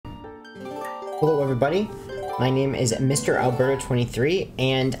Hello everybody, my name is MrAlberto23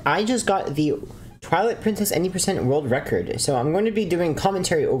 and I just got the Twilight Princess any percent world record. So I'm going to be doing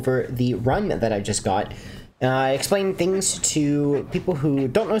commentary over the run that I just got, explaining things to people who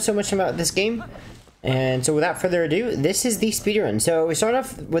don't know so much about this game. And so without further ado, this is the speedrun. So we start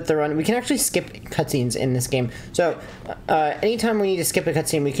off with the run. We can actually skip cutscenes in this game. So anytime we need to skip a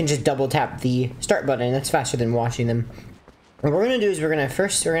cutscene, we can just double tap the start button. That's faster than watching them. What we're going to do is we're going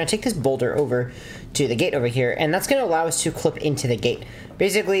to take this boulder over to the gate over here, and that's going to allow us to clip into the gate.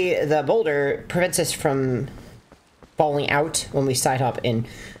 Basically, the boulder prevents us from falling out when we side hop in.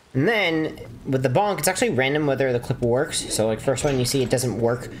 And then, with the bonk, it's actually random whether the clip works. So, like, first one you see, it doesn't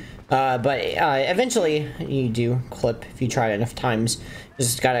work. But eventually, you do clip if you try it enough times.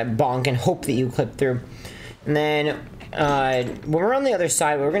 Just gotta bonk and hope that you clip through. And then, when we're on the other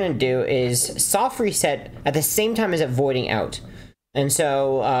side, what we're going to do is soft reset at the same time as it voiding out. And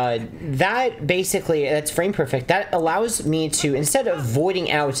so that basically, that's frame perfect. That allows me to, instead of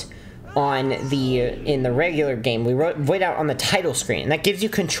voiding out on in the regular game, we void out on the title screen. And that gives you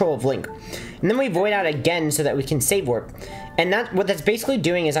control of Link. And then we void out again so that we can save warp. And what that's basically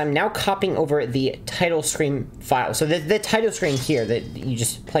doing is I'm now copying over the title screen file. So the title screen here that you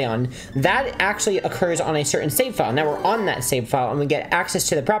just play on, that actually occurs on a certain save file. Now we're on that save file and we get access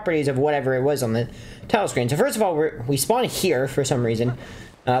to the properties of whatever it was on the title screen. So first of all, we spawn here for some reason.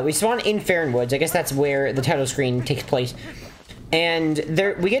 We spawn in Woods. I guess that's where the title screen takes place. And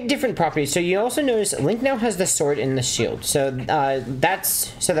there we get different properties. So you also notice Link now has the sword and the shield. So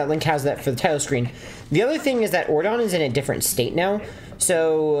that's so that Link has that for the title screen. The other thing is that Ordon is in a different state now.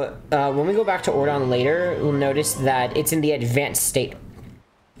 So when we go back to Ordon later, we'll notice that it's in the advanced state.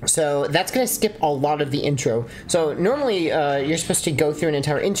 So that's going to skip a lot of the intro. So normally you're supposed to go through an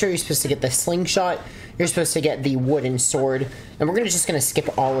entire intro. You're supposed to get the slingshot. You're supposed to get the wooden sword. And we're just going to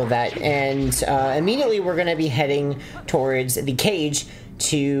skip all of that. And immediately we're going to be heading towards the cage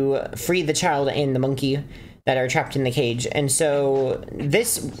to free the child and the monkey that are trapped in the cage. And so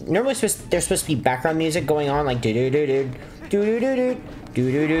this, normally there's supposed to be background music going on, like do-do-do-do, do-do-do-do,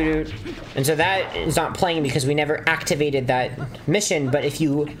 do-do-do-do. And so that is not playing because we never activated that mission, but if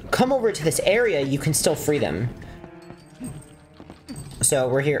you come over to this area, you can still free them. So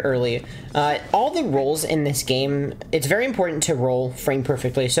we're here early. All the rolls in this game, it's very important to roll frame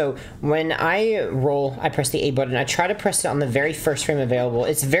perfectly. So when I roll, I press the A button. I try to press it on the very first frame available.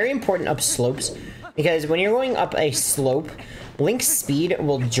 It's very important up slopes because when you're going up a slope, Link's speed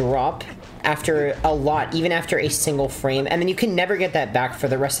will drop after a lot, even after a single frame, and then you can never get that back for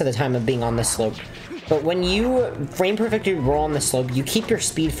the rest of the time of being on the slope. But when you frame perfectly roll on the slope, you keep your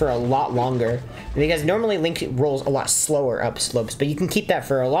speed for a lot longer, because normally Link rolls a lot slower up slopes, but you can keep that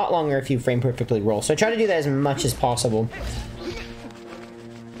for a lot longer if you frame perfectly roll. So try to do that as much as possible.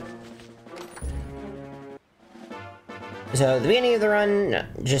 So at the beginning of the run,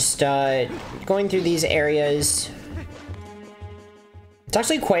 just going through these areas. It's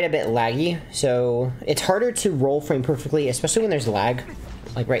actually quite a bit laggy, so it's harder to roll frame perfectly, especially when there's lag.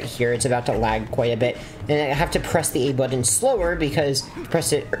 Like right here, it's about to lag quite a bit. And I have to press the A button slower because if you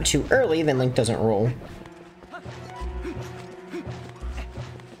press it too early, then Link doesn't roll.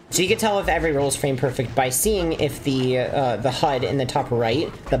 So you can tell if every roll is frame perfect by seeing if the HUD in the top right,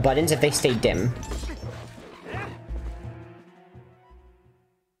 the buttons, if they stay dim.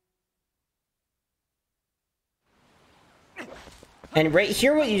 And right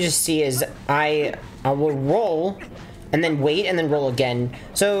here, what you just see is I will roll and then wait and then roll again.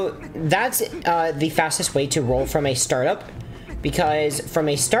 So that's the fastest way to roll from a startup, because from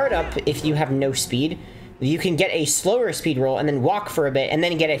a startup, if you have no speed, you can get a slower speed roll and then walk for a bit and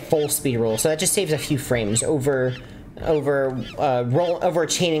then get a full speed roll. So that just saves a few frames over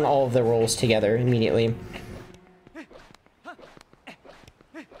chaining all of the rolls together immediately.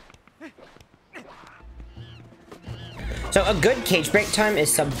 So a good cage break time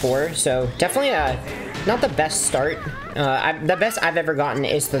is sub 4, so definitely not the best start. The best I've ever gotten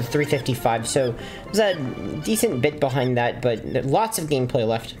is the 355, so there's a decent bit behind that, but lots of gameplay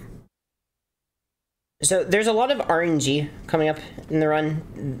left. So there's a lot of RNG coming up in the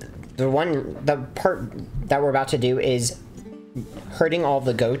run. The part that we're about to do is herding all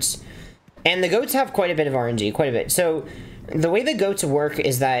the goats. And the goats have quite a bit of RNG, quite a bit. So the way the goats work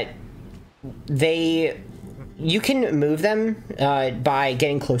is that you can move them by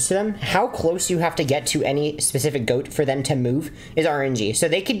getting close to them. How close you have to get to any specific goat for them to move is RNG. So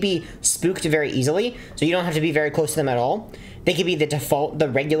they could be spooked very easily, so you don't have to be very close to them at all. They could be the default, the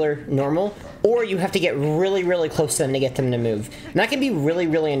regular, normal, or you have to get really, really close to them to get them to move. And that can be really,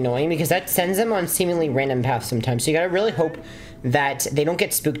 really annoying because that sends them on seemingly random paths sometimes. So you gotta really hope that they don't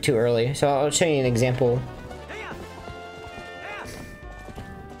get spooked too early. So I'll show you an example.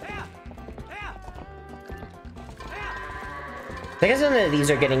 I guess none of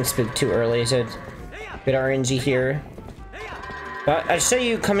these are getting spooked too early, so it's good RNG here. But I'll show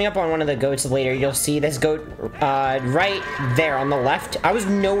you coming up on one of the goats later. You'll see this goat right there on the left. I was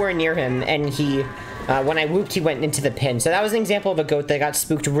nowhere near him, and he, when I whooped, he went into the pin. So that was an example of a goat that got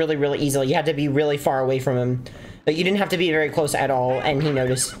spooked really, really easily. You had to be really far away from him. But you didn't have to be very close at all, and he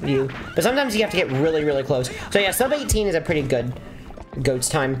noticed you. But sometimes you have to get really, really close. So yeah, sub 18 is a pretty good goat's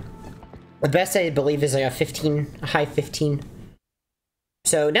time. The best, I believe, is like a high 15.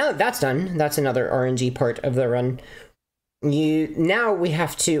 So now that that's done, that's another RNG part of the run. Now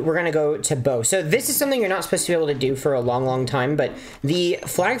we're gonna go to bow. So this is something you're not supposed to be able to do for a long, long time, but the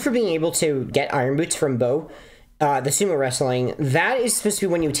flag for being able to get iron boots from bow, the sumo wrestling, that is supposed to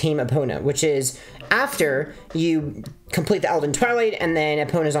be when you tame Epona, which is after you complete the Elden Twilight, and then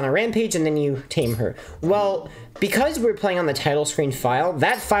Epona's on a rampage, and then you tame her. Well, because we're playing on the title screen file,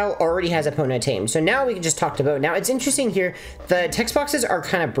 that file already has Epona tamed. So now we can just talk to Bo. Now, it's interesting here, the text boxes are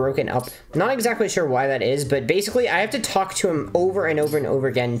kind of broken up. Not exactly sure why that is, but basically I have to talk to him over and over and over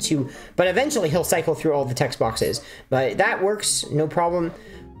again but eventually he'll cycle through all the text boxes. But that works, no problem.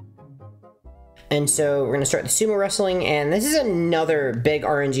 And so we're going to start the sumo wrestling, and this is another big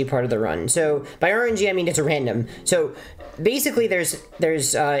RNG part of the run. So by RNG, I mean it's random. So basically there's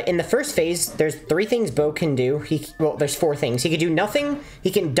in the first phase, there's 3 things Bo can do. Well, there's 4 things. He can do nothing,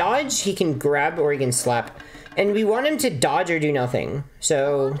 he can dodge, he can grab, or he can slap. And we want him to dodge or do nothing.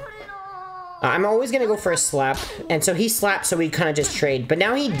 So I'm always going to go for a slap, and so he slaps, so we kind of just trade. But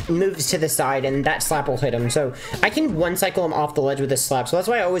now he moves to the side, and that slap will hit him. So I can one-cycle him off the ledge with a slap, so that's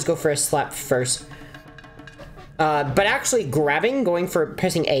why I always go for a slap first. But actually grabbing, going for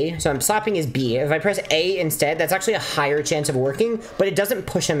pressing A, so I'm slapping is B. If I press A instead, that's actually a higher chance of working, but it doesn't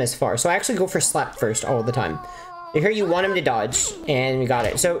push him as far. So I actually go for slap first all the time. Here you want him to dodge, and we got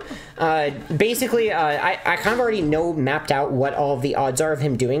it. So basically, I kind of already mapped out what all of the odds are of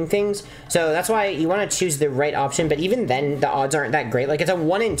him doing things. So that's why you want to choose the right option, but even then, the odds aren't that great. Like, it's a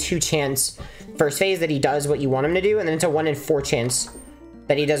 1 in 2 chance first phase that he does what you want him to do, and then it's a 1 in 4 chance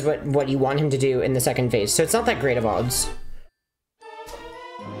that he does what you want him to do in the second phase. So it's not that great of odds.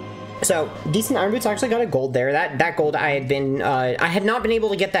 So, decent iron boots. Actually got a gold there. That gold I had not been able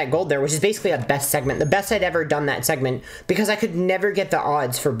to get that gold there, which is basically a best segment. The best I'd ever done that segment, because I could never get the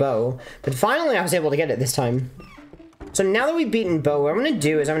odds for Bo. But finally I was able to get it this time. So now that we've beaten Bo, what I'm going to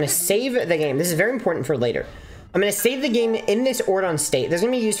do is I'm going to save the game. This is very important for later. I'm going to save the game in this Ordon state. This is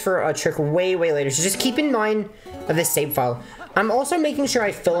going to be used for a trick way, way later. So just keep in mind of this save file. I'm also making sure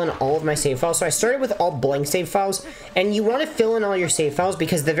I fill in all of my save files. So I started with all blank save files, and you want to fill in all your save files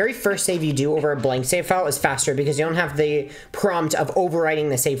because the very first save you do over a blank save file is faster because you don't have the prompt of overwriting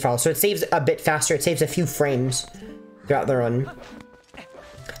the save file. So it saves a bit faster. It saves a few frames throughout the run.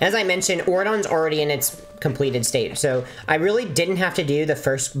 As I mentioned, Ordon's already in its completed state, so I really didn't have to do the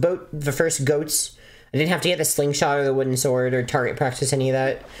first goats. I didn't have to get the slingshot or the wooden sword or target practice any of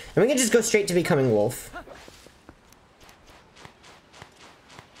that. And we can just go straight to becoming wolf.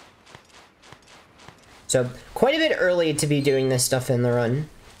 So, quite a bit early to be doing this stuff in the run.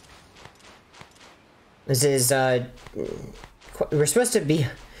 This is, we're supposed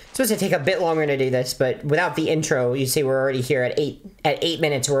to take a bit longer to do this, but without the intro, you see we're already here at 8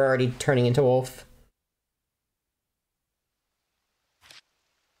 minutes, we're already turning into wolf.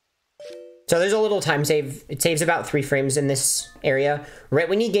 So there's a little time save. It saves about 3 frames in this area. Right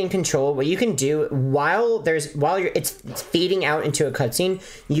when you gain control, what you can do while it's feeding out into a cutscene,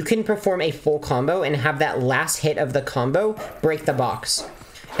 you can perform a full combo and have that last hit of the combo break the box.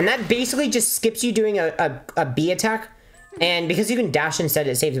 And that basically just skips you doing a B attack. And because you can dash instead,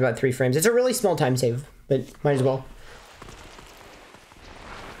 it saves about 3 frames. It's a really small time save, but might as well.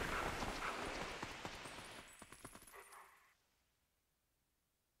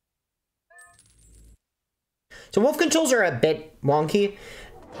 So wolf controls are a bit wonky.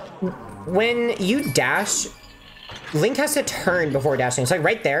 When you dash, Link has to turn before dashing. So like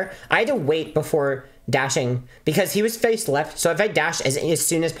right there, I had to wait before dashing because he was face left. So if I dash as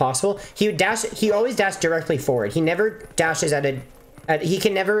soon as possible, he always dash directly forward. He never dashes he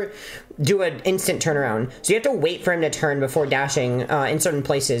can never do an instant turnaround. So you have to wait for him to turn before dashing in certain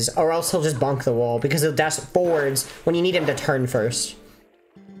places, or else he'll just bonk the wall because he'll dash forwards when you need him to turn first.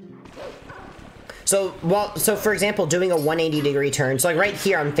 So for example, doing a 180-degree turn, so like right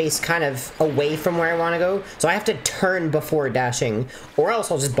here, I'm faced kind of away from where I want to go, so I have to turn before dashing, or else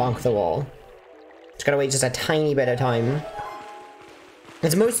I'll just bonk the wall. Just gotta wait just a tiny bit of time.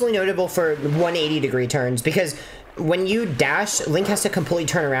 It's mostly notable for 180-degree turns, because when you dash, Link has to completely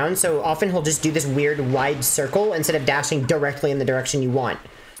turn around, so often he'll just do this weird wide circle instead of dashing directly in the direction you want.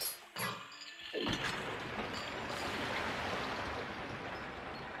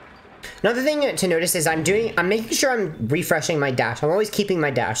 Another thing to notice is I'm making sure I'm refreshing my dash. I'm always keeping my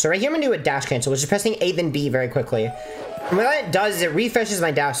dash. So right here I'm gonna do a dash cancel, which is pressing A then B very quickly. And what that does is it refreshes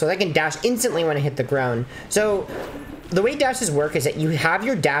my dash so that I can dash instantly when I hit the ground. So the way dashes work is that you have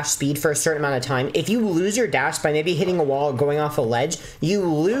your dash speed for a certain amount of time. If you lose your dash by maybe hitting a wall or going off a ledge, you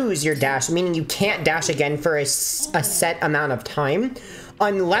lose your dash, meaning you can't dash again for a set amount of time,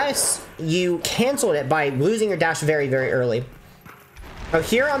 unless you canceled it by losing your dash very, very early. So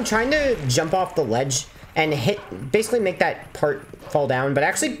here I'm trying to jump off the ledge and basically make that part fall down, but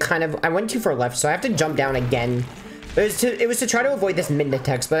actually I went too far left, so I have to jump down again. It was to try to avoid this midna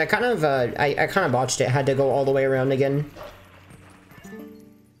text, but I kind of botched it. Had to go all the way around again.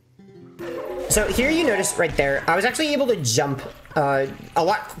 So here you notice right there, I was actually able to jump a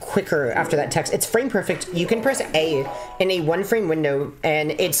lot quicker after that text. It's frame perfect. You can press A in a 1-frame window,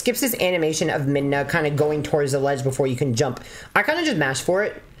 and it skips this animation of midna kind of going towards the ledge before you can jump. I kind of just mash for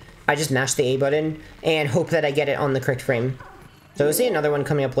it. I just mash the A button and hope that I get it on the correct frame. So we'll see another one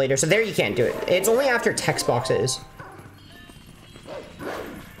coming up later. So there you can't do it. It's only after text boxes.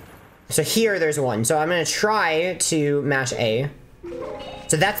 So here there's one. So I'm going to try to mash A.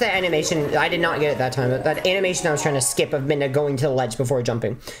 So that's the animation. I did not get it that time, but that animation I was trying to skip of midna going to the ledge before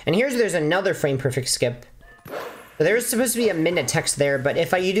jumping. And there's another frame perfect skip. There's supposed to be a midna text there, but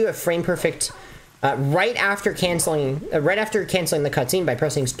if you do a frame perfect right after canceling the cutscene by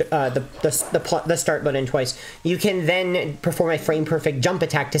pressing the start button twice, you can then perform a frame perfect jump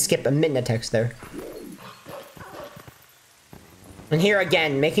attack to skip a midna text there. And here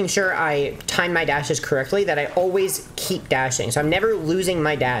again, making sure I time my dashes correctly, that I always keep dashing. So I'm never losing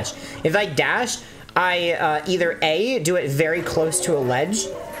my dash. If I dash, I either A, do it very close to a ledge,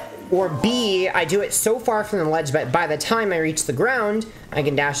 or B, I do it so far from the ledge, but by the time I reach the ground, I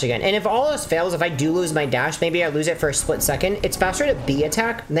can dash again. And if all else fails, if I do lose my dash, maybe I lose it for a split second, it's faster to B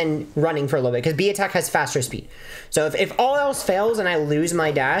attack than running for a little bit, because B attack has faster speed. So if all else fails and I lose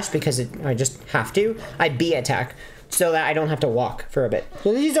my dash, because I just have to, I B attack, so that I don't have to walk for a bit.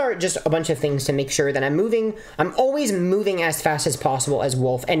 So these are just a bunch of things to make sure that I'm always moving as fast as possible as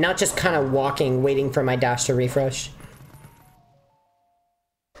Wolf, and not just kind of walking, waiting for my dash to refresh.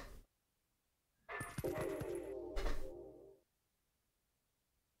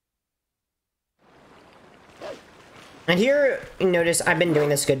 And here, you notice I've been doing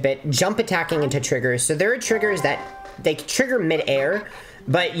this a good bit, jump attacking into triggers. So there are triggers that they trigger mid-air,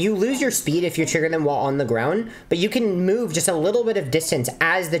 but you lose your speed if you trigger them while on the ground, but you can move just a little bit of distance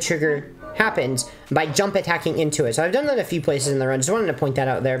as the trigger happens by jump attacking into it. So I've done that a few places in the run, just wanted to point that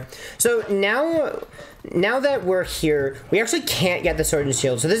out there. So now that we're here, we actually can't get the sword and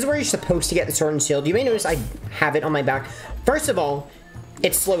shield. So this is where you're supposed to get the sword and shield. You may notice I have it on my back. First of all,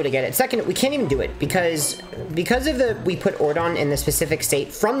 it's slow to get it. Second, we can't even do it because of we put Ordon in the specific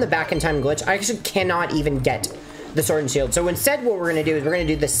state from the back in time glitch. I actually cannot even get the sword and shield. So instead what we're going to do is we're going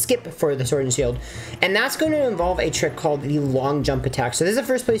to do the skip for the sword and shield, and that's going to involve a trick called the long jump attack. So this is the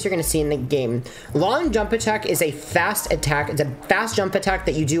first place you're going to see in the game. Long jump attack is a fast attack. It's a fast jump attack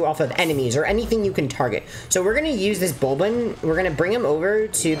that you do off of enemies or anything you can target. So we're going to use this Bulbin, we're going to bring him over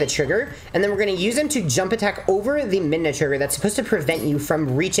to the trigger, and then we're going to use him to jump attack over the midna trigger that's supposed to prevent you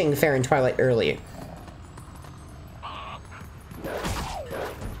from reaching Fair and Twilight early.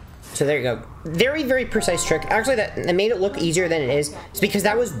 So there you go. Very, very precise trick. Actually, that made it look easier than it is. It's because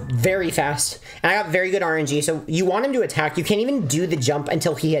that was very fast. And I got very good RNG. So you want him to attack. You can't even do the jump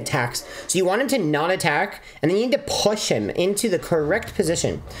until he attacks. So you want him to not attack, and then you need to push him into the correct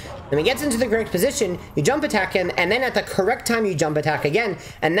position. When he gets into the correct position, you jump attack him, and then at the correct time you jump attack again.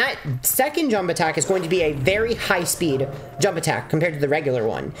 And that second jump attack is going to be a very high speed jump attack compared to the regular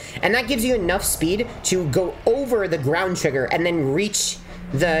one. And that gives you enough speed to go over the ground trigger and then reach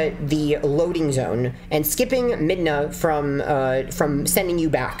the loading zone and skipping midna from sending you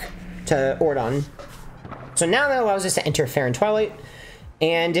back to Ordon. So now that allows us to enter Fair and Twilight,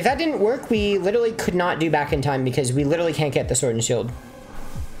 and if that didn't work, we literally could not do back in time because we literally can't get the sword and shield.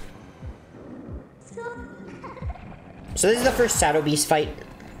 So this is the first Shadow Beast fight.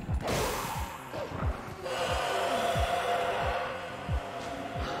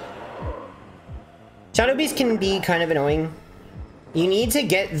 Shadow Beast can be kind of annoying. You need to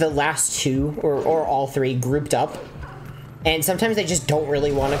get the last two, or all three, grouped up. And sometimes they just don't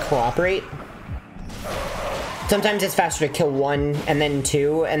really want to cooperate. Sometimes it's faster to kill one, and then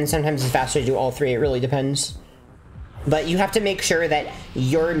two, and sometimes it's faster to do all three. It really depends. But you have to make sure that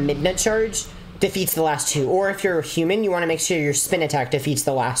your midna charge defeats the last two. Or if you're human, you want to make sure your spin attack defeats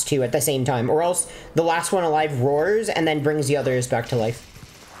the last two at the same time. Or else the last one alive roars and then brings the others back to life.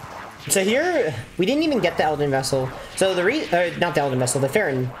 So here, we didn't even get the Elden Vessel. So not the Elden Vessel, the Fair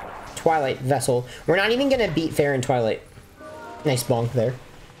and Twilight Vessel. We're not even going to beat Fair and Twilight. Nice bonk there.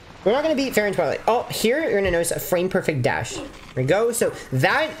 We're not going to beat Fair and Twilight. Oh, here you're going to notice a frame perfect dash. There we go. So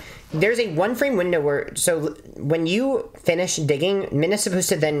that, there's a 1 frame window where, so when you finish digging, Midna's supposed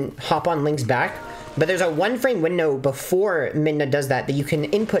to then hop on Link's back. But there's a 1 frame window before Midna does that you can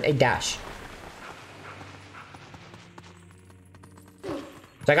input a dash.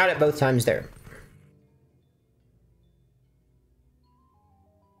 So I got it both times there.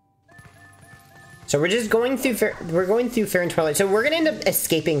 So we're just going through Fair and Twilight. So we're gonna end up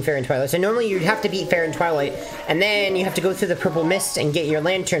escaping Fair and Twilight. So normally you'd have to beat Fair and Twilight, and then you have to go through the purple mist and get your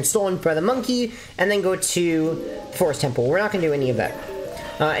lantern stolen by the monkey, and then go to the Forest Temple. We're not gonna do any of that.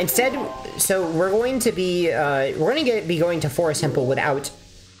 Instead, so we're going to be going to Forest Temple without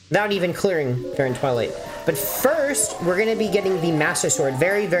even clearing Fair and Twilight. But first, we're going to be getting the Master Sword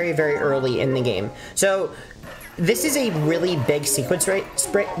very, very, very early in the game. So this is a really big sequence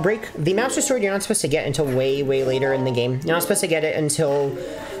break. The Master Sword you're not supposed to get until way, way later in the game. You're not supposed to get it until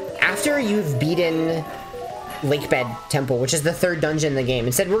after you've beaten Lakebed Temple, which is the 3rd dungeon in the game.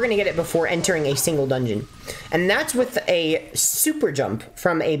 Instead, we're going to get it before entering a single dungeon. And that's with a super jump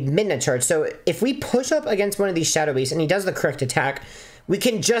from a Midna charge. So if we push up against one of these Shadow Beasts and he does the correct attack, we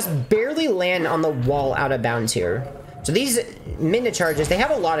can just barely land on the wall out of bounds here. So these Midna charges, they have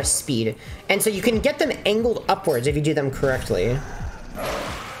a lot of speed. And so you can get them angled upwards if you do them correctly.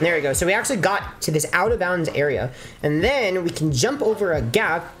 There we go. So we actually got to this out of bounds area. And then we can jump over a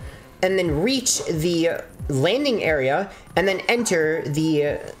gap and then reach the landing area and then enter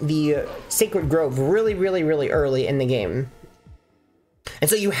the Sacred Grove really, really, really early in the game. And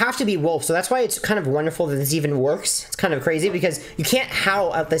so you have to be Wolf, so that's why it's kind of wonderful that this even works. It's kind of crazy because you can't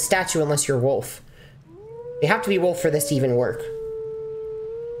howl at the statue unless you're Wolf. You have to be Wolf for this to even work.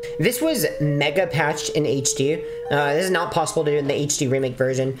 This was mega patched in HD. This is not possible to do in the HD remake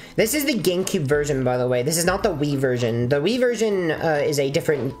version. This is the GameCube version, by the way. This is not the Wii version. The Wii version is a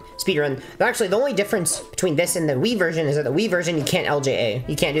different speedrun. Actually, the only difference between this and the Wii version is that the Wii version, you can't LJA.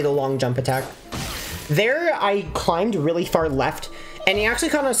 You can't do the long jump attack. There, I climbed really far left, and you actually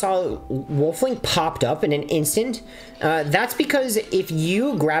kind of saw Wolflink popped up in an instant. That's because if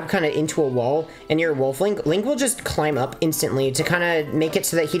you grab kind of into a wall and you're Wolflink, Link will just climb up instantly to kind of make it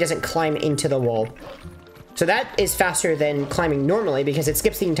so that he doesn't climb into the wall. So that is faster than climbing normally because it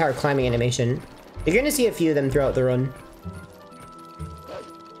skips the entire climbing animation. You're going to see a few of them throughout the run.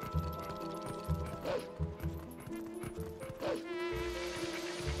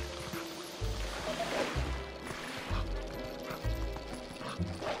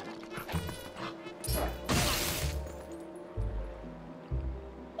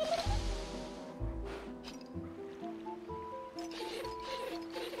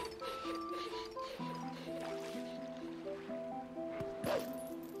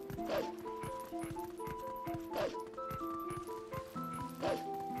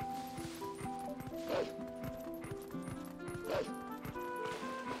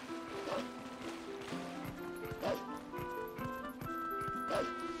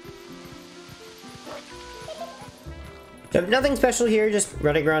 So nothing special here, just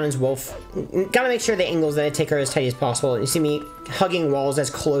running around as Wolf. Gotta make sure the angles that I take are as tight as possible. You see me hugging walls as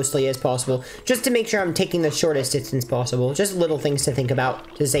closely as possible, just to make sure I'm taking the shortest distance possible. Just little things to think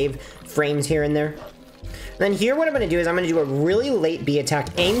about to save frames here and there. And then here what I'm gonna do is I'm gonna do a really late B attack,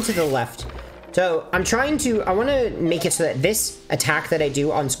 aim to the left. So I want to make it so that this attack that I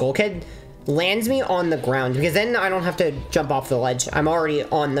do on Skull Kid lands me on the ground, because then I don't have to jump off the ledge. I'm already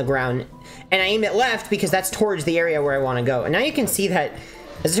on the ground. And I aim it left because that's towards the area where I want to go. And now you can see that,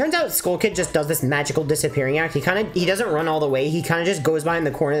 as it turns out, Skull Kid just does this magical disappearing act. He doesn't run all the way. He kind of just goes behind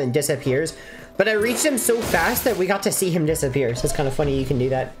the corner and disappears. But I reached him so fast that we got to see him disappear. So it's kind of funny you can do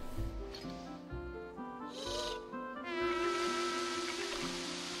that.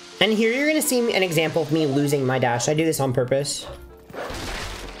 And here you're going to see an example of me losing my dash. I do this on purpose.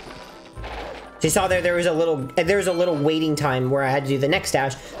 So you saw there was a little waiting time where I had to do the next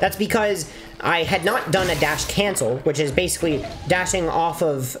dash. That's because I had not done a dash cancel, which is basically dashing off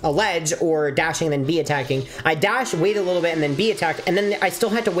of a ledge or dashing then B attacking. I dash, wait a little bit, and then B attack, and then I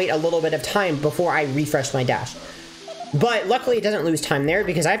still had to wait a little bit of time before I refreshed my dash. But luckily it doesn't lose time there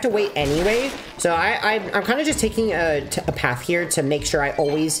because I have to wait anyway. So I'm kind of just taking a path here to make sure I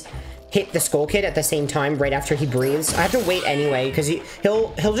always hit the Skull Kid at the same time right after he breathes. I have to wait anyway because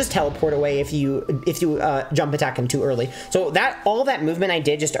he'll just teleport away if you jump attack him too early. So all that movement I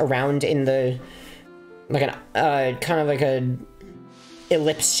did just around in the like an kind of like a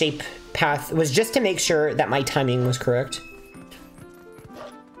ellipse shape path was just to make sure that my timing was correct.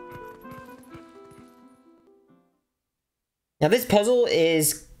 Now this puzzle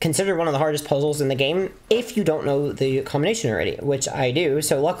is considered one of the hardest puzzles in the game if you don't know the combination already, which I do.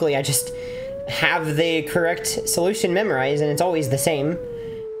 So luckily I just have the correct solution memorized and it's always the same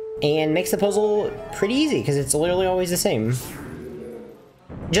and makes the puzzle pretty easy because it's literally always the same.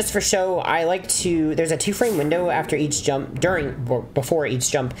 Just for show, I like to, there's a 2-frame window after each jump, before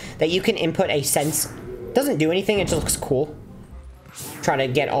each jump, that you can input a sense. Doesn't do anything, it just looks cool. Try to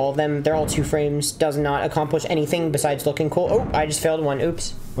get all of them. They're all 2 frames. Does not accomplish anything besides looking cool. Oh, I just failed one.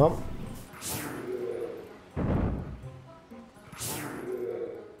 Oops. Well.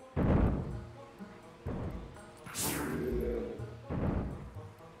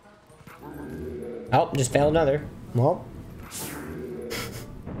 Oh, just failed another. Well.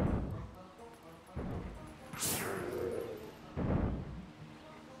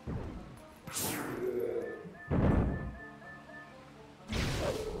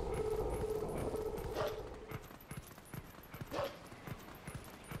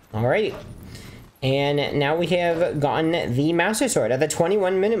 Alright, and now we have gotten the Master Sword at the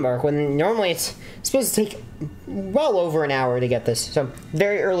 21-minute mark, when normally it's supposed to take well over an hour to get this, so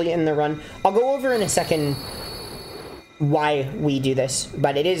very early in the run. I'll go over in a second why we do this,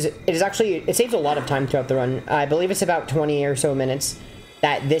 but it is actually, it saves a lot of time throughout the run. I believe it's about 20 or so minutes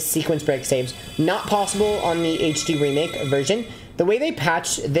that this sequence break saves. Not possible on the HD Remake version. The way they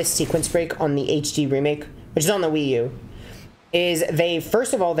patch this sequence break on the HD Remake, which is on the Wii U, is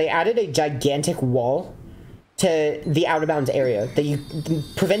first of all, they added a gigantic wall to the out of bounds area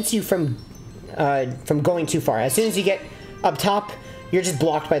that prevents you from going too far. As soon as you get up top, you're just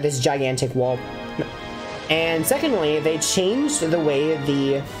blocked by this gigantic wall. And secondly, they changed the way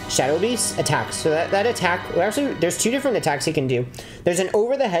the Shadow Beast attacks. So that attack, well, actually, there's 2 different attacks you can do. There's an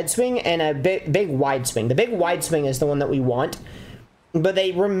over the head swing and a big wide swing. The big wide swing is the one that we want. But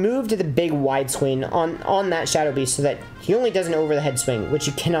they removed the big wide swing on that Shadow Beast so that he only does an over-the-head swing, which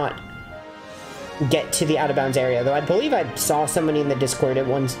you cannot get to the out-of-bounds area. Though I believe I saw somebody in the Discord at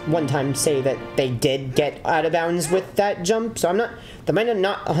one time say that they did get out-of-bounds with that jump. So that might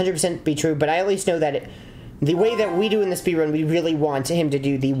not 100% be true, but I at least know that the way that we do in the speedrun, we really want him to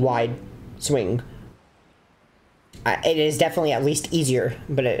do the wide swing. It is definitely at least easier,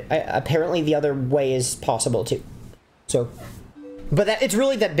 but apparently the other way is possible too. So... But it's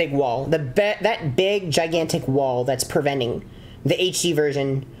really that big wall, that big, gigantic wall that's preventing the HD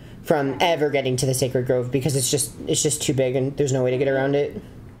version from ever getting to the Sacred Grove because it's just too big and there's no way to get around it.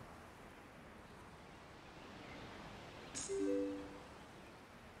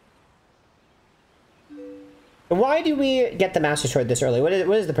 Why do we get the Master Sword this early? What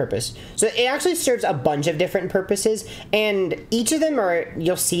is the purpose? So it actually serves a bunch of different purposes, and each of them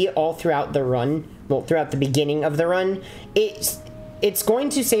you'll see all throughout the run, well, throughout the beginning of the run. It's going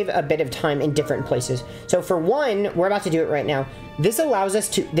to save a bit of time in different places. So for one, we're about to do it right now. This allows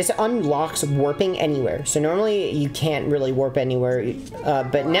us this unlocks warping anywhere. So normally you can't really warp anywhere,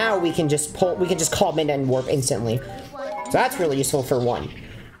 but now we can just call in and warp instantly. So that's really useful for one.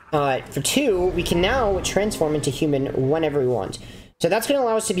 For 2, we can now transform into human whenever we want. So that's going to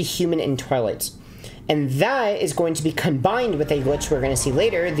allow us to be human in Twilight. And that is going to be combined with a glitch we're going to see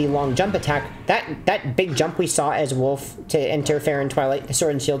later, the long jump attack. That big jump we saw as Wolf to enter Fair in Twilight, the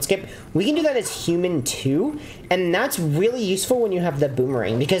Sword and Shield skip, we can do that as human too. And that's really useful when you have the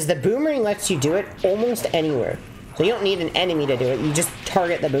boomerang, because the boomerang lets you do it almost anywhere. So you don't need an enemy to do it, you just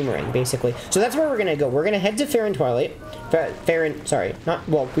target the boomerang, basically. So that's where we're going to go. We're going to head to Fair in Twilight. We are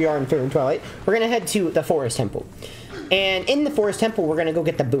in Fair in Twilight. We're going to head to the Forest Temple. And in the Forest Temple, we're going to go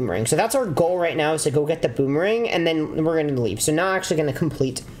get the boomerang. So that's our goal right now, is to go get the boomerang, and then we're going to leave. So now actually going to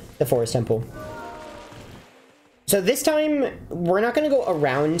complete the Forest Temple. So this time, we're not going to go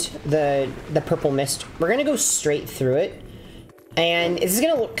around the purple mist. We're going to go straight through it. And this is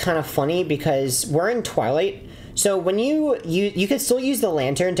going to look kind of funny because we're in Twilight. So when you can still use the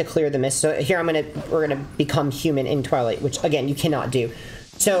lantern to clear the mist. So here we're gonna become human in Twilight, which again you cannot do.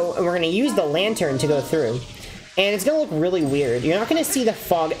 So we're gonna use the lantern to go through, and it's gonna look really weird. You're not gonna see the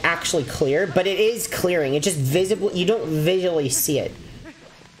fog actually clear, but it is clearing. It just you don't visually see it.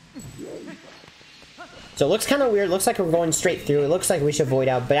 So it looks kind of weird. It looks like we're going straight through. It looks like we should void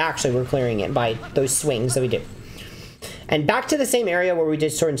out, but actually we're clearing it by those swings that we do. And back to the same area where we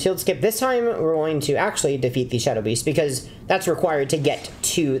did Sword and Shield skip. This time, we're going to actually defeat the Shadow Beast, because that's required to get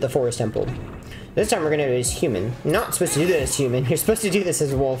to the Forest Temple. This time, we're going to do it as human. You're not supposed to do this as human. You're supposed to do this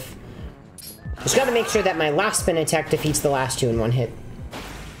as wolf. Just got to make sure that my last spin attack defeats the last two in one hit.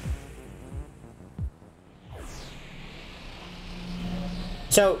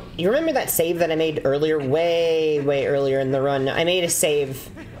 So, you remember that save that I made earlier, way earlier in the run? I made a save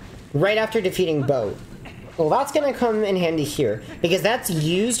right after defeating Bo. Well, that's going to come in handy here, because that's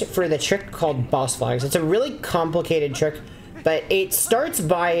used for the trick called boss flags. It's a really complicated trick, but it starts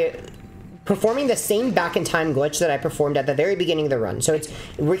by performing the same back-in-time glitch that I performed at the very beginning of the run. So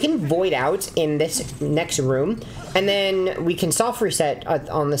we can void out in this next room, and then we can soft reset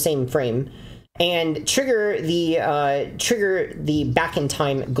on the same frame, and trigger the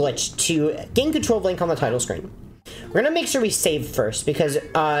back-in-time glitch to gain control of Link on the title screen. We're gonna make sure we save first, because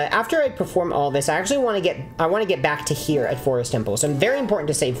after I perform all this, I actually want to get back to here at Forest Temple. So it's very important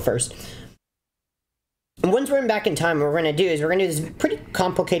to save first. And once we're back in time, what we're gonna do is we're gonna do this pretty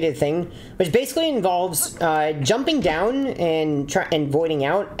complicated thing, which basically involves jumping down and voiding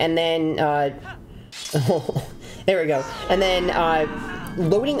out, and then there we go, and then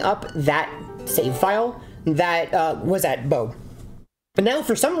loading up that save file that was at Bo. But now,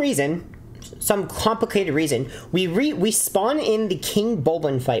 for some reason, some complicated reason, we spawn in the King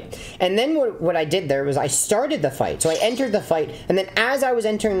Bulblin fight. And then what I did there was I started the fight. So I entered the fight, and then as I was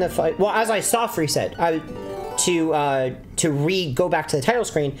entering the fight, well, as I soft reset, to go back to the title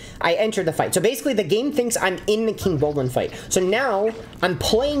screen, I entered the fight. So basically the game thinks I'm in the King Bulblin fight. So now I'm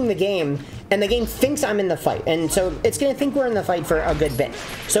playing the game, and the game thinks I'm in the fight. And so it's gonna think we're in the fight for a good bit.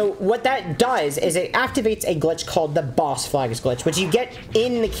 So what that does is it activates a glitch called the boss flags glitch, which you get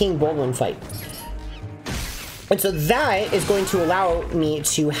in the King Bulblin fight. And so that is going to allow me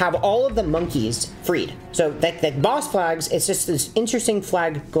to have all of the monkeys freed. So that boss flags, it's just this interesting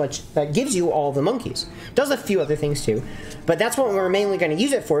flag glitch that gives you all the monkeys. It does a few other things too, but that's what we're mainly going to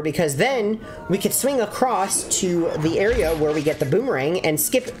use it for, because then we could swing across to the area where we get the boomerang and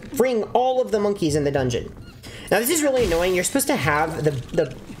skip freeing all of the monkeys in the dungeon. Now this is really annoying. You're supposed to have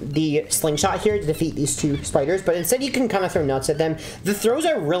the slingshot here to defeat these two spiders, but instead you can kind of throw nuts at them. The throws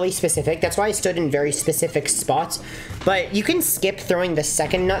are really specific. That's why I stood in very specific spots. But you can skip throwing the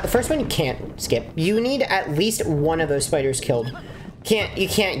second nut. The first one you can't skip. You need at least one of those spiders killed. You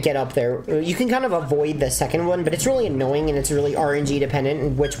can't get up there. You can kind of avoid the second one, but it's really annoying, and it's really RNG dependent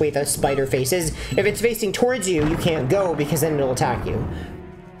in which way the spider faces. If it's facing towards you, you can't go, because then it'll attack you.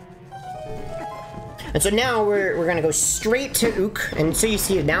 And so now we're going to go straight to Ook. And so you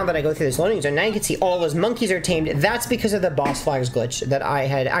see now that I go through this loading zone, now you can see all those monkeys are tamed. That's because of the boss flags glitch that I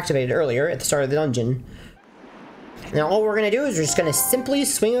had activated earlier at the start of the dungeon. Now all we're going to do is we're just going to simply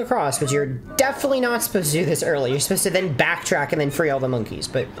swing across, which you're definitely not supposed to do this early. You're supposed to then backtrack and then free all the monkeys.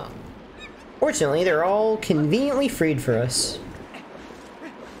 But fortunately, they're all conveniently freed for us.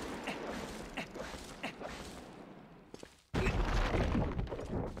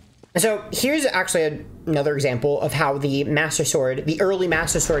 So here's actually another example of how the Master Sword, the early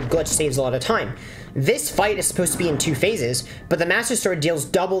Master Sword glitch saves a lot of time. This fight is supposed to be in 2 phases, but the Master Sword deals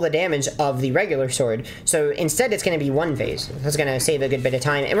double the damage of the regular sword. So instead it's going to be 1 phase. That's going to save a good bit of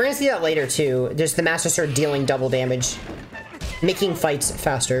time. And we're going to see that later too. Just the Master Sword dealing double damage, making fights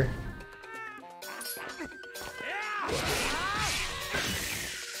faster.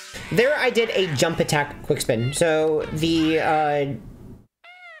 There I did a jump attack quick spin. So the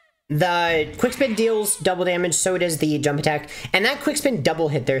quick spin deals double damage, so does the jump attack. And that quick spin double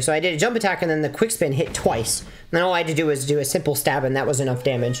hit there. So I did a jump attack and then the quick spin hit twice. And then all I had to do was do a simple stab, and that was enough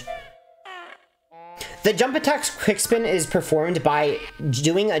damage. The jump attack's quick spin is performed by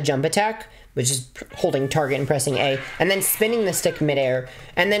doing a jump attack, which is holding target and pressing A, and then spinning the stick midair.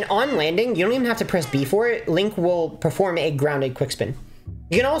 And then on landing, you don't even have to press B for it. Link will perform a grounded quick spin.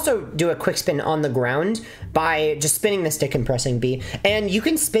 You can also do a quick spin on the ground by just spinning the stick and pressing B. And you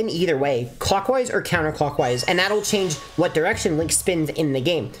can spin either way, clockwise or counterclockwise, and that'll change what direction Link spins in the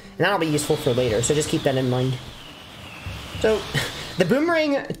game. And that'll be useful for later, so just keep that in mind. So, the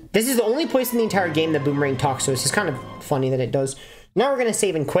boomerang, this is the only place in the entire game the boomerang talks to us. It's kind of funny that it does. Now we're going to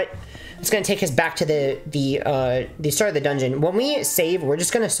save and quit. It's going to take us back to the start of the dungeon. When we save, we're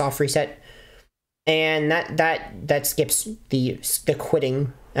just going to soft reset. And that skips the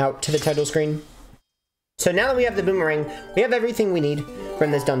quitting out to the title screen. So now that we have the boomerang, we have everything we need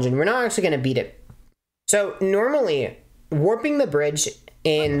from this dungeon. We're not actually going to beat it. So normally, warping the bridge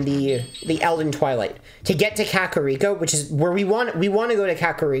in the Elden Twilight to get to Kakariko, which is where we want to go to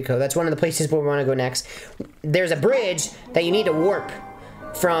Kakariko. That's one of the places where we want to go next. There's a bridge that you need to warp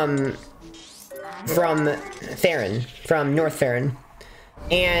from from North Farron.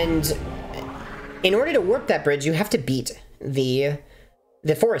 And in order to warp that bridge, you have to beat the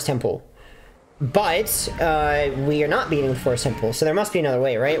Forest Temple. But we are not beating the Forest Temple, so there must be another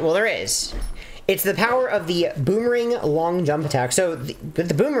way, right? Well, there is. It's the power of the boomerang long jump attack. So with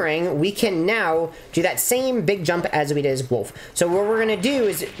the boomerang, we can now do that same big jump as we did as Wolf. So what we're going to do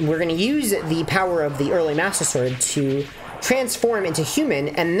is we're going to use the power of the early Master Sword to transform into human,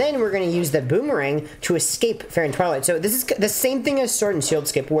 and then we're going to use the boomerang to escape Farron Twilight. So this is the same thing as Sword and Shield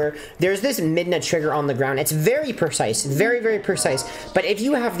Skip, where there's this Midna trigger on the ground. It's very precise, very, very precise. But if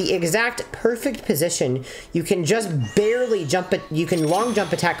you have the exact perfect position, you can just barely jump it. You can long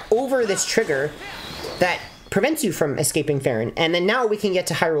jump attack over this trigger that prevents you from escaping Farron. And then now we can get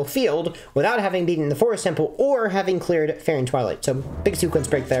to Hyrule Field without having beaten the Forest Temple or having cleared Farron Twilight. So big sequence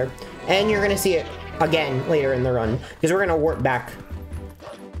break there. And you're going to see it again later in the run, because we're going to warp back.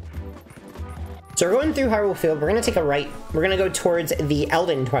 So we're going through Hyrule Field. We're going to take a right. We're going to go towards the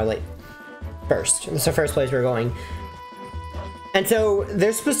Elden Twilight first. This is the first place we're going. And so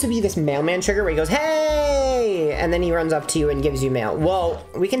there's supposed to be this mailman trigger where he goes, hey! And then he runs up to you and gives you mail. Well,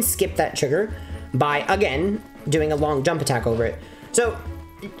 we can skip that trigger by, again, doing a long jump attack over it. So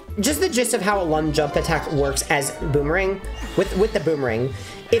just the gist of how a long jump attack works as boomerang, with the boomerang,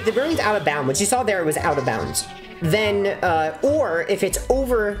 if the boomerang's out of bounds, which you saw there, it was out of bounds, then, or if it's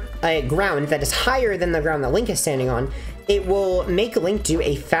over a ground that is higher than the ground that Link is standing on, it will make Link do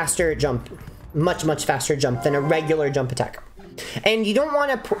a faster jump, much, much faster jump than a regular jump attack. And you don't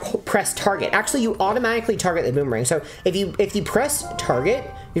want to press target. Actually, you automatically target the boomerang. So if you press target,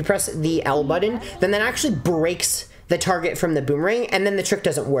 you press the L button, then that actually breaks the target from the boomerang, and then the trick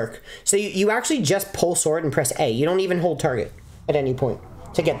doesn't work. So you actually just pull sword and press A. You don't even hold target at any point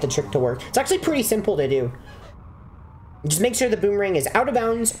to get the trick to work. It's actually pretty simple to do. Just make sure the boomerang is out of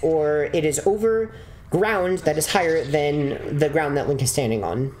bounds or it is over ground that is higher than the ground that Link is standing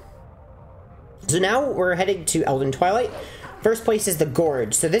on. So now we're heading to Elden Twilight. First place is the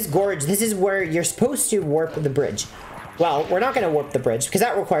Gorge. So this Gorge, this is where you're supposed to warp the bridge. Well, we're not going to warp the bridge because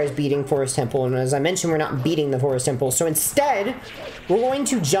that requires beating Forest Temple, and as I mentioned, we're not beating the Forest Temple. So instead, we're going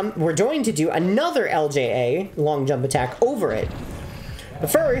to do another LJA, long jump attack, over it.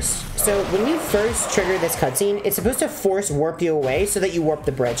 But first, so when you first trigger this cutscene, it's supposed to force warp you away so that you warp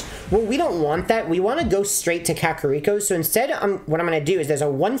the bridge. Well, we don't want that. We want to go straight to Kakariko. So instead, what I'm going to do is there's a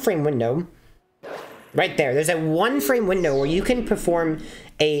 1-frame window right there. There's a 1-frame window where you can perform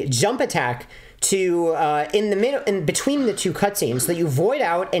a jump attack to in between the two cutscenes, so that you void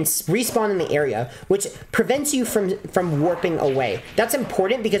out and respawn in the area, which prevents you from warping away. That's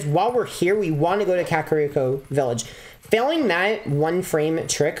important because while we're here, we want to go to Kakariko Village. Failing that 1-frame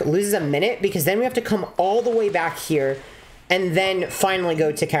trick loses a minute because then we have to come all the way back here and then finally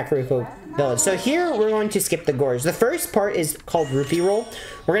go to Kakariko Village. So here we're going to skip the Gorge. The first part is called Rupee Roll.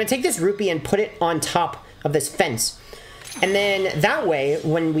 We're going to take this rupee and put it on top of this fence. And then that way,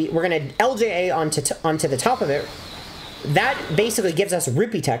 when we're going to LJA onto the top of it, that basically gives us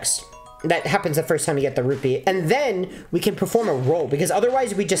rupee text. That happens the first time you get the rupee. And then we can perform a roll, because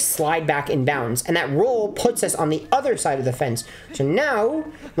otherwise we just slide back in bounds. And that roll puts us on the other side of the fence. So now,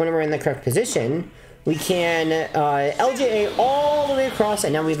 when we're in the correct position, we can LJA all the way across,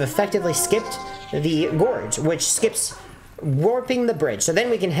 and now we've effectively skipped the Gorge, which skips warping the bridge. So then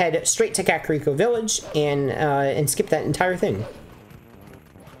we can head straight to Kakariko Village and skip that entire thing.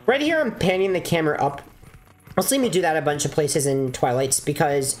 Right here, I'm panning the camera up. I'll see me do that a bunch of places in Twilights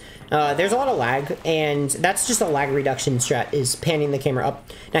because there's a lot of lag, and that's just a lag reduction strat, is panning the camera up.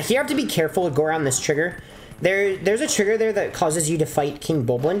 Now here you have to be careful to go around this trigger. There's a trigger there that causes you to fight King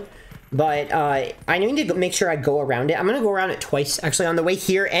Bulblin, but I need to make sure I go around it. I'm going to go around it twice, actually, on the way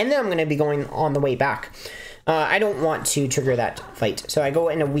here, and then I'm going to be going on the way back. I don't want to trigger that fight, so I go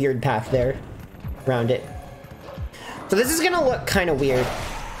in a weird path there around it. So this is going to look kind of weird.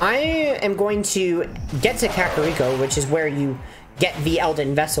 I am going to get to Kakariko, which is where you get the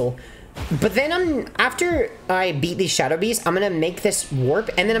Elden Vessel. But then after I beat these Shadow Beasts, I'm going to make this warp,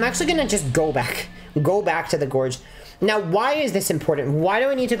 and then I'm actually going to just go back to the Gorge. Now, why is this important? Why do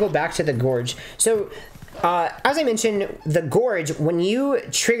I need to go back to the Gorge? So, as I mentioned, the Gorge, when you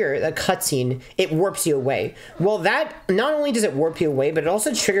trigger the cutscene, it warps you away. Well, that, not only does it warp you away, but it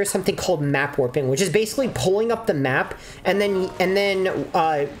also triggers something called map warping, which is basically pulling up the map and then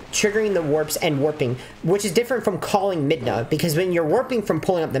triggering the warps and warping, which is different from calling Midna, because when you're warping from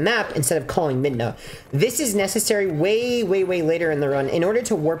pulling up the map instead of calling Midna, this is necessary way, way, way later in the run in order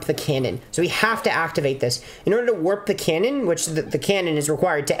to warp the cannon. So we have to activate this. In order to warp the cannon, which the cannon is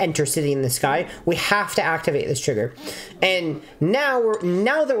required to enter City in the Sky, we have to activate this trigger. And now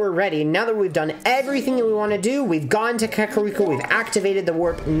that we're ready, now that we've done everything that we want to do, we've gone to Kakariko, we've activated the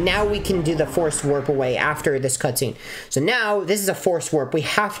warp, now we can do the forced warp away after this cutscene. So now, this is a forced warp. We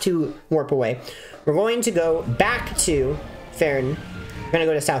have to warp away. We're going to go back to Farron. We're going to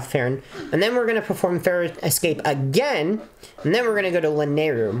go to South Farron. And then we're going to perform Farron Escape again. And then we're going to go to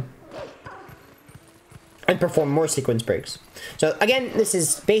Lanayru and perform more sequence breaks. So again, this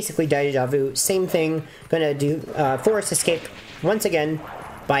is basically deja vu. Same thing. Gonna do Forest Escape once again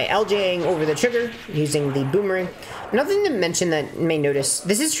by LJing over the trigger using the boomerang. Another thing to mention that you may notice,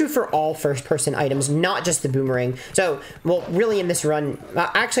 this is true for all first-person items, not just the boomerang. So, well, really in this run,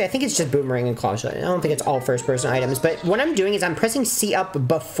 actually I think it's just boomerang and claw shot. I don't think it's all first-person items, but what I'm doing is I'm pressing C up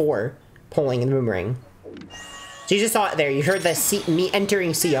before pulling the boomerang. So you just saw it there. You heard the me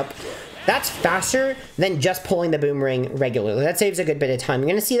entering C up. That's faster than just pulling the boomerang regularly. That saves a good bit of time. You're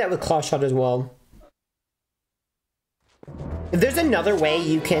going to see that with claw shot as well. There's another way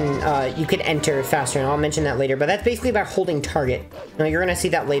you can enter faster, and I'll mention that later, but that's basically by holding target. Now, you're going to see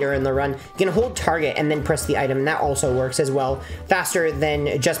that later in the run. You can hold target and then press the item, and that also works as well. Faster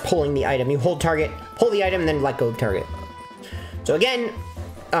than just pulling the item. You hold target, pull the item, and then let go of target. So again,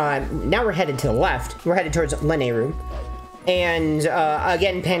 now we're headed to the left. We're headed towards Lanayru. And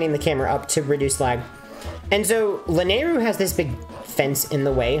again, panning the camera up to reduce lag. And so Lanayru has this big fence in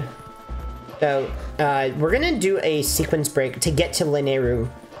the way. So we're gonna do a sequence break to get to Lanayru.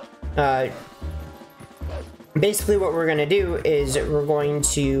 Basically what we're gonna do is we're going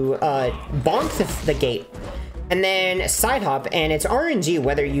to bonk the gate and then side hop, and it's RNG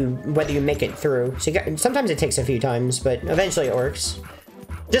whether you make it through. So sometimes it takes a few times, but eventually it works.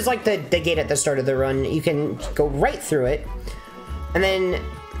 Just like the gate at the start of the run, you can go right through it. And then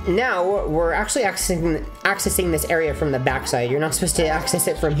now we're actually accessing this area from the backside. You're not supposed to access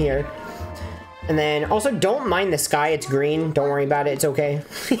it from here. And then also don't mind the sky, it's green. Don't worry about it, it's okay.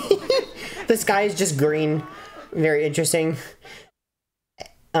 The sky is just green. Very interesting.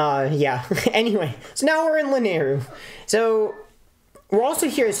 Yeah. Anyway, so now we're in Lanayru. So we're also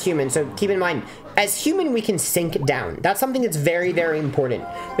here as humans, so keep in mind, as human, we can sink down. That's something that's very, very important.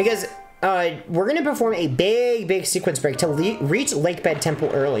 Because we're going to perform a big sequence break to reach Lakebed Temple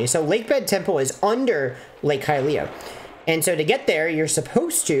early. So Lakebed Temple is under Lake Hylia. And so to get there, you're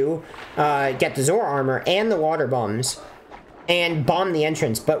supposed to get the Zora armor and the water bombs and bomb the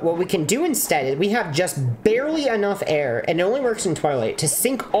entrance. But what we can do instead is we have just barely enough air, and it only works in Twilight, to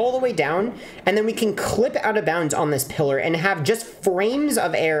sink all the way down, and then we can clip out of bounds on this pillar and have just frames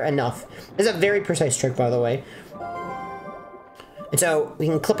of air enough. This is a very precise trick, by the way. And so we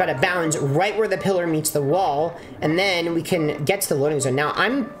can clip out of bounds right where the pillar meets the wall, and then we can get to the loading zone. Now,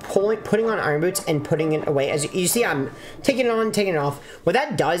 I'm putting on iron boots and putting it away. As you see, I'm taking it on, taking it off. What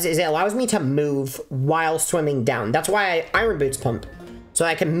that does is it allows me to move while swimming down. That's why iron boots pump. So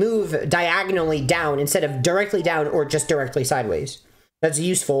I can move diagonally down instead of directly down or just directly sideways. That's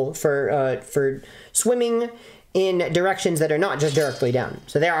useful for swimming in directions that are not just directly down.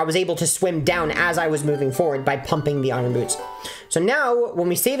 So there I was able to swim down as I was moving forward by pumping the iron boots. So now when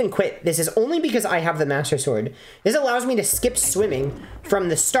we save and quit, this is only because I have the Master Sword. This allows me to skip swimming from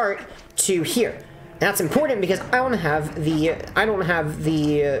the start to here. And that's important because I don't have the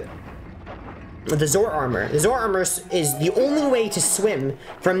Zora armor. The Zora armor is the only way to swim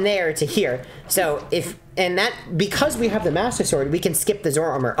from there to here. So because we have the Master Sword, we can skip the Zora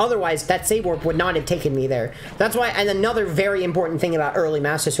armor. Otherwise, that save warp would not have taken me there. That's why, and another very important thing about early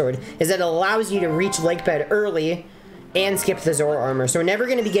Master Sword is that it allows you to reach Lakebed early and skip the Zora armor. So we're never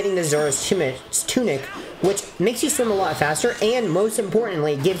going to be getting the Zora's tunic, which makes you swim a lot faster, and most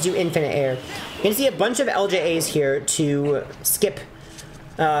importantly, gives you infinite air. You can see a bunch of LJAs here to skip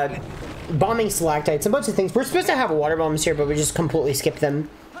bombing stalactites, a bunch of things. We're supposed to have water bombs here, but we just completely skipped them.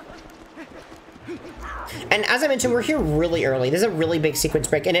 And as I mentioned, we're here really early. This is a really big sequence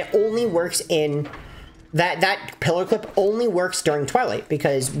break, and it only works in... That pillar clip only works during Twilight,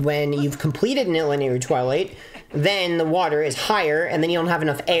 because when you've completed an linear Twilight, then the water is higher, and then you don't have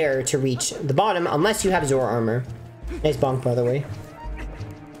enough air to reach the bottom, unless you have Zora armor. Nice bonk, by the way.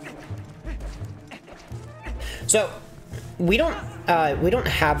 So, we don't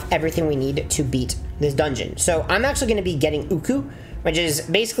have everything we need to beat this dungeon. So, I'm actually going to be getting Uku, which is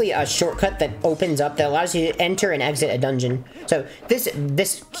basically a shortcut that opens up, that allows you to enter and exit a dungeon. So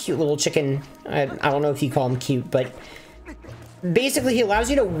this cute little chicken, I don't know if you call him cute, but basically he allows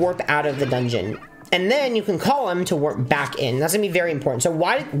you to warp out of the dungeon. And then you can call him to warp back in. That's gonna be very important. So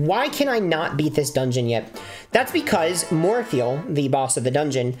why can I not beat this dungeon yet? That's because Morpheal, the boss of the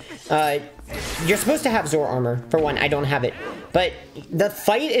dungeon, You're supposed to have Zor armor, for one. I don't have it. But the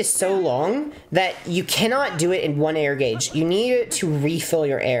fight is so long that you cannot do it in one air gauge. You need to refill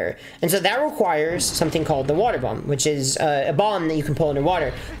your air. And so that requires something called the water bomb, which is a bomb that you can pull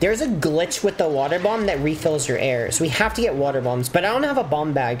underwater. There's a glitch with the water bomb that refills your air. So we have to get water bombs. But I don't have a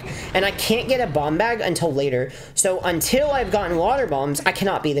bomb bag. And I can't get a bomb bag until later. So until I've gotten water bombs, I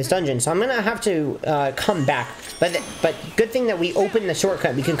cannot beat this dungeon. So I'm going to have to come back. But good thing that we opened the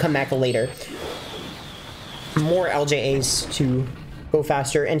shortcut. We can come back later. More LJAs to go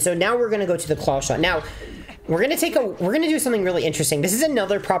faster. And so now we're going to go to the claw shot. Now, we're going to do something really interesting. This is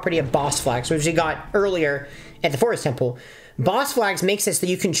another property of boss flags, which we got earlier at the Forest Temple. Boss flags makes it so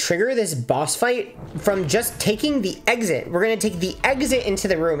that you can trigger this boss fight from just taking the exit. We're going to take the exit into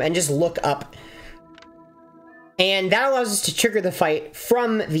the room and just look up. And that allows us to trigger the fight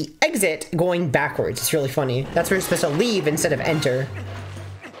from the exit going backwards. It's really funny. That's where you're supposed to leave instead of enter.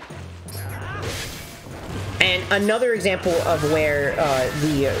 And another example of where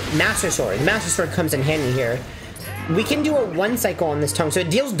the Master Sword comes in handy here. We can do a 1 cycle on this tongue, so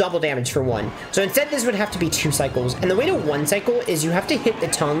it deals double damage for 1. So instead this would have to be 2 cycles. And the way to 1 cycle is you have to hit the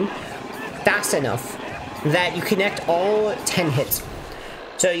tongue fast enough that you connect all 10 hits.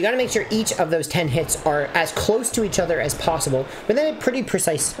 So you gotta make sure each of those 10 hits are as close to each other as possible, within a pretty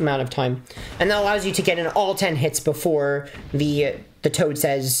precise amount of time. And that allows you to get in all 10 hits before the toad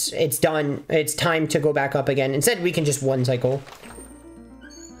says it's done, it's time to go back up again. Instead, we can just 1 cycle.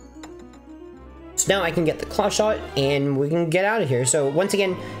 So now I can get the claw shot and we can get out of here. So once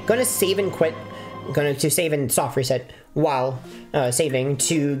again, gonna save and quit. Going to save and soft reset while saving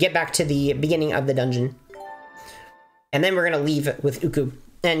to get back to the beginning of the dungeon. And then we're gonna leave with Uku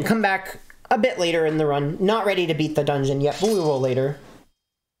and come back a bit later in the run. Not ready to beat the dungeon yet, but we will later.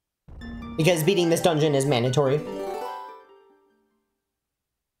 Because beating this dungeon is mandatory.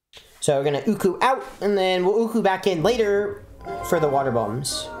 So we're gonna Uku out, and then we'll Uku back in later for the water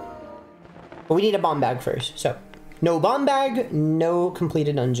bombs. But we need a bomb bag first, so. No bomb bag, no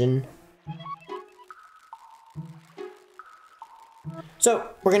completed dungeon. So,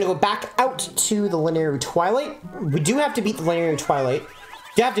 we're gonna go back out to the Linear Twilight. We do have to beat the Linear Twilight.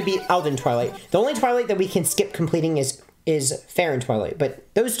 You have to beat Elden Twilight. The only Twilight that we can skip completing is Fair and Twilight, but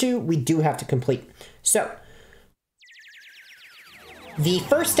those two we do have to complete. So, the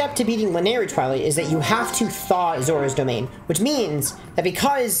first step to beating Linear Twilight is that you have to thaw Zora's Domain, which means that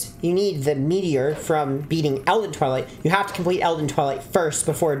because you need the meteor from beating Elden Twilight, you have to complete Elden Twilight first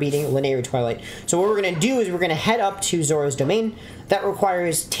before beating Linear Twilight. So what we're going to do is we're going to head up to Zora's Domain. That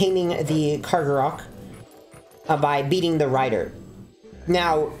requires taming the Kargarok by beating the rider.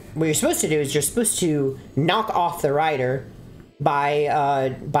 Now, what you're supposed to do is you're supposed to knock off the rider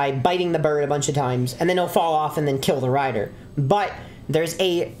by biting the bird a bunch of times, and then he'll fall off and then kill the rider. But there's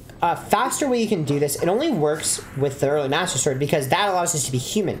a faster way you can do this. It only works with the early Master Sword because that allows us to be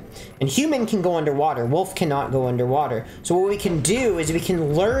human. And human can go underwater. Wolf cannot go underwater. So what we can do is we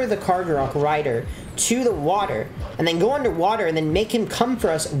can lure the Kargarok rider to the water and then go underwater and then make him come for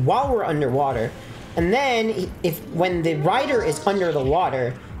us while we're underwater. And then when the rider is under the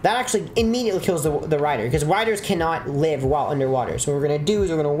water, that actually immediately kills the rider because riders cannot live while underwater. So what we're going to do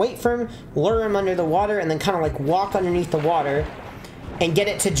is we're going to wait for him, lure him under the water, and then kind of like walk underneath the water and get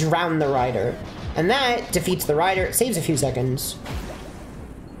it to drown the rider. And that defeats the rider. It saves a few seconds.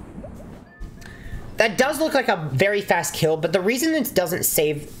 That does look like a very fast kill, but the reason it doesn't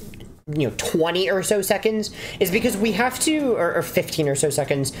save, 20 or so seconds is because we have to, or 15 or so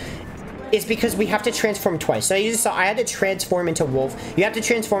seconds, is because we have to transform twice. So you just saw I had to transform into wolf. You have to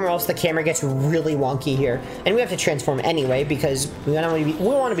transform or else the camera gets really wonky here. And we have to transform anyway because we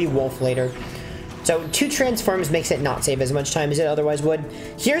want to be wolf later. So 2 transforms makes it not save as much time as it otherwise would.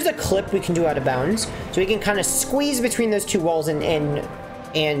 Here's a clip we can do out of bounds. So we can kind of squeeze between those 2 walls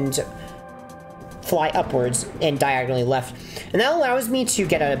and fly upwards and diagonally left. And that allows me to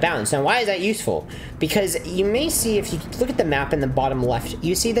get out of bounds. Now, why is that useful? Because you may see, if you look at the map in the bottom left,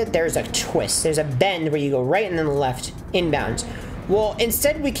 you see that there's a twist. There's a bend where you go right and then left inbounds. Well,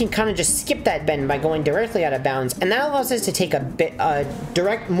 instead we can kind of just skip that bend by going directly out of bounds, and that allows us to take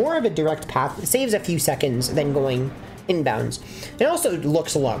more of a direct path. It saves a few seconds than going inbounds. It also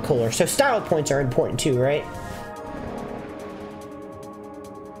looks a lot cooler, so style points are important too, right?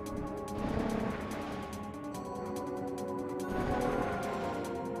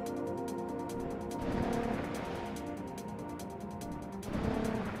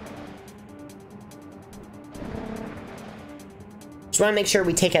 Just want to make sure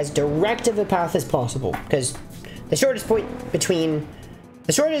we take as direct of a path as possible, because the shortest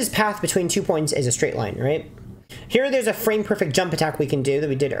path between 2 points is a straight line, right? Here, there's a frame perfect jump attack we can do that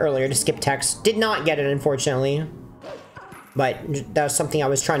we did earlier to skip text. Did not get it, unfortunately. But that was something I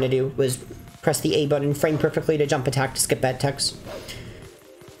was trying to do, was press the A button frame perfectly to jump attack to skip that text.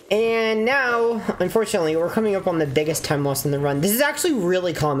 And now, unfortunately, we're coming up on the biggest time loss in the run. This is actually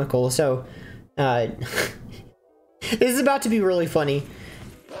really comical, so... this is about to be really funny.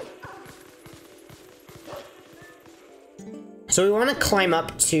 So we want to climb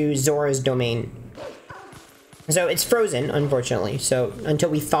up to Zora's domain. So it's frozen, unfortunately, so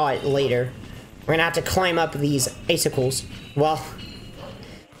until we thaw it later, we're gonna have to climb up these icicles. Well,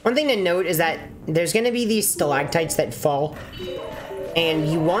 one thing to note is that there's gonna be these stalactites that fall, and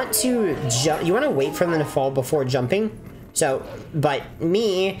you want to jump, you want to wait for them to fall before jumping. So, but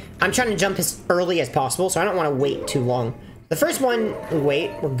me, I'm trying to jump as early as possible, so I don't want to wait too long. The first one,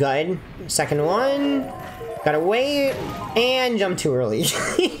 wait, we're good. Second one, gotta wait, and jump too early.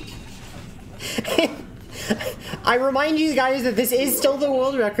 I remind you guys that this is still the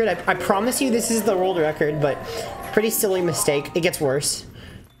world record. I promise you this is the world record, but pretty silly mistake. It gets worse.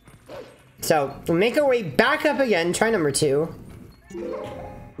 So, we'll make our way back up again, try number 2.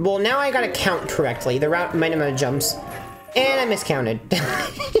 Well, now I gotta count correctly, the minimum of jumps. And I miscounted.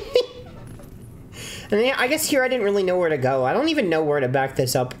 And I guess here I didn't really know where to go. I don't even know where to back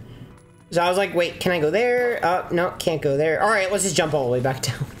this up. So I was like, wait, can I go there? No, can't go there. Alright, let's just jump all the way back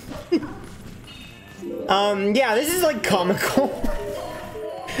down. Yeah, this is like comical.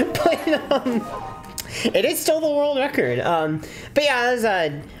 But, it is still the world record. But yeah, that was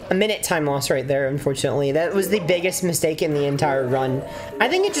a minute time loss right there, unfortunately. That was the biggest mistake in the entire run. I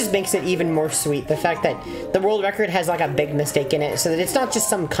think it just makes it even more sweet, the fact that the world record has like a big mistake in it, so that it's not just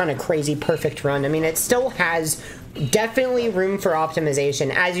some kind of crazy perfect run. I mean, it still has definitely room for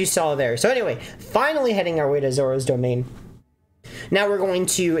optimization, as you saw there. So anyway, finally heading our way to Zora's domain. Now we're going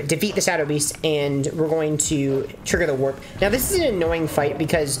to defeat the Shadow Beast, and we're going to trigger the warp. Now this is an annoying fight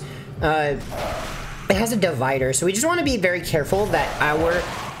because it has a divider, so we just want to be very careful that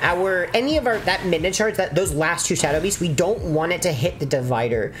that midnight charge, that those last 2 Shadow Beasts, we don't want it to hit the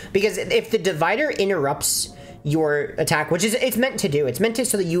divider, because if the divider interrupts your attack, which is it's meant to do, it's meant to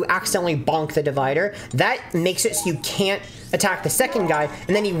so that you accidentally bonk the divider, that makes it so you can't attack the second guy,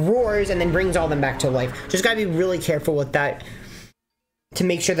 and then he roars and then brings all them back to life. Just gotta be really careful with that to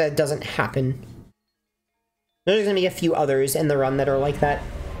make sure that it doesn't happen. There's gonna be a few others in the run that are like that.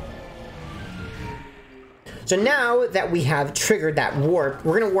 So now that we have triggered that warp,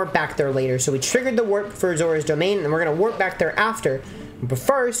 we're gonna warp back there later. So we triggered the warp for Zora's domain, and we're gonna warp back there after. But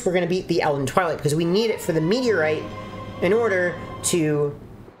first, we're gonna beat the Elden Twilight, because we need it for the meteorite in order to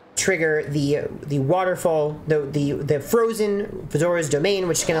trigger the waterfall, the frozen Zora's domain,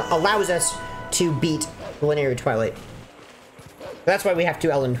 which allows us to beat Linear Twilight. That's why we have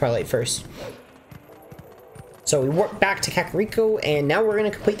to Elden Twilight first. So we warp back to Kakariko, and now we're gonna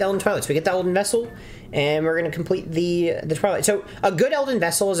complete the Elden Twilight. So we get the Elden Vessel, and we're gonna complete the Twilight. So a good Elden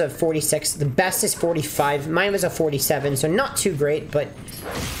Vessel is a 46. The best is 45. Mine was a 47, so not too great, but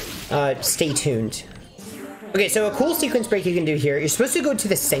stay tuned. Okay, so a cool sequence break you can do here. You're supposed to go to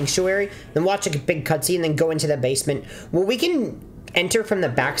the sanctuary, then watch like a big cutscene, and then go into the basement. Well, we can enter from the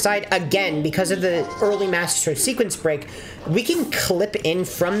backside. Again, because of the early Master sequence break, we can clip in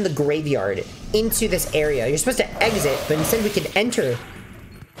from the graveyard into this area. You're supposed to exit, but instead we can enter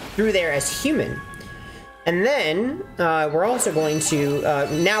through there as human. And then, we're also going to,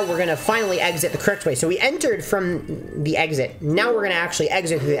 now we're going to finally exit the correct way. So we entered from the exit. Now we're going to actually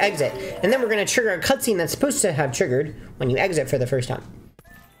exit through the exit. And then we're going to trigger a cutscene that's supposed to have triggered when you exit for the first time.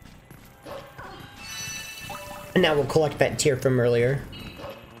 And now we'll collect that tear from earlier.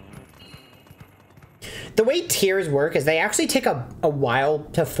 The way tears work is they actually take a while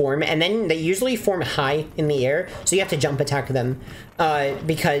to form, and then they usually form high in the air, so you have to jump attack them,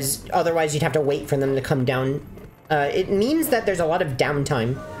 because otherwise you'd have to wait for them to come down. It means that there's a lot of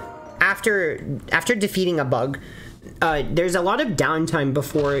downtime. After defeating a bug, there's a lot of downtime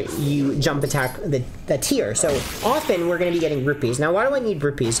before you jump attack the tier. So often we're going to be getting rupees. Now, why do I need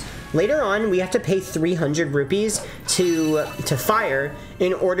rupees? Later on, we have to pay 300 rupees to fire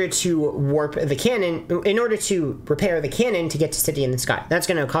in order to warp the cannon, in order to repair the cannon to get to City in the Sky. That's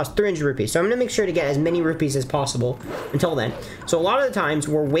going to cost 300 rupees. So I'm going to make sure to get as many rupees as possible until then. So a lot of the times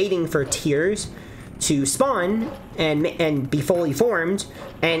we're waiting for tiers to spawn and be fully formed,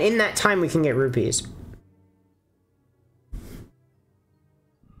 and in that time we can get rupees.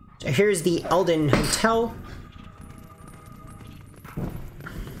 So here's the Elden Hotel.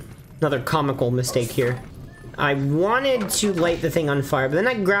 Another comical mistake here. I wanted to light the thing on fire, but then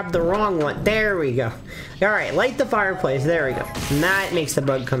I grabbed the wrong one. There we go. Alright, light the fireplace. There we go. And that makes the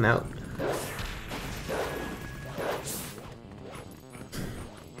bug come out.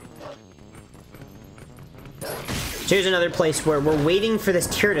 So here's another place where we're waiting for this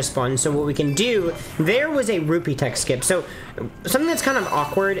tier to spawn. So what we can do, there was a rupee text skip. So something that's kind of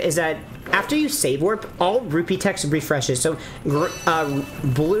awkward is that after you save warp, all rupee text refreshes. So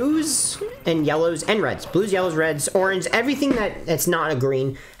blues and yellows and reds, blues, yellows, reds, orange, everything that's not a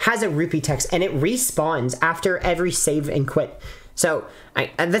green has a rupee text, and it respawns after every save and quit. So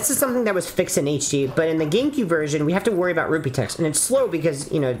this is something that was fixed in HD, but in the GameCube version, we have to worry about rupee text, and it's slow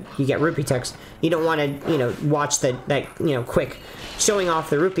because, you know, you get rupee text. You don't want to, you know, watch that quick showing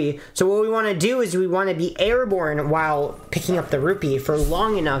off the rupee. So what we want to do is we want to be airborne while picking up the rupee for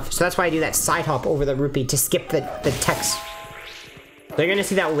long enough. So that's why I do that side hop over the rupee to skip the text. So you're going to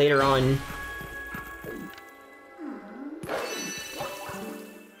see that later on.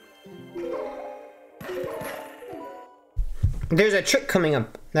 There's a trick coming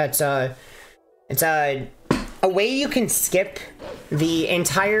up that's it's a way you can skip the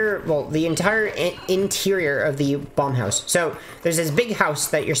entire interior of the bomb house. So there's this big house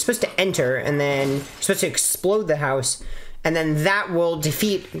that you're supposed to enter, and then you're supposed to explode the house, and then that will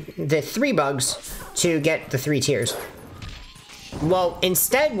defeat the 3 bugs to get the 3 tiers. Well,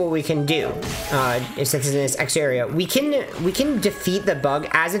 instead, what we can do, since it's in this X area, we can defeat the bug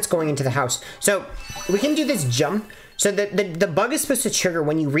as it's going into the house. So we can do this jump. So the bug is supposed to trigger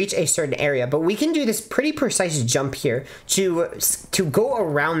when you reach a certain area, but we can do this pretty precise jump here to go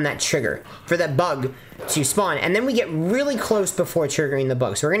around that trigger for that bug to spawn, and then we get really close before triggering the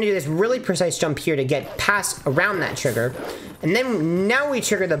bug. So we're going to do this really precise jump here to get past around that trigger, and then now we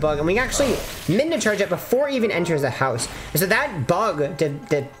trigger the bug, and we actually min to charge it before it even enters the house. And so that bug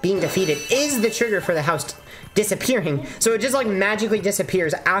being defeated is the trigger for the house disappearing. So it just like magically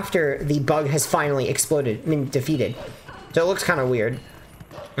disappears after the bug has finally exploded, defeated. So it looks kind of weird.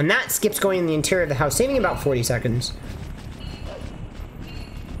 And that skips going in the interior of the house, saving about 40 seconds.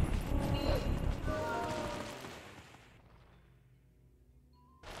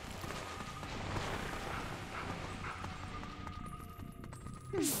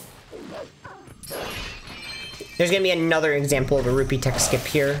 There's gonna be another example of a rupee text skip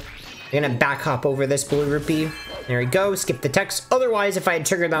here. I'm gonna back hop over this blue rupee. There we go, skip the text. Otherwise, if I had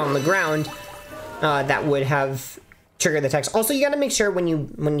triggered that on the ground, that would have triggered the text. Also, you gotta make sure when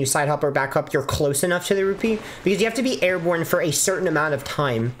you side hop or back hop, you're close enough to the rupee, because you have to be airborne for a certain amount of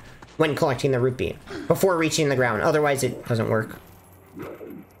time when collecting the rupee before reaching the ground. Otherwise, it doesn't work.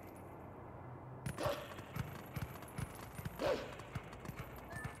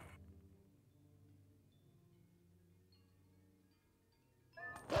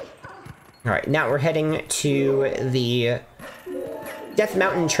 Alright, now we're heading to the Death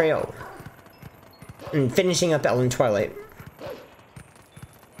Mountain Trail and finishing up Elden Twilight.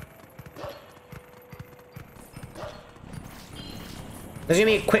 There's gonna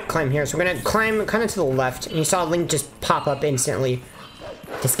be a quick climb here, so we're gonna climb kind of to the left, and you saw Link just pop up instantly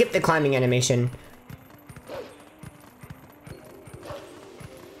to skip the climbing animation.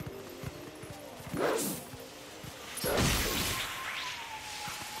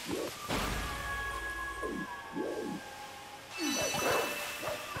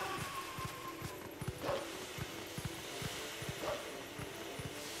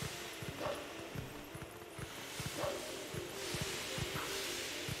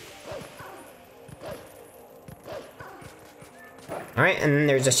 Alright, and then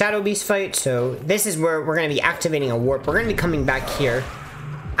there's a Shadow Beast fight, so this is where we're going to be activating a warp. We're going to be coming back here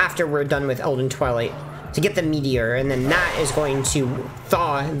after we're done with Elden Twilight to get the meteor, and then that is going to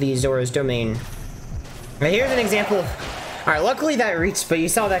thaw the Zora's Domain. Now here's an example. Alright, luckily that reached, but you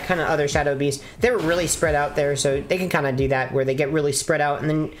saw that kind of other Shadow Beast. They were really spread out there, so they can kind of do that, where they get really spread out, and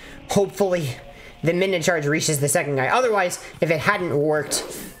then hopefully the minute charge reaches the second guy. Otherwise, if it hadn't worked,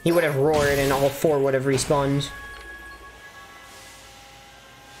 he would have roared and all 4 would have respawned.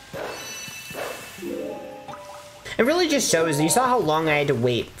 It really just shows, you saw how long I had to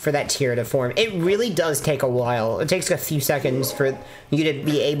wait for that tier to form. It really does take a while. It takes a few seconds for you to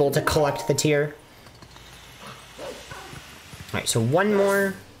be able to collect the tier. Alright, so one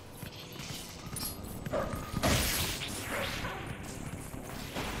more.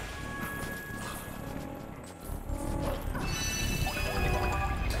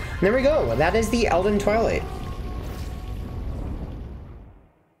 And there we go. That is the Elden Twilight.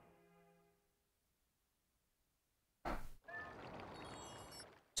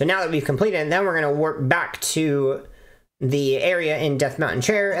 So now that we've completed it, then we're going to warp back to the area in Death Mountain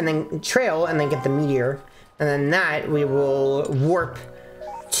Trail, and then get the meteor. And then that we will warp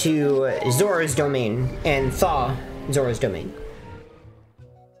to Zora's Domain and thaw Zora's Domain.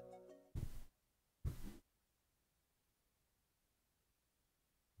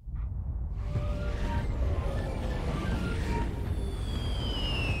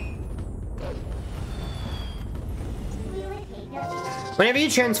 Whenever you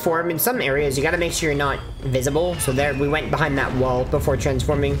transform in some areas, you gotta make sure you're not visible. So there, we went behind that wall before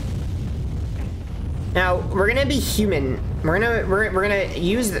transforming. Now, we're gonna be human. We're gonna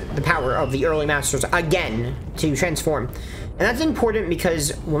use the power of the early masters again to transform. And that's important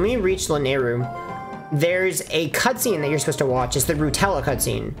because when we reach Lanayru, there's a cutscene that you're supposed to watch. It's the Rutella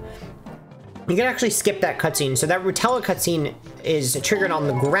cutscene. You can actually skip that cutscene. So that Rutella cutscene is triggered on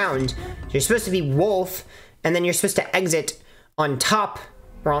the ground. You're supposed to be Wolf, and then you're supposed to exit on top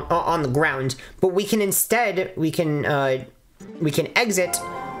or on the ground. But we can instead we can exit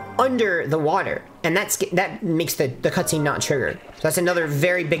under the water, and that makes the cutscene not trigger. So that's another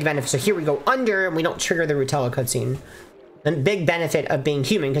very big benefit. So here we go under, and we don't trigger the Rutella cutscene. The big benefit of being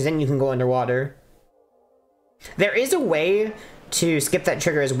human, because then you can go underwater. There is a way to skip that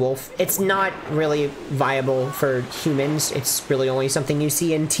trigger as Wolf. It's not really viable for humans. It's really only something you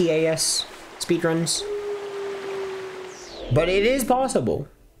see in TAS speedruns. But it is possible.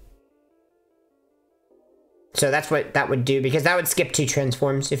 So that's what that would do, because that would skip 2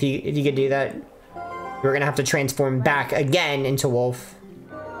 transforms if you could do that. We're gonna have to transform back again into Wolf.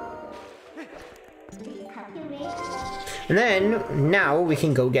 And then, now we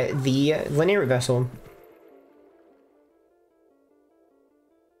can go get the Lanayru vessel.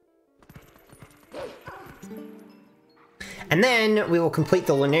 And then we will complete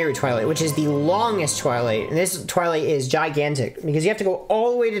the Lanayru Twilight, which is the longest Twilight. And this Twilight is gigantic, because you have to go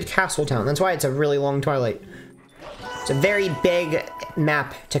all the way to Castletown. That's why it's a really long Twilight. It's a very big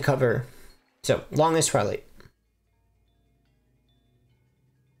map to cover. So, longest Twilight.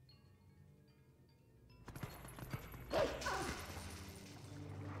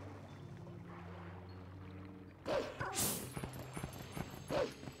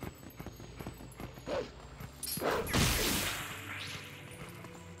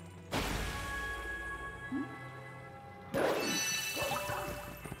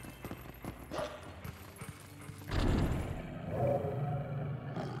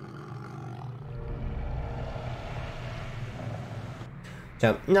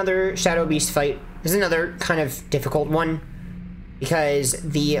 So, another Shadow Beast fight. This is another kind of difficult one, because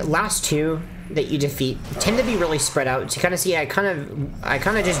the last 2 that you defeat tend to be really spread out. So you kind of see, I kind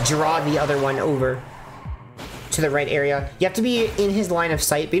of just draw the other one over to the right area. You have to be in his line of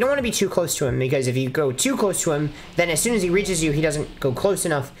sight, but you don't want to be too close to him, because if you go too close to him, then as soon as he reaches you, he doesn't go close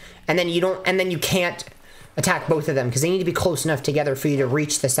enough, and then you can't attack both of them, because they need to be close enough together for you to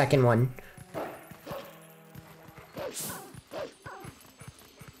reach the second one.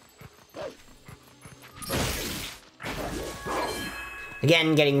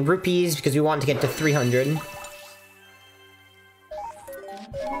 Again, getting rupees because we want to get to 300.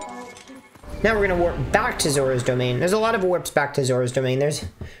 Now we're going to warp back to Zora's Domain. There's a lot of warps back to Zora's Domain. There's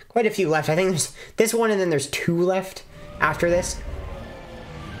quite a few left. I think there's this one, and then there's 2 left after this.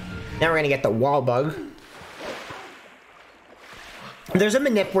 Now we're going to get the wall bug. There's a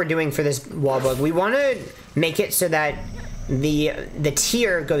manip we're doing for this wall bug. We want to make it so that the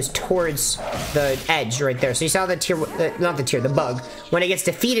tier goes towards the edge right there. So you saw the tier, not the tier, the bug. When it gets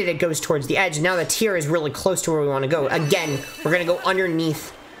defeated, it goes towards the edge. Now the tier is really close to where we want to go. Again, we're going to go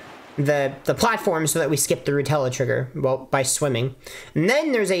underneath the platform so that we skip the Rutella trigger, well, by swimming. And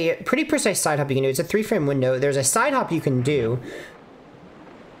then there's a pretty precise side hop you can do. It's a 3-frame window. There's a side hop you can do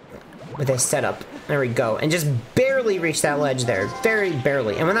with this setup. There we go. And just barely reach that ledge there. Very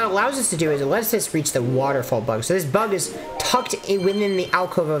barely. And what that allows us to do is it lets us reach the waterfall bug. So this bug is tucked in within the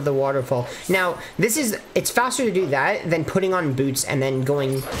alcove of the waterfall. Now, it's faster to do that than putting on boots and then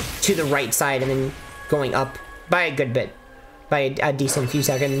going to the right side and then going up by a good bit. By a decent few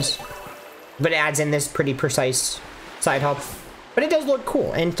seconds. But it adds in this pretty precise side hop. But it does look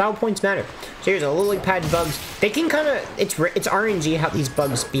cool, and style points matter. So here's a lily pad bugs. They can kind of, it's RNG how these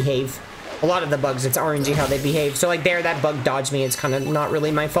bugs behave. A lot of the bugs, it's RNG how they behave. So like there, that bug dodged me. It's kind of not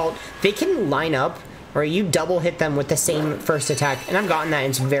really my fault. They can line up, or you double hit them with the same first attack. And I've gotten that,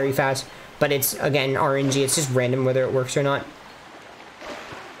 it's very fast. But it's, again, RNG. It's just random whether it works or not.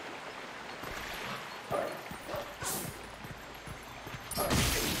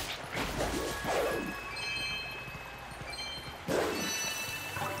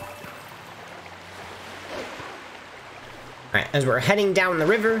 Alright, as we're heading down the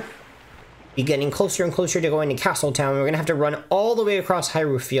river, be getting closer and closer to going to Castletown. We're going to have to run all the way across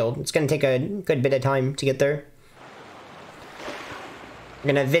Hyrule Field. It's going to take a good bit of time to get there.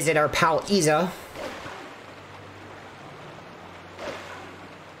 We're going to visit our pal Isa.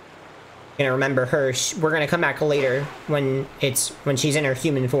 Going to remember her. We're going to come back later when she's in her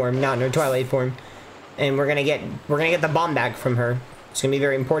human form, not in her Twilight form. And we're going to get the bomb bag from her. It's gonna be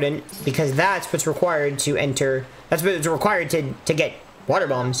very important because that's what's required to enter. That's what's required to get water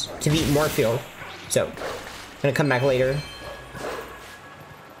bombs to beat Morpheal. So, I'm gonna come back later.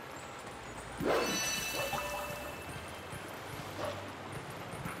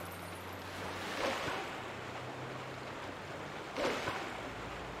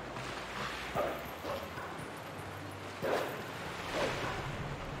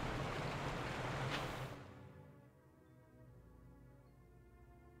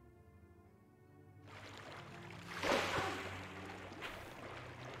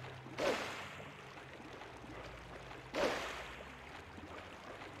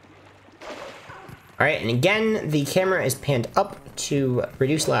 Alright, and again, the camera is panned up to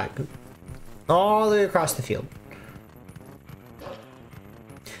reduce lag. All the way across the field.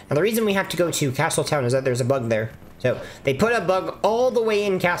 Now the reason we have to go to Castletown is that there's a bug there. So, they put a bug all the way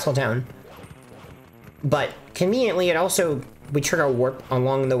in Castletown. But, conveniently, we trigger a warp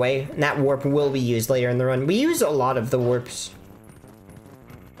along the way, and that warp will be used later in the run. We use a lot of the warps.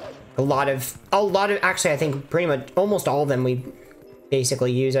 Actually, I think pretty much, almost all of them we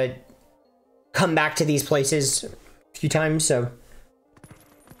basically use. I come back to these places a few times, so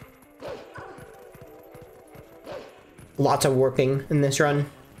lots of warping in this run.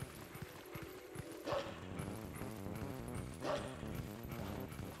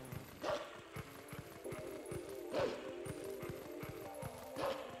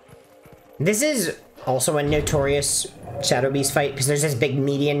 This is also a notorious Shadow Beast fight because there's this big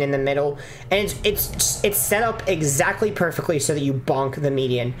median in the middle, and it's set up exactly perfectly so that you bonk the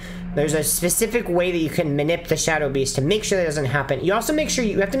median. There's a specific way that you can manipulate the Shadow Beast to make sure that doesn't happen. You also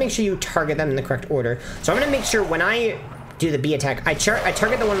you have to make sure you target them in the correct order. So I'm gonna make sure when I do the B attack, I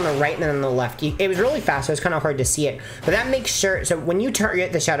target the one on the right and then on the left. It was really fast, so it's kind of hard to see it, but that makes sure. So when you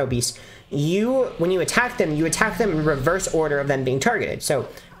target the Shadow Beast, when you attack them in reverse order of them being targeted. So,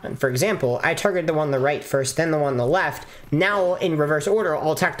 for example, I targeted the one on the right first, then the one on the left. Now, in reverse order,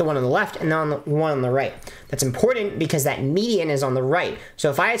 I'll attack the one on the left and then the one on the right. That's important because that median is on the right. So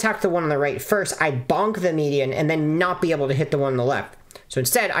if I attack the one on the right first, I bonk the median and then not be able to hit the one on the left. So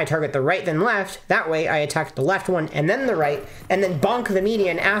instead, I target the right then left. That way, I attack the left one and then the right, and then bonk the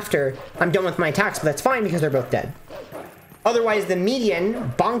median after I'm done with my attacks, but that's fine because they're both dead. Otherwise, the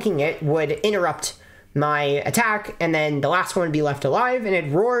median, bonking it, would interrupt my attack, and then the last one would be left alive, and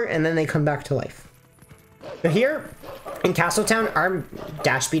it'd roar, and then they come back to life. So here, in Castletown, our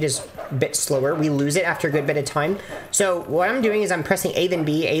dash speed is a bit slower. We lose it after a good bit of time. So what I'm doing is I'm pressing A then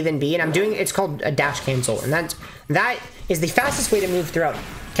B, and I'm doing, it's called a dash cancel, and that is the fastest way to move throughout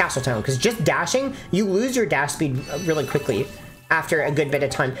Castletown, because just dashing, you lose your dash speed really quickly after a good bit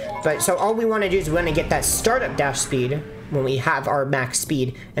of time. But so all we want to do is we want to get that startup dash speed when we have our max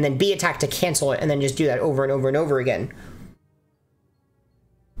speed, and then B attack to cancel it, and then just do that over and over and over again.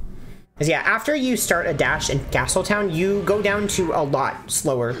 Because yeah, after you start a dash in Castletown, you go down to a lot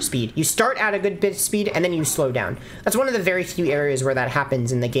slower speed. You start at a good bit of speed, and then you slow down. That's one of the very few areas where that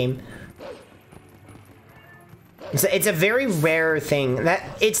happens in the game. It's a very rare thing.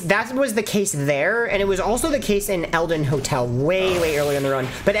 That was the case there, and it was also the case in Eldin Hotel way earlier in the run.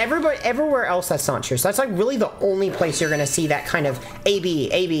 But everywhere else, that's not true. So that's like really the only place you're gonna see that kind of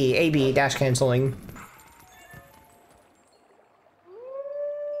AB dash canceling.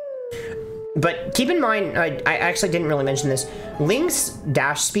 But keep in mind, I actually didn't really mention this. Link's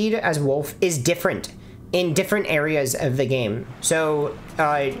dash speed as Wolf is different in different areas of the game. So,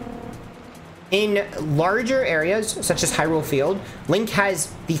 in larger areas, such as Hyrule Field, Link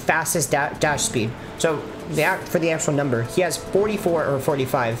has the fastest dash speed. So, for the actual number, he has 44 or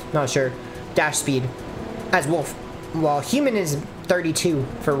 45, not sure, dash speed as Wolf, while Human is 32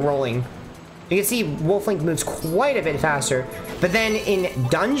 for rolling. You can see Wolf Link moves quite a bit faster, but then in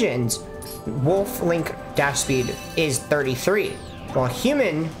dungeons, Wolf Link dash speed is 33. While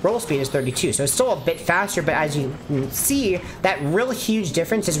Human roll speed is 32, so it's still a bit faster, but as you can see, that real huge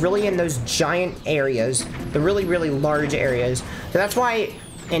difference is really in those giant areas, the really large areas. So that's why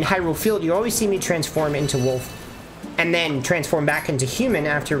in Hyrule Field, you always see me transform into Wolf, and then transform back into Human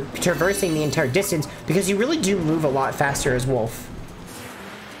after traversing the entire distance, because you really do move a lot faster as Wolf.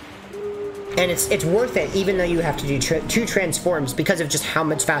 And it's worth it, even though you have to do two transforms because of just how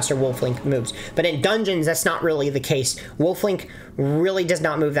much faster Wolf Link moves. But in dungeons, that's not really the case. Wolf Link really does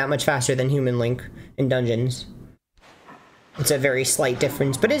not move that much faster than Human Link in dungeons. It's a very slight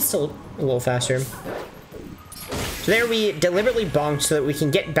difference, but it's still a little faster. So there we deliberately bonked so that we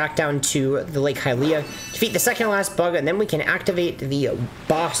can get back down to the Lake Hylia, defeat the second last bug, and then we can activate the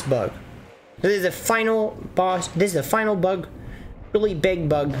boss bug. This is the final boss. This is the final bug. Really big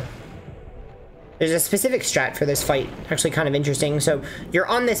bug. There's a specific strat for this fight, actually kind of interesting. So you're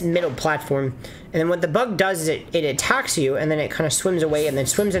on this middle platform, and then what the bug does is it attacks you, and then it kind of swims away, and then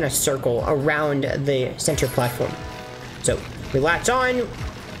swims in a circle around the center platform. So we latch on,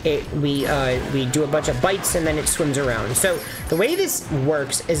 we do a bunch of bites, and then it swims around. So the way this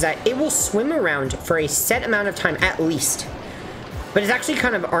works is that it will swim around for a set amount of time at least. But it's actually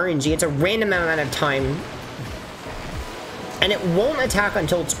kind of RNG. It's a random amount of time. And it won't attack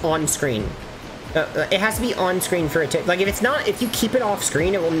until it's on screen. It has to be on screen for it to... Like, if you keep it off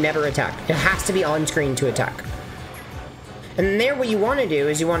screen, it will never attack. It has to be on screen to attack. And there, what you want to do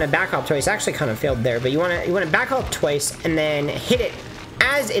is you want to back up twice. Actually, kind of failed there, but you want to back up twice and then hit it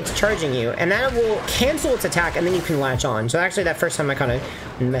as it's charging you, and that will cancel its attack, and then you can latch on. So actually, that first time I kind of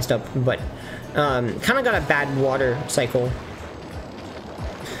messed up, but kind of got a bad water cycle.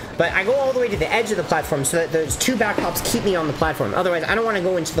 But I go all the way to the edge of the platform so that those two back hops keep me on the platform. Otherwise, I don't want to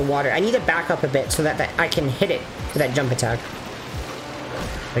go into the water. I need to back up a bit so that I can hit it with that jump attack.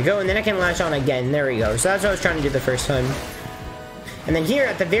 There we go, and then I can latch on again. There we go. So that's what I was trying to do the first time. And then here,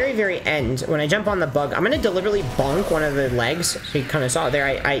 at the very, very end, when I jump on the bug, I'm going to deliberately bonk one of the legs. So you kind of saw there,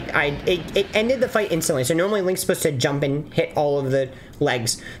 it ended the fight instantly. So normally Link's supposed to jump and hit all of the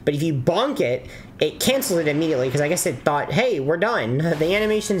legs. But if you bonk it, it cancels it immediately, because I guess it thought, hey, we're done. The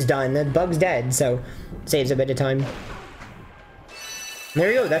animation's done. The bug's dead. So saves a bit of time. And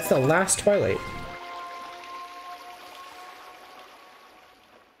there you go. That's the last Twilight.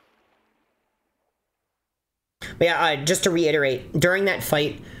 But yeah, just to reiterate, during that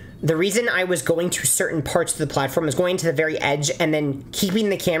fight, the reason I was going to certain parts of the platform was going to the very edge and then keeping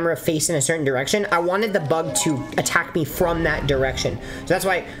the camera facing a certain direction. I wanted the bug to attack me from that direction. So that's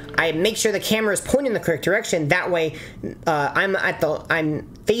why I make sure the camera is pointing in the correct direction. That way, I'm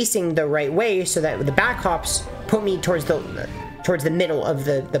facing the right way so that the back hops put me towards the middle of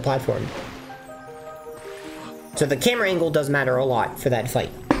the platform. So the camera angle does matter a lot for that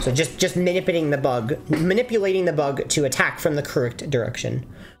fight. So just manipulating the bug to attack from the correct direction.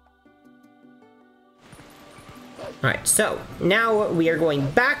 Alright, so now we are going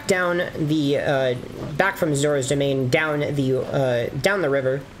back down the back from Zora's Domain down the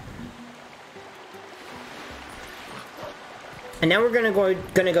river. And now we're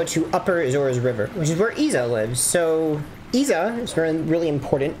gonna go to Upper Zora's River, which is where Iza lives. So Iza is really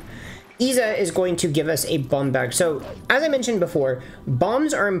important. Iza is going to give us a bomb bag. So, as I mentioned before,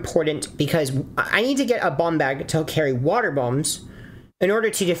 bombs are important because I need to get a bomb bag to carry water bombs in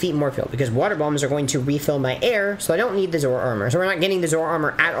order to defeat Morphle, because water bombs are going to refill my air, so I don't need the Zora armor. So we're not getting the Zora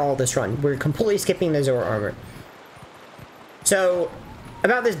armor at all this run. We're completely skipping the Zora armor. So,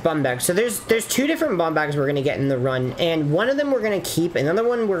 about this bomb bag. So there's two different bomb bags we're going to get in the run, and one of them we're going to keep, another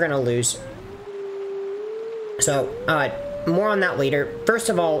one we're going to lose. So, more on that later. First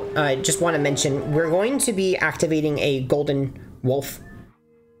of all, I just want to mention, we're going to be activating a golden wolf.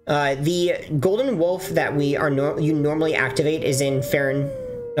 The golden wolf that you normally activate is in Farron,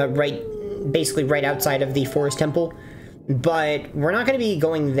 basically right outside of the Forest Temple. But we're not going to be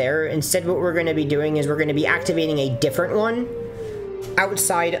going there. Instead, what we're going to be doing is we're going to be activating a different one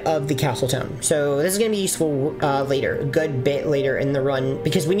outside of the castle town. So this is going to be useful later, a good bit later in the run,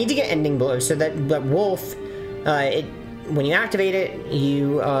 because we need to get ending blows so that wolf, when you activate it,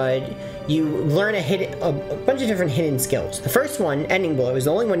 you learn a bunch of different hidden skills. The first one, ending blow, is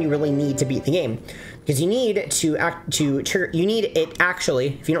the only one you really need to beat the game, because you need it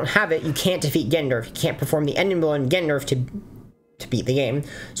actually. If you don't have it, you can't defeat Ganondorf. You can't perform the ending blow on Ganondorf to beat the game.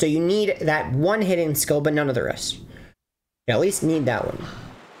 So you need that one hidden skill, but none of the rest. You at least need that one.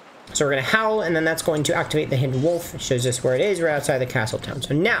 So we're gonna howl, and then that's going to activate the hidden wolf. It shows us where it is. We're outside the castle town.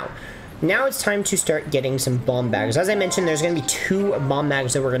 So now it's time to start getting some bomb bags. As I mentioned, there's going to be 2 bomb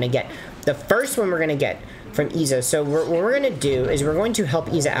bags that we're going to get. The first one we're going to get from Iza. So what we're going to do is we're going to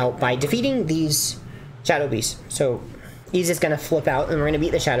help Iza out by defeating these shadow beasts. So Iza's going to flip out, and we're going to beat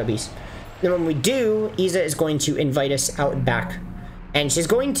the shadow beasts. Then when we do, Iza is going to invite us out back. And she's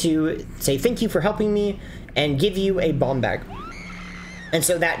going to say, thank you for helping me, and give you a bomb bag. And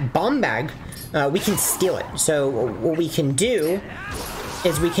so that bomb bag, we can steal it. So what we can do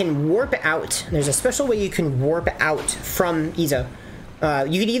is we can warp out. There's a special way you can warp out from Iza.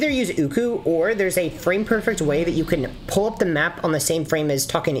 You could either use Uku, or there's a frame-perfect way that you can pull up the map on the same frame as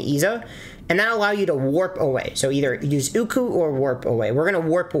talking to Iza, and that'll allow you to warp away. So either use Uku or warp away. We're going to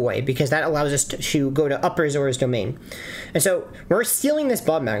warp away, because that allows us to go to Upper Zora's Domain. And so we're stealing this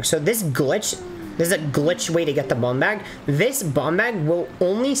bomb bag. So this is a glitch way to get the bomb bag. This bomb bag will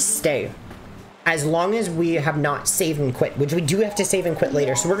only stay as long as we have not saved and quit, which we do have to save and quit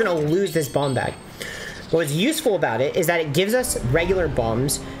later, so we're going to lose this bomb bag. What's useful about it is that it gives us regular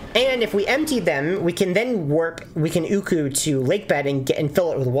bombs, And if we empty them, we can then warp, we can Uku to lake bed and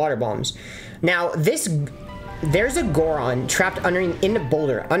fill it with water bombs. Now, there's a Goron trapped in the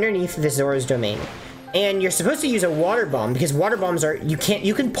boulder underneath the Zora's domain. And you're supposed to use a water bomb, because water bombs are, you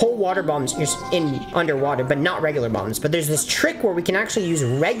can pull water bombs in underwater, but not regular bombs. But there's this trick where we can actually use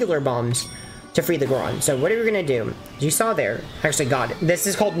regular bombs to free the Goron. So what are we gonna do? As you saw there, actually, God, this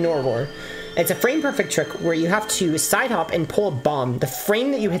is called Norvor. It's a frame perfect trick where you have to side hop and pull a bomb the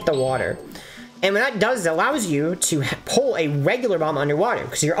frame that you hit the water. And what that does is it allows you to pull a regular bomb underwater,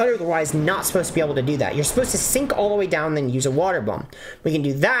 because you're otherwise not supposed to be able to do that. You're supposed to sink all the way down, then use a water bomb. We can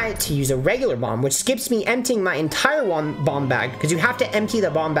do that to use a regular bomb, which skips me emptying my entire bomb bag, because you have to empty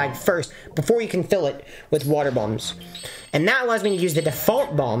the bomb bag first before you can fill it with water bombs. And that allows me to use the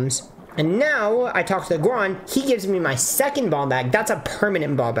default bombs. And now I talk to the Goron, he gives me my second bomb bag. That's a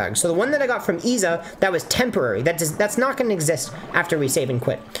permanent bomb bag. So the one that I got from Isa, that was temporary. That's not going to exist after we save and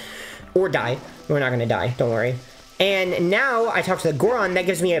quit. Or die. We're not going to die, don't worry. And now I talk to the Goron, that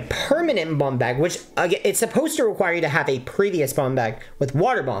gives me a permanent bomb bag, which it's supposed to require you to have a previous bomb bag with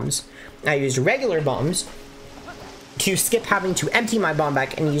water bombs. I used regular bombs to skip having to empty my bomb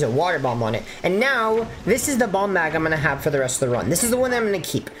bag and use a water bomb on it. And now, this is the bomb bag I'm going to have for the rest of the run. This is the one that I'm going to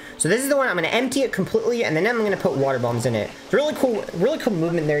keep. So this is the one, I'm going to empty it completely, and then I'm going to put water bombs in it. It's really cool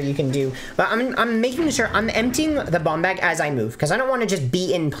movement there you can do. But I'm making sure I'm emptying the bomb bag as I move, because I don't want to just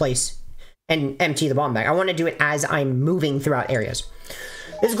be in place and empty the bomb bag. I want to do it as I'm moving throughout areas.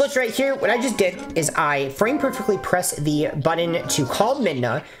 This glitch right here, what I just did is I frame perfectly press the button to call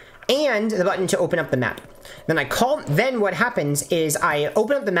Midna and the button to open up the map. Then what happens is I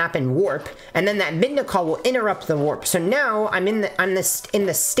open up the map and warp, and then that Midna call will interrupt the warp. So now I'm in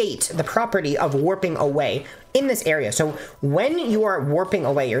the state, the property of warping away in this area. So when you are warping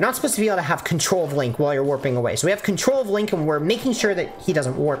away, you're not supposed to be able to have control of Link while you're warping away. So we have control of Link, and we're making sure that he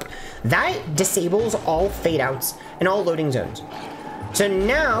doesn't warp. That disables all fade outs and all loading zones. So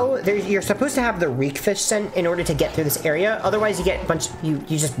now you're supposed to have the reek fish scent in order to get through this area. Otherwise, you get a bunch. You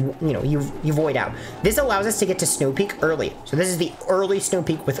void out. This allows us to get to Snow Peak early. So this is the early Snow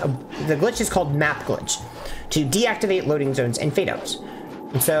Peak with the glitch is called Map Glitch, to deactivate loading zones and fade outs.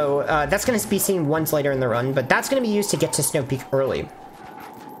 And so that's going to be seen once later in the run, but that's going to be used to get to Snow Peak early.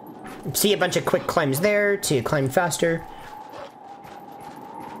 See a bunch of quick climbs there to climb faster.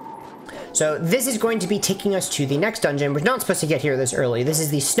 So this is going to be taking us to the next dungeon. We're not supposed to get here this early. This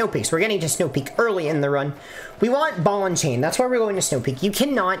is the Snow Peaks. We're getting to Snow Peak early in the run. We want Ball and Chain. That's why we're going to Snow Peak. You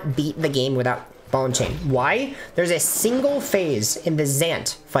cannot beat the game without Ball and Chain. Why? There's a single phase in the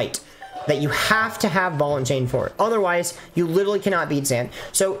Zant fight that you have to have Ball and Chain for. Otherwise, you literally cannot beat Zant.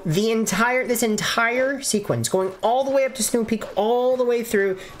 So this entire sequence, going all the way up to Snow Peak, all the way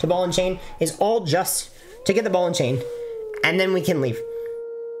through to Ball and Chain, is all just to get the Ball and Chain, and then we can leave.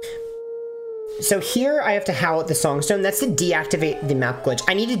 So here I have to howl at the Songstone. That's to deactivate the map glitch.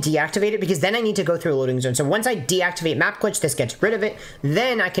 I need to deactivate it because then I need to go through a loading zone. So once I deactivate map glitch, this gets rid of it.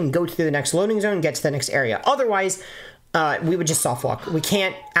 Then I can go through the next loading zone, get to the next area. Otherwise, we would just soft walk. We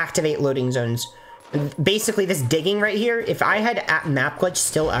can't activate loading zones. Basically, this digging right here, if I had map glitch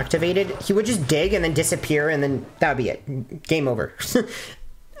still activated, he would just dig and then disappear, and then that would be it. Game over.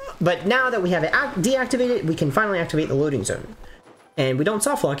 But now that we have it deactivated, we can finally activate the loading zone. And we don't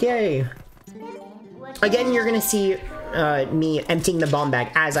soft walk. Yay! Again, you're gonna see me emptying the bomb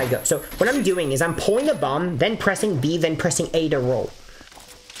bag as I go. So what I'm doing is I'm pulling the bomb, then pressing B, then pressing A to roll.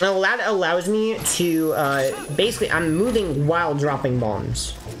 And that allows me to, basically, I'm moving while dropping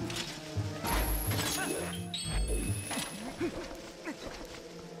bombs.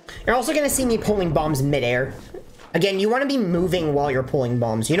 You're also gonna see me pulling bombs midair. Again, you want to be moving while you're pulling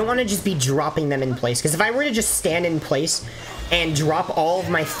bombs. You don't want to just be dropping them in place, because if I were to just stand in place and drop all of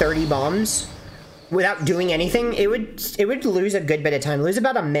my 30 bombs without doing anything, it would lose a good bit of time. Lose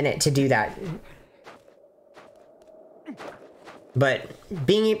about a minute to do that. But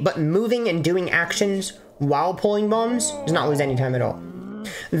moving and doing actions while pulling bombs does not lose any time at all.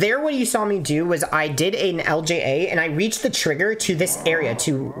 There, what you saw me do was I did an LJA and I reached the trigger to this area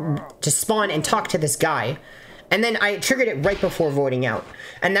to spawn and talk to this guy. And then I triggered it right before voiding out.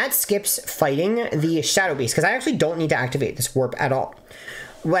 And that skips fighting the Shadow Beast, because I actually don't need to activate this warp at all.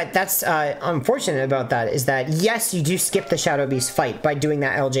 What that's unfortunate about that is that, yes, you do skip the Shadow Beast fight by doing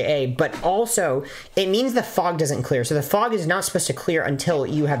that LJA, but also it means the fog doesn't clear. So the fog is not supposed to clear until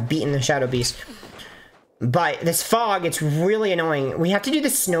you have beaten the Shadow Beast. But this fog, it's really annoying. We have to do the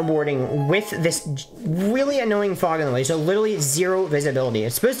snowboarding with this really annoying fog in the way. So literally zero visibility.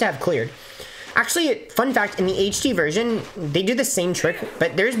 It's supposed to have cleared. Actually, fun fact, in the HD version, they do the same trick,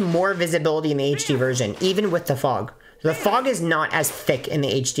 but there's more visibility in the HD version, even with the fog. The fog is not as thick in the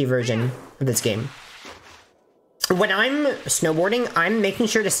HD version of this game. When I'm snowboarding, I'm making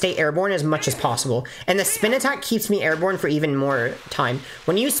sure to stay airborne as much as possible. And the spin attack keeps me airborne for even more time.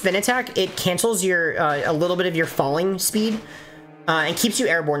 When you use spin attack, it cancels your a little bit of your falling speed. And keeps you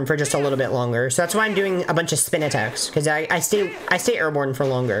airborne for just a little bit longer. So that's why I'm doing a bunch of spin attacks, because I stay airborne for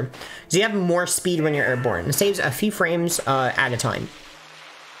longer. So you have more speed when you're airborne. It saves a few frames at a time.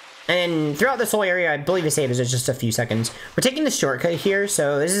 And throughout this whole area, I believe the save is just a few seconds. We're taking the shortcut here,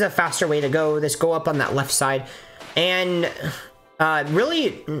 so this is a faster way to go. Go up on that left side. And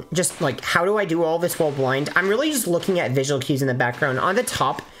really, just like, how do I do all this while blind? I'm really just looking at visual cues in the background. On the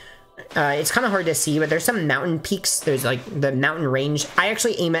top, it's kind of hard to see, but there's some mountain peaks. There's like the mountain range. I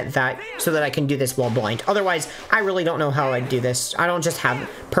actually aim at that so that I can do this while blind. Otherwise, I really don't know how I'd do this. I don't just have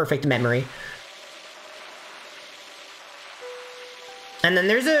perfect memory. And then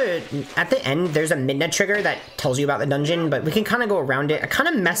there's at the end, there's a midnight trigger that tells you about the dungeon, but we can kind of go around it. I kind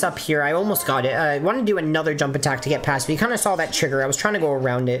of mess up here. I almost got it. I want to do another jump attack to get past, but you kind of saw that trigger. I was trying to go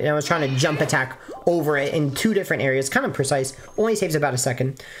around it, and I was trying to jump attack over it in 2 different areas. Kind of precise. Only saves about a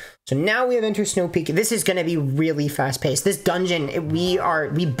second. So now we have entered Snow Peak. This is going to be really fast-paced. This dungeon, we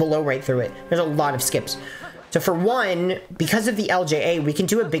blow right through it. There's a lot of skips. So for one, because of the LJA, we can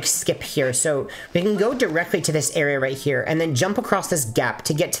do a big skip here. So we can go directly to this area right here and then jump across this gap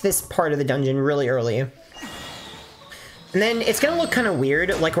to get to this part of the dungeon really early. And then it's going to look kind of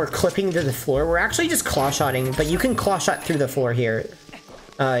weird, like we're clipping to the floor. We're actually just claw-shotting, but you can claw-shot through the floor here.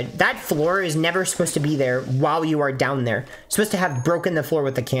 That floor is never supposed to be there while you are down there. It's supposed to have broken the floor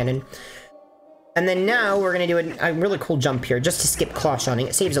with the cannon. And then now we're going to do a really cool jump here just to skip claw-shotting.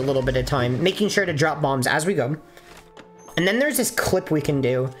 It saves a little bit of time, making sure to drop bombs as we go. And then there's this clip we can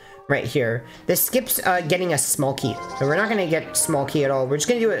do right here. This skips getting a small key. So we're not going to get small key at all. We're just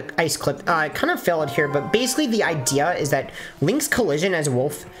going to do an ice clip. I kind of failed here, but basically the idea is that Link's collision as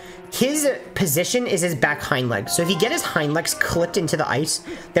Wolf, his position is his back hind leg. So if you get his hind legs clipped into the ice,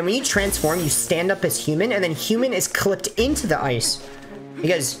 then when you transform, you stand up as human, and then human is clipped into the ice.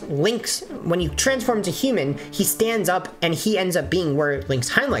 Because Link's, when you transform to human, he stands up and he ends up being where Link's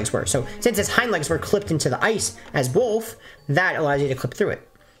hind legs were. So since his hind legs were clipped into the ice as Wolf, that allows you to clip through it.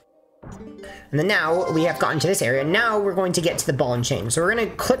 And then now we have gotten to this area. Now we're going to get to the ball and chain. So we're going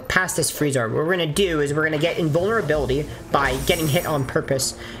to clip past this freeze orb. What we're going to do is we're going to get invulnerability by getting hit on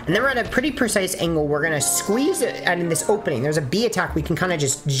purpose. And then we're at a pretty precise angle. We're going to squeeze it in this opening. There's a B attack we can kind of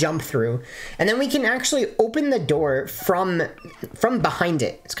just jump through. And then we can actually open the door from behind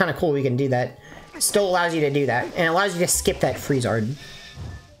it. It's kind of cool we can do that. It still allows you to do that. And it allows you to skip that freeze orb.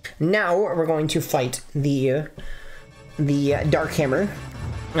 Now we're going to fight the Dark Hammer.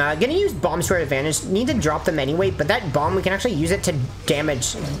 Gonna use bombs to our advantage. Need to drop them anyway, but that bomb, we can actually use it to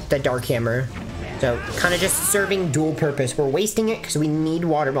damage the Dark Hammer. So, kind of just serving dual purpose. We're wasting it because we need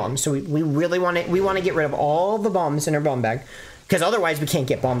water bombs. So we really want to, get rid of all the bombs in our bomb bag. Because otherwise we can't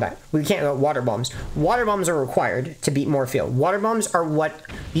get bomb bag. We can't get water bombs. Water bombs are required to beat Morpheal. Water bombs are what,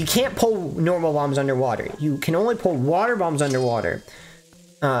 you can't pull normal bombs underwater. You can only pull water bombs underwater.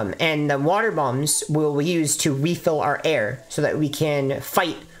 And the water bombs we'll use to refill our air so that we can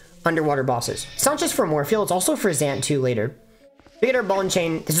fight underwater bosses. It's not just for Morpheal, it's also for Zant too later. We get our ball and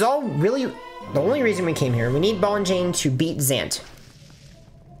chain. This is all really the only reason we came here. We need ball and chain to beat Zant.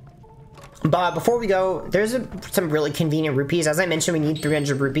 But before we go, there's some really convenient rupees. As I mentioned, we need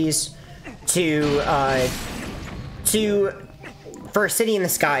 300 rupees for a city in the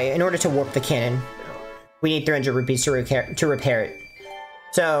sky in order to warp the cannon. We need 300 rupees to repair it.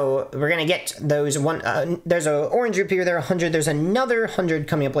 So we're gonna get those there's an orange rupee there, 100. There's another 100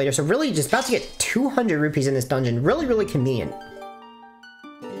 coming up later. So really, just about to get 200 rupees in this dungeon. Really, really convenient.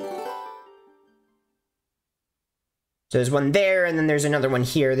 So there's one there, and then there's another one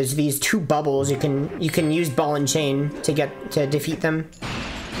here. There's these 2 bubbles. You can use ball and chain to defeat them,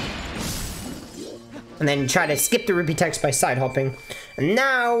 and then try to skip the rupee text by side hopping. And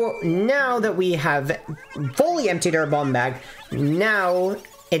now that we have fully emptied our bomb bag, now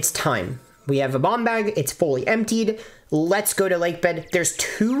it's time. We have a bomb bag, it's fully emptied. Let's go to Lake Bed. There's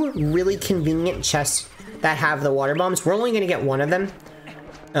 2 really convenient chests that have the water bombs. We're only gonna get one of them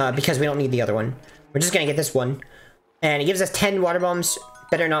because we don't need the other one. We're just gonna get this one. And it gives us 10 water bombs.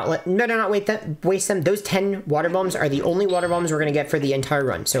 Better not waste them. Those 10 water bombs are the only water bombs we're gonna get for the entire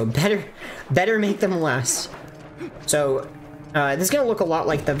run. So better make them last. So this is gonna look a lot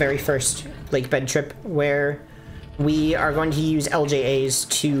like the very first Lake Bed trip, where we are going to use LJAs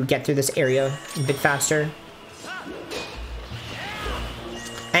to get through this area a bit faster.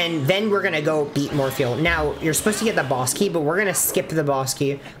 And then we're gonna go beat Morpheal. Now, you're supposed to get the boss key, but we're gonna skip the boss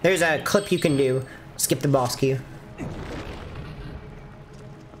key. There's a clip you can do. Skip the boss key.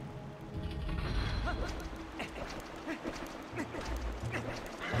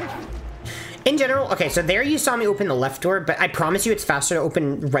 in general, okay, so there you saw me open the left door, but I promise you it's faster to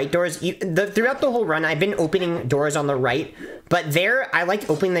open right doors. Throughout the whole run, I've been opening doors on the right, but there, I like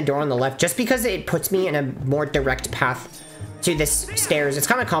opening the door on the left just because it puts me in a more direct path to this stairs. It's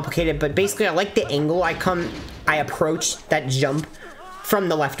kind of complicated, but basically I like the angle I approach that jump from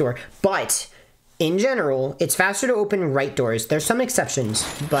the left door. But in general, it's faster to open right doors. There's some exceptions,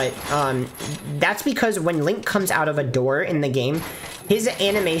 but that's because when Link comes out of a door in the game, his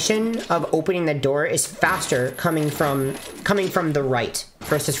animation of opening the door is faster coming from the right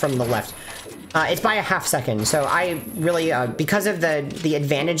versus from the left. It's by a half second, so I really, because of the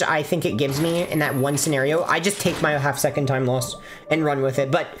advantage I think it gives me in that one scenario, I just take my half second time loss and run with it.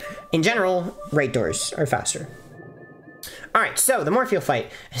 But in general, right doors are faster. Alright, so the Morphle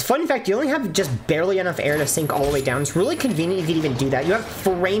fight. Fun fact, you only have just barely enough air to sink all the way down. It's really convenient you can even do that. You have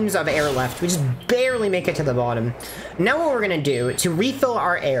frames of air left. We just barely make it to the bottom. Now what we're going to do, to refill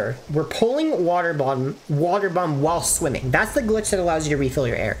our air, we're pulling water bomb while swimming. That's the glitch that allows you to refill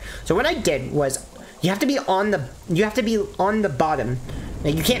your air. So what I did was, you have to be on the bottom. Now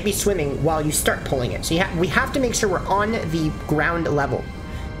you can't be swimming while you start pulling it. So we have to make sure we're on the ground level.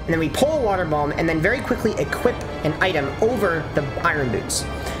 And then we pull a water bomb, and then very quickly equip an item over the iron boots.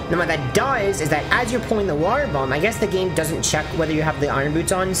 Now what that does is that as you're pulling the water bomb, I guess the game doesn't check whether you have the iron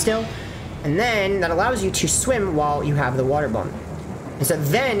boots on still, and then that allows you to swim while you have the water bomb. And so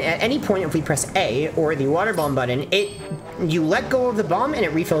then, at any point, if we press A, or the water bomb button, you let go of the bomb, and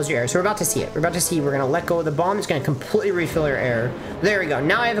it refills your air. So we're about to see it. We're going to let go of the bomb, it's going to completely refill your air. There we go.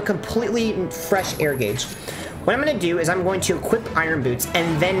 Now I have a completely fresh air gauge. What I'm going to do is I'm going to equip Iron Boots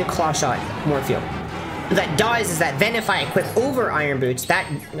and then Claw Shot Morphle. What that does is that then if I equip over Iron Boots,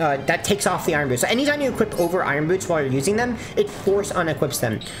 that takes off the Iron Boots. So anytime you equip over Iron Boots while you're using them, it force unequips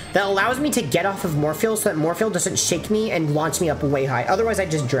them. That allows me to get off of Morphle so that Morphle doesn't shake me and launch me up way high. Otherwise, I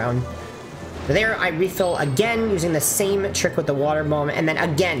just drown. There, I refill again using the same trick with the water bomb, and then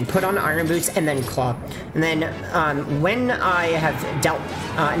again, put on Iron Boots and then Claw. And then when I have dealt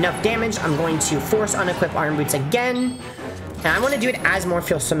enough damage, I'm going to force unequip Iron Boots again. And I want to do it as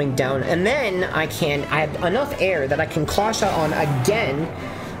Morphle's swimming down. And then I have enough air that I can Claw Shot on again,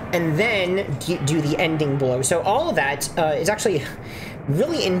 and then do the ending blow. So all of that is actually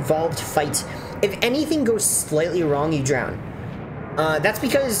really involved fight. If anything goes slightly wrong, you drown. That's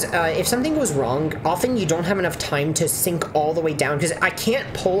because if something goes wrong, often you don't have enough time to sink all the way down, because I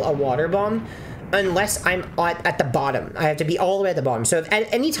can't pull a water bomb unless I'm at the bottom. I have to be all the way at the bottom. So if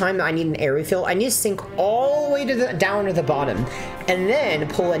at any time I need an air refill, I need to sink all the way down to the bottom, and then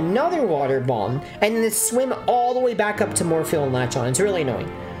pull another water bomb, and then swim all the way back up to Morphle and latch on. It's really annoying.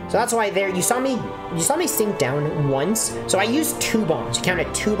 So that's why there, you saw me sink down once. So I used 2 bombs. You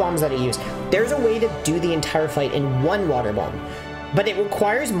counted 2 bombs that I used. There's a way to do the entire fight in 1 water bomb. But it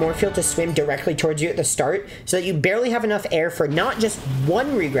requires Morphle to swim directly towards you at the start, so that you barely have enough air for not just 1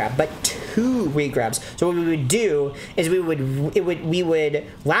 regrab, but 2 regrabs. So what we would do is we would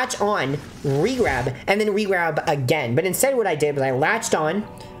latch on, regrab, and then regrab again. But instead what I did was I latched on,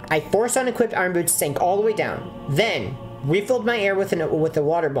 I forced unequipped Iron Boots, sank all the way down, then refilled my air with the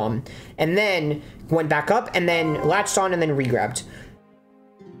water bomb, and then went back up, and then latched on, and then regrabbed.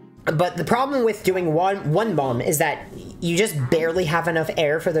 But the problem with doing one bomb is that you just barely have enough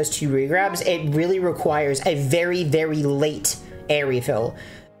air for those 2 regrabs. It really requires a very, very late air refill.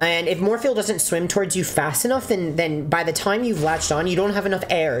 And if Morphle doesn't swim towards you fast enough, then by the time you've latched on, you don't have enough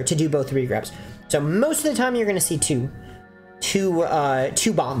air to do both regrabs. So most of the time, you're going to see two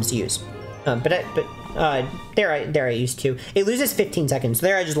bombs used. There I used 2. It loses 15 seconds.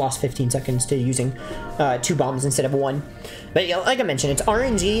 There I just lost 15 seconds to using 2 bombs instead of 1. But you know, like I mentioned, it's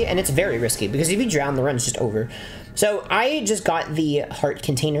RNG and it's very risky, because if you drown, the run's just over. So I just got the heart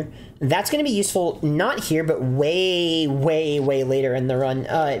container. That's going to be useful not here, but way, way, way later in the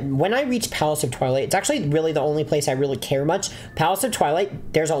run. When I reach Palace of Twilight, it's actually really the only place I really care much. Palace of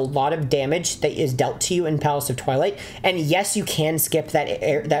Twilight, there's a lot of damage that is dealt to you in Palace of Twilight. And yes, you can skip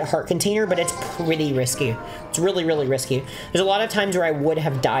that heart container, but it's pretty risky. It's really, really risky. There's a lot of times where I would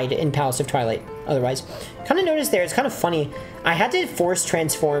have died in Palace of Twilight otherwise. Kind of noticed there, it's kind of funny. I had to force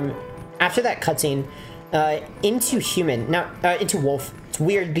transform after that cutscene into human, into wolf. It's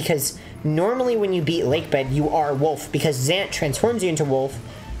weird because normally when you beat Lakebed, you are wolf, because Zant transforms you into wolf,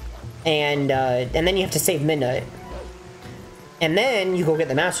 and then you have to save Midna, and then you go get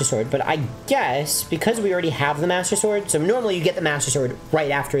the Master Sword. But I guess because we already have the Master Sword, so normally you get the Master Sword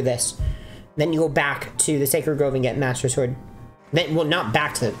right after this. Then you go back to the Sacred Grove and get Master Sword. Then, well, not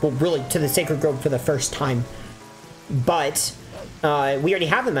back to really to the Sacred Grove for the first time. But we already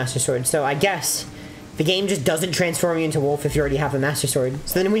have the Master Sword, so I guess if the game just doesn't transform you into Wolf if you already have a Master Sword.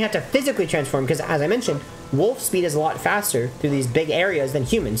 So then we have to physically transform, because as I mentioned, Wolf speed is a lot faster through these big areas than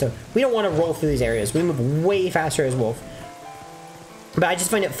human. So we don't want to roll through these areas. We move way faster as Wolf. But I just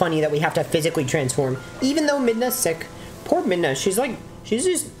find it funny that we have to physically transform, even though Midna's sick. Poor Midna,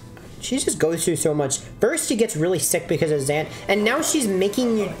 she just goes through so much. First, she gets really sick because of Zant, and now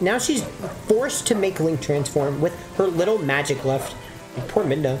she's forced to make Link transform with her little magic left. Poor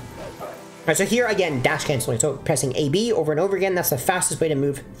Midna. Alright, so here again, dash canceling. So pressing AB over and over again, that's the fastest way to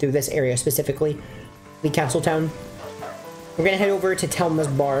move through this area specifically. The Castle Town. We're gonna head over to Telma's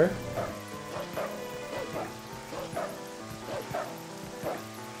bar.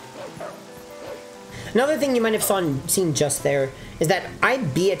 Another thing you might have seen just there is that I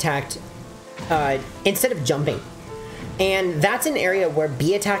B attacked instead of jumping. And that's an area where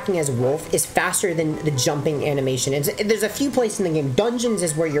B attacking as Wolf is faster than the jumping animation. There's a few places in the game. Dungeons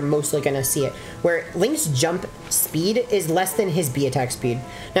is where you're mostly going to see it, where Link's jump speed is less than his B attack speed.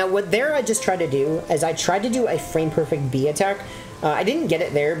 Now, what there I just tried to do is I tried to do a frame-perfect B attack. I didn't get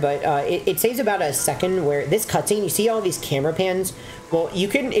it there, but it saves about a second where this cutscene, you see all these camera pans. Well, you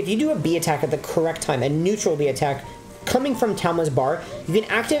can, if you do a B attack at the correct time, a neutral B attack, coming from Talma's bar, you can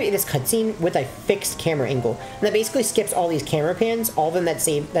activate this cutscene with a fixed camera angle. And that basically skips all these camera pans, all of them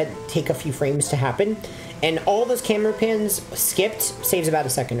that take a few frames to happen. And all those camera pans skipped saves about a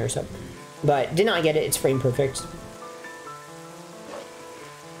second or so. But did not get it, it's frame perfect.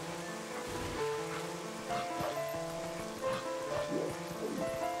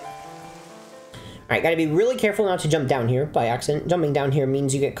 Alright, gotta be really careful not to jump down here by accident. Jumping down here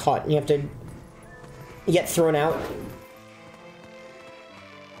means you get caught and you have to get thrown out.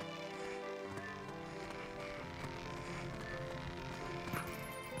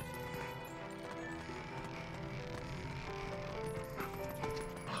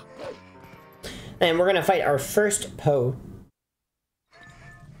 And we're gonna fight our first Poe.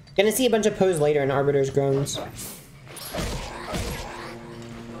 Gonna see a bunch of Poes later in Arbiter's Groans.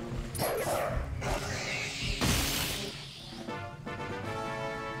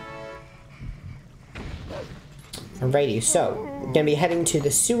 Alrighty, so we're gonna be heading to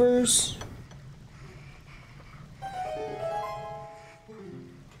the sewers.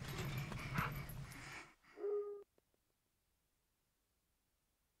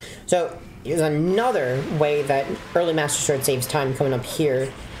 So here's another way that early Master Sword saves time coming up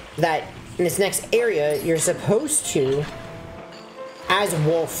here. That in this next area, you're supposed to, as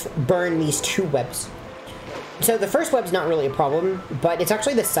Wolf, burn these two webs. So the first web's not really a problem, but it's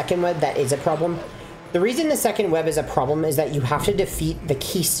actually the second web that is a problem. The reason the second web is a problem is that you have to defeat the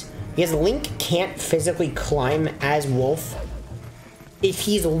keys, because Link can't physically climb as Wolf if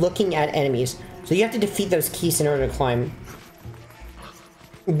he's looking at enemies. So you have to defeat those keys in order to climb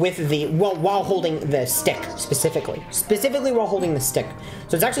with the, well, while holding the stick, specifically while holding the stick.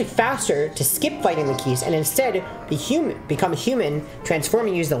 So it's actually faster to skip fighting the keys and instead become human, transform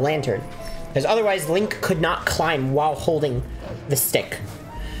and use the lantern, because otherwise Link could not climb while holding the stick.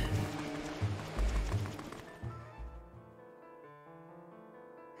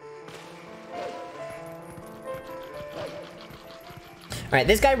 Alright,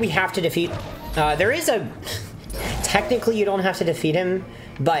 this guy we have to defeat. There is a... Technically, you don't have to defeat him,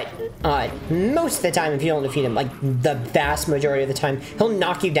 but most of the time, if you don't defeat him, like the vast majority of the time, he'll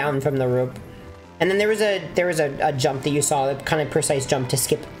knock you down from the rope. And then there was a jump that you saw, a kind of precise jump to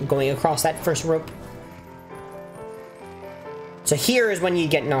skip going across that first rope. So here is when you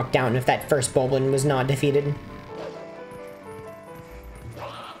get knocked down if that first Boblin was not defeated.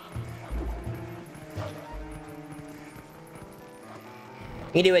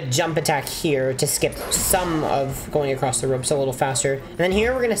 You do a jump attack here to skip some of going across the ropes a little faster. And then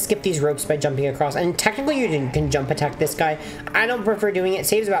here we're going to skip these ropes by jumping across. And technically you can jump attack this guy. I don't prefer doing it. It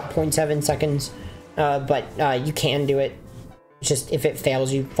saves about 0.7 seconds. But you can do it. It's just if it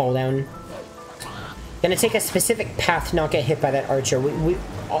fails, you fall down. Gonna take a specific path to not get hit by that archer.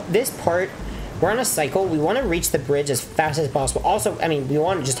 This part, we're on a cycle. We want to reach the bridge as fast as possible. Also, I mean, we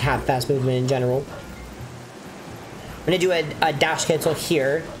want to just have fast movement in general. I'm going to do a dash cancel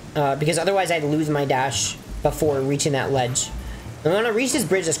here, because otherwise I'd lose my dash before reaching that ledge. I want to reach this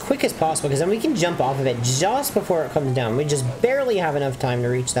bridge as quick as possible, because then we can jump off of it just before it comes down. We just barely have enough time to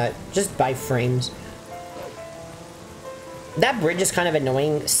reach that, just by frames. That bridge is kind of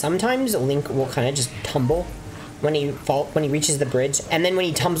annoying. Sometimes Link will kind of just tumble when he reaches the bridge, and then when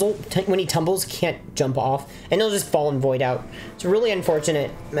he tumbles, can't jump off, and he'll just fall and void out. It's really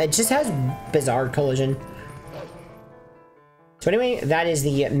unfortunate. It just has bizarre collision. So anyway, that is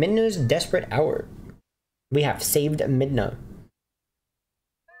the Midna's Desperate Hour. We have saved Midna.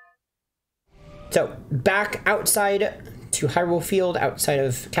 So back outside to Hyrule Field, outside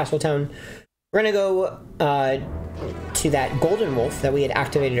of Castletown. We're gonna go to that golden wolf that we had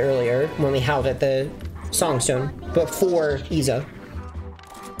activated earlier when we howled at the Songstone before Iza.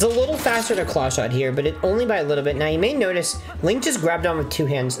 It's a little faster to claw shot here, but only by a little bit. Now you may notice Link just grabbed on with 2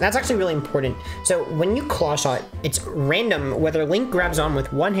 hands. That's actually really important. So when you claw shot, it's random whether Link grabs on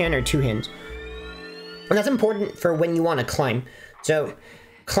with 1 hand or 2 hands. And that's important for when you want to climb. So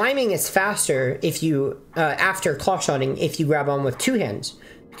climbing is faster if you, after claw shotting, if you grab on with 2 hands.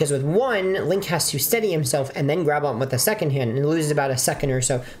 Because with 1, Link has to steady himself and then grab on with the 2nd hand and loses about a second or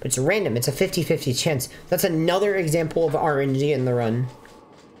so. But it's random. It's a 50-50 chance. That's another example of RNG in the run.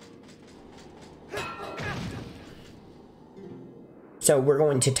 So we're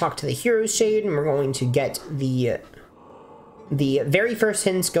going to talk to the Hero Shade, and we're going to get the very first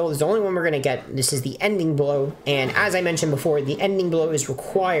hidden skill. This is the only one we're going to get. This is the ending blow, and as I mentioned before, the ending blow is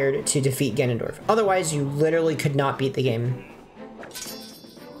required to defeat Ganondorf. Otherwise, you literally could not beat the game.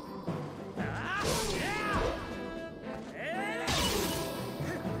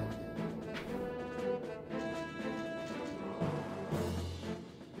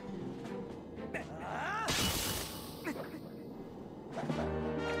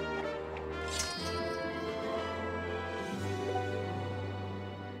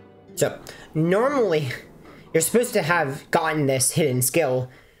 So, normally, you're supposed to have gotten this hidden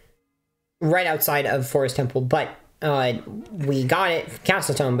skill right outside of Forest Temple, but we got it for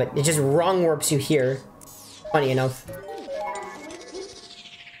Castletown, but it just wrong warps you here, funny enough.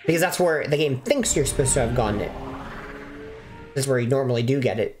 Because that's where the game thinks you're supposed to have gotten it. This is where you normally do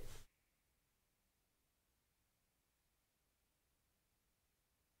get it.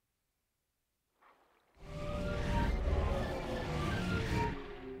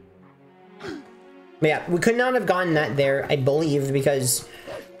 But yeah, we could not have gotten that there, I believe, because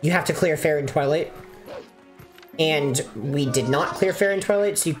you have to clear Fair in Twilight. And we did not clear Fair in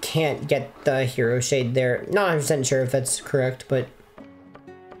Twilight, so you can't get the Hero Shade there. Not 100% sure if that's correct, but...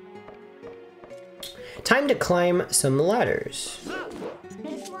 Time to climb some ladders.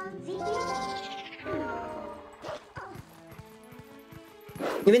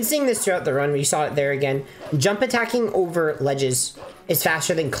 You've been seeing this throughout the run, we saw it there again. Jump attacking over ledges is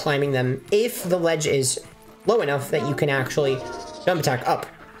faster than climbing them if the ledge is low enough that you can actually jump attack up.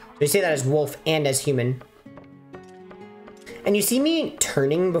 So you say that as wolf and as human. And you see me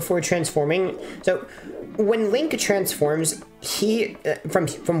turning before transforming. So when Link transforms, he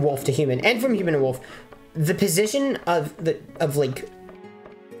from wolf to human and from human to wolf, the position of Link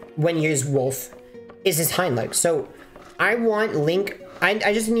when he is wolf is his hind legs. So I want Link.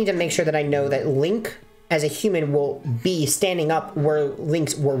 I just need to make sure that I know that Link as a human will be standing up where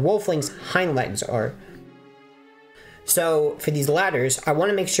Wolf Link's hind legs are. So for these ladders, I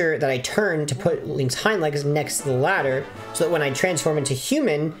want to make sure that I turn to put Link's hind legs next to the ladder so that when I transform into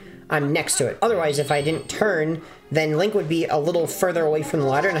human, I'm next to it. Otherwise, if I didn't turn, then Link would be a little further away from the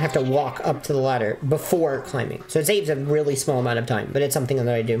ladder and I have to walk up to the ladder before climbing. So it saves a really small amount of time, but it's something that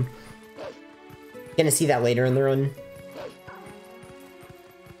I do. Gonna see that later in the run.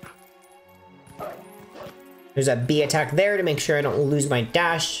 There's a B attack there to make sure I don't lose my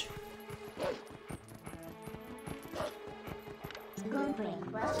dash.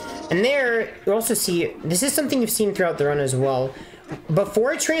 And there, you also see, this is something you've seen throughout the run as well.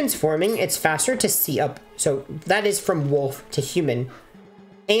 Before transforming, it's faster to see up. So that is from wolf to human.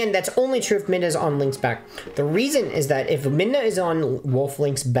 And that's only true if Midna's on Link's back. The reason is that if Midna is on Wolf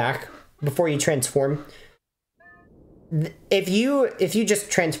Link's back before you transform, if you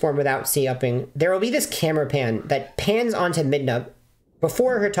just transform without C-upping, there will be this camera pan that pans onto Midna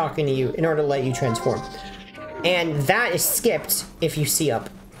before her talking to you in order to let you transform. And that is skipped if you C-up.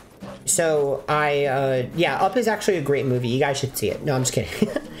 So yeah, Up is actually a great movie. You guys should see it. No, I'm just kidding.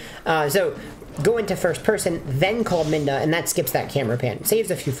 So go into first person, then call Midna, and that skips that camera pan. It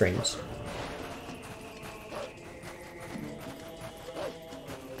saves a few frames.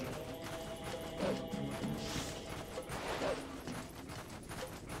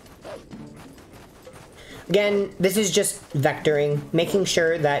 Again, this is just vectoring, making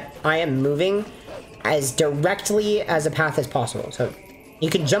sure that I am moving as directly as a path as possible. So you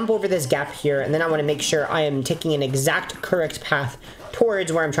can jump over this gap here, and then I want to make sure I am taking an exact correct path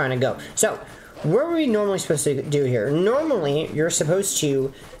towards where I'm trying to go. So what are we normally supposed to do here? Normally, you're supposed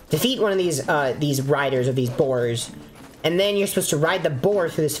to defeat one of these riders of these boars, and then you're supposed to ride the boar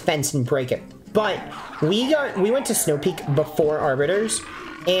through this fence and break it. But we went to Snow Peak before Arbiters,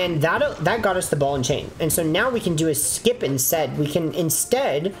 and that got us the ball and chain. And so now we can do a skip instead. We can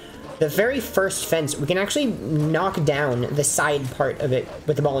instead, the very first fence, we can actually knock down the side part of it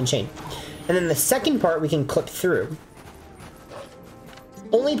with the ball and chain. And then the second part we can clip through.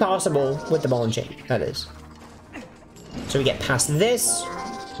 Only possible with the ball and chain, that is. So we get past this,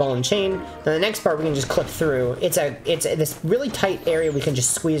 ball and chain. Then the next part we can just clip through. It's this really tight area we can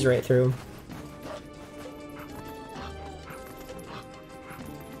just squeeze right through.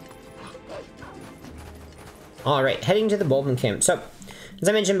 Alright, heading to the Bulbin Camp. So, as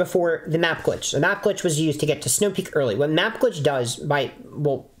I mentioned before, the map glitch. The map glitch was used to get to Snow Peak early. What map glitch does,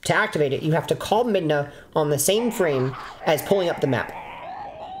 to activate it, you have to call Midna on the same frame as pulling up the map.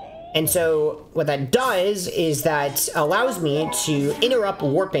 And so, what that does is that allows me to interrupt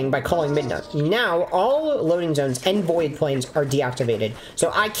warping by calling Midna. Now, all loading zones and void planes are deactivated.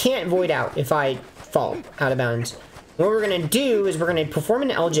 So I can't void out if I fall out of bounds. What we're gonna do is we're gonna perform an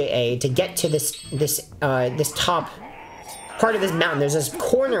LJA to get to this top part of this mountain. There's this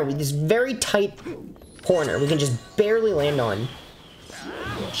corner, this very tight corner we can just barely land on.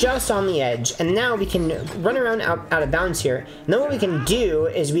 Just on the edge. And now we can run around out of bounds here. And then what we can do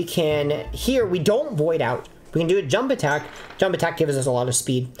is we can, here, we don't void out. We can do a jump attack. Jump attack gives us a lot of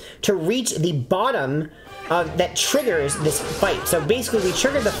speed to reach the bottom that triggers this fight. So basically we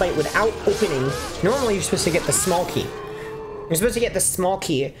trigger the fight without opening. Normally you're supposed to get the small key. You're supposed to get the small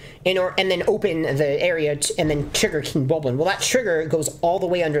key and then open the area and then trigger King Bulbin. Well, that trigger goes all the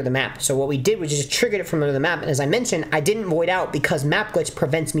way under the map. So what we did was just triggered it from under the map. And as I mentioned, I didn't void out because map glitch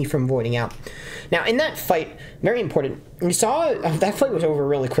prevents me from voiding out. Now, in that fight, very important, you saw that fight was over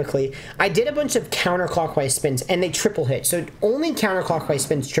really quickly. I did a bunch of counterclockwise spins and they triple hit. So only counterclockwise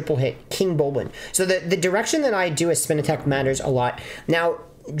spins triple hit King Bulbin. So the direction that I do a spin attack matters a lot. Now,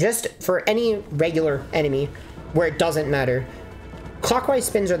 just for any regular enemy where it doesn't matter, clockwise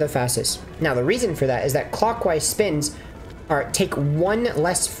spins are the fastest. Now, the reason for that is that clockwise spins take one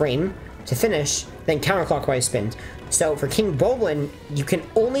less frame to finish than counterclockwise spins. So for King Bulbin, you can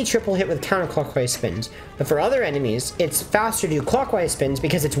only triple hit with counterclockwise spins. But for other enemies, it's faster to do clockwise spins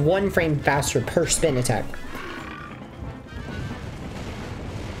because it's one frame faster per spin attack.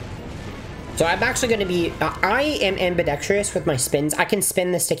 So I'm actually going to be... I am ambidextrous with my spins. I can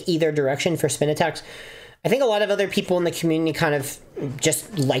spin the stick either direction for spin attacks. I think a lot of other people in the community kind of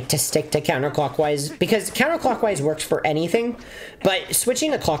just like to stick to counterclockwise because counterclockwise works for anything, but switching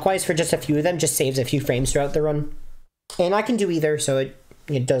to clockwise for just a few of them just saves a few frames throughout the run. And I can do either, so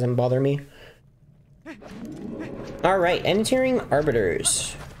it doesn't bother me. Alright, entering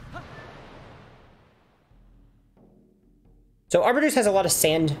Arbiters. So Arbiters has a lot of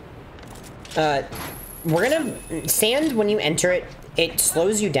sand. Sand, when you enter it, it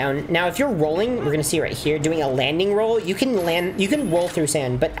slows you down. Now, if you're rolling, we're gonna see right here, doing a landing roll, you can roll through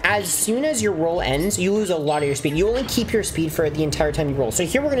sand, but as soon as your roll ends, you lose a lot of your speed. You only keep your speed for the entire time you roll. So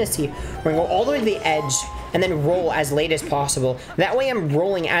here we're gonna see, we're gonna go all the way to the edge and then roll as late as possible. That way I'm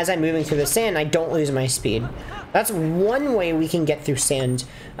rolling as I'm moving through the sand, I don't lose my speed. That's one way we can get through sand.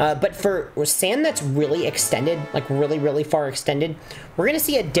 But for sand that's really extended, like really, really far extended, we're gonna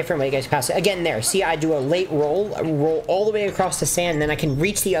see a different way to get past it. Again, there, see, I do a late roll, I roll all the way across the sand, and then I can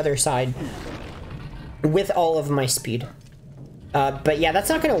reach the other side with all of my speed. But yeah, that's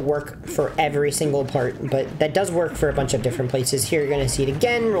not gonna work for every single part, but that does work for a bunch of different places. Here, you're gonna see it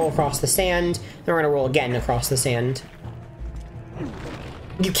again, roll across the sand, then we're gonna roll again across the sand.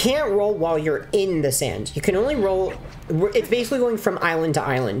 You can't roll while you're in the sand. You can only roll... It's basically going from island to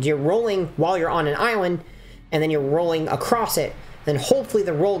island. You're rolling while you're on an island, and then you're rolling across it. Then hopefully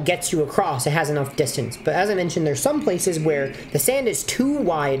the roll gets you across. It has enough distance. But as I mentioned, there's some places where the sand is too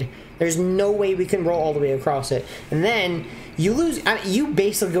wide. There's no way we can roll all the way across it. And then you lose... you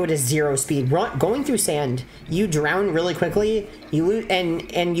basically go to 0 speed. Going through sand, you drown really quickly. You lose,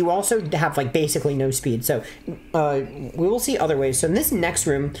 and you also have like basically no speed. So we will see other ways. So in this next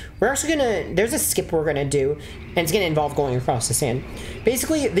room, we're actually gonna... There's a skip we're gonna do, and it's gonna involve going across the sand.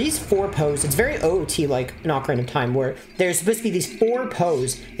 Basically, these 4 poses, it's very OOT-like an Ocarina of Time, where there's supposed to be these 4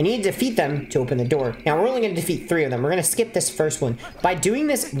 poses, and you need to defeat them to open the door. Now, we're only gonna defeat 3 of them. We're gonna skip this first one. By doing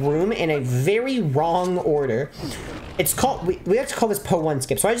this room in a very wrong order, it's called... We have to call this Po 1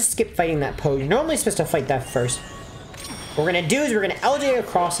 skip, so I just skipped fighting that Po. You're normally supposed to fight that first. What we're gonna do is we're gonna LJ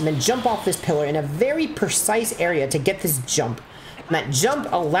across and then jump off this pillar in a very precise area to get this jump. And that jump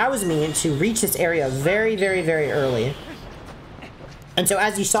allows me to reach this area very, very, very early. And so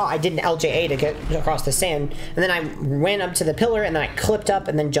as you saw, I did an LJA to get across the sand, and then I ran up to the pillar, and then I clipped up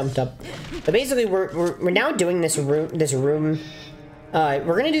and then jumped up. But basically, we're now doing this room.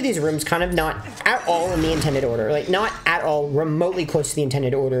 We're gonna do these rooms kind of not at all in the intended order, like not at all remotely close to the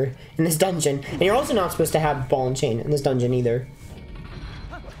intended order in this dungeon. And you're also not supposed to have ball and chain in this dungeon either.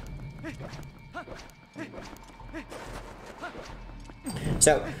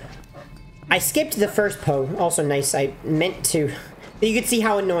 So I skipped the first Poe. Also nice. I meant to... You could see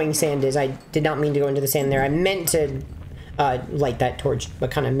how annoying sand is. I did not mean to go into the sand there. I meant to light that torch,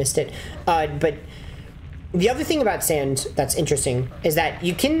 but kind of missed it. But the other thing about sand that's interesting is that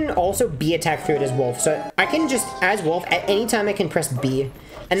you can also B attack through it as Wolf. So I can just, as Wolf, at any time I can press B,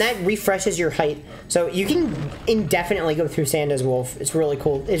 and that refreshes your height. So you can indefinitely go through sand as Wolf. It's really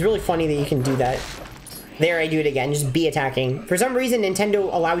cool. It's really funny that you can do that. There, I do it again, just B attacking. For some reason,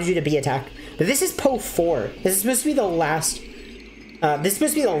 Nintendo allows you to B attack. But this is Poe 4. This is supposed to be the last... this is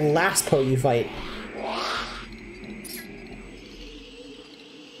supposed to be the last Poe you fight.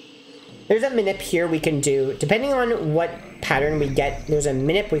 There's a manip here we can do. Depending on what pattern we get, there's a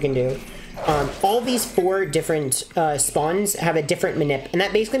manip we can do. All these 4 different spawns have a different manip. And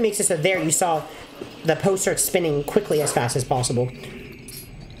that basically makes it so there you saw the Poe start spinning quickly as fast as possible.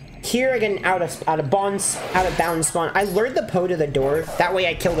 Here again, out of bounds spawn. I lured the Poe to the door. That way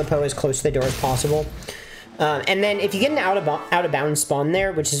I kill the Poe as close to the door as possible. And then if you get an out of bounds spawn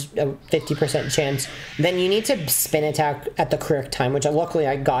there, which is a 50% chance, then you need to spin attack at the correct time, which luckily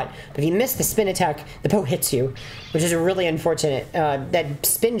I got. But if you miss the spin attack, the Poe hits you, which is really unfortunate. That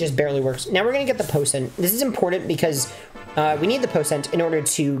spin just barely works. Now we're gonna get the Poe scent. This is important because we need the Poe scent in order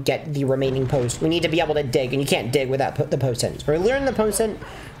to get the remaining Poes. We need to be able to dig, and you can't dig without the Poe scent. So we're learning the Poe scent.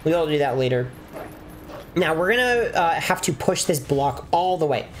 We'll do that later. Now we're gonna have to push this block all the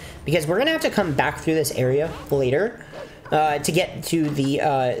way because we're gonna have to come back through this area later to get to the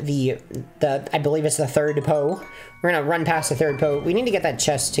I believe it's the 3rd Poe. We're gonna run past the 3rd Poe. We need to get that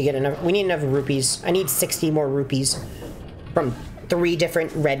chest to get enough. We need enough rupees. I need 60 more rupees from 3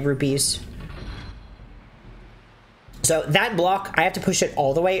 different red rupees. So that block, I have to push it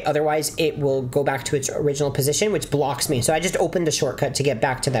all the way, otherwise it will go back to its original position, which blocks me. So I just opened a shortcut to get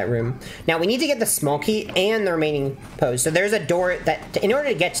back to that room. Now we need to get the small key and the remaining Poes. So there's a door that, in order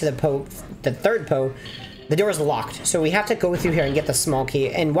to get to the Poe, the 3rd Poe, the door is locked. So we have to go through here and get the small key.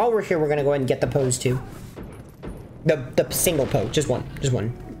 And while we're here, we're gonna go ahead and get the Poes too. The single Poe, just one.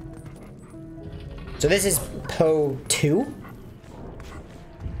 So this is Poe 2.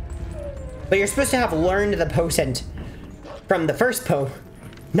 But you're supposed to have learned the Poe scent from the first Poe,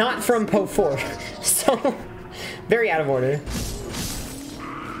 not from Poe 4. So, very out of order.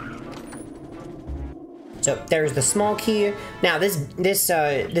 So, there's the small key. Now, this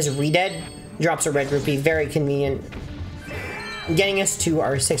redead drops a red rupee, very convenient. Getting us to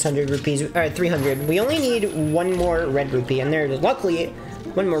our 600 rupees, 300. We only need 1 more red rupee, and there's luckily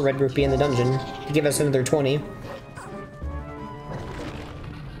 1 more red rupee in the dungeon to give us another 20.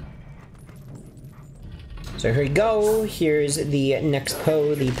 So here we go. Here's the next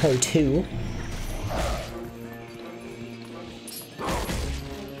Poe, the Poe 2.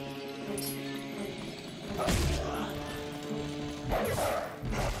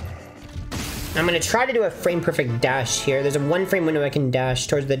 I'm gonna try to do a frame perfect dash here. There's a 1 frame window I can dash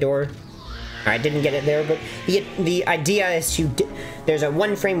towards the door. I didn't get it there, but the idea is to... There's a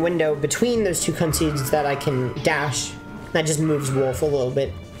 1 frame window between those 2 cutscenes that I can dash. That just moves Wolf a little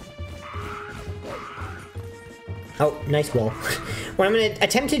bit. Oh, nice wall. What I'm going to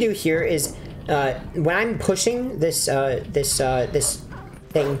attempt to do here is, when I'm pushing this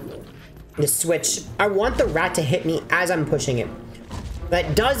switch, I want the rat to hit me as I'm pushing it.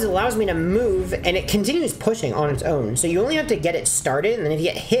 That allows me to move, and it continues pushing on its own. So you only have to get it started, and then if you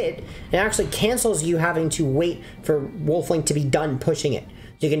get hit, it actually cancels you having to wait for Wolflink to be done pushing it.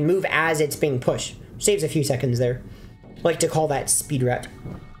 So you can move as it's being pushed. Saves a few seconds there. I like to call that speed rat.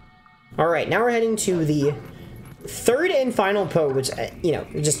 Alright, now we're heading to the 3rd and final Poe, which, you know,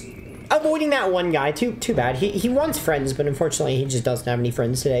 just avoiding that one guy. Too bad. He wants friends, but unfortunately he just doesn't have any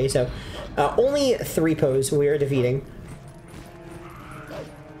friends today. So, only 3 Poes we are defeating.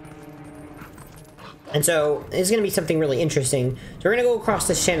 And so, it's going to be something really interesting. So we're going to go across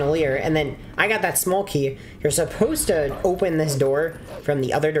this chandelier, and then I got that small key. You're supposed to open this door from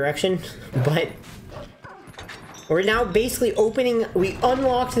the other direction, but... We're now basically opening, we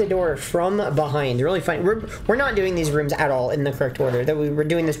unlocked the door from behind. Really fun. We're not doing these rooms at all in the correct order. That we're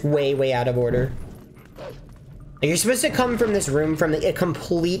doing this way out of order. You're supposed to come from this room from a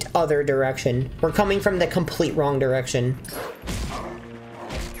complete other direction. We're coming from the complete wrong direction.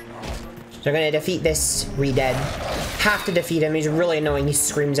 So I'm gonna defeat this redead. Have to defeat him. He's really annoying. He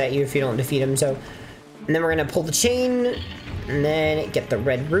screams at you if you don't defeat him. So, and then we're gonna pull the chain. And then get the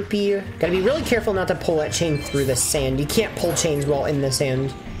red rupee. Gotta be really careful not to pull that chain through the sand. You can't pull chains while in the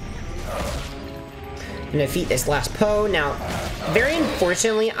sand. And defeat this last Poe. Now, very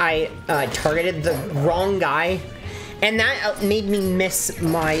unfortunately, I targeted the wrong guy. And that made me miss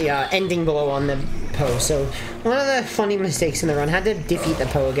my ending blow on the Poe. So one of the funny mistakes in the run, had to defeat the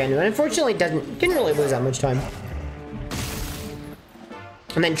Poe again, but unfortunately didn't really lose that much time.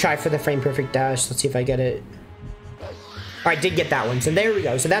 And then try for the frame perfect dash. Let's see if I get it. Alright, did get that one. So there we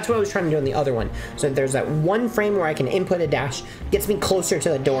go. So that's what I was trying to do on the other one. So there's that one frame where I can input a dash. Gets me closer to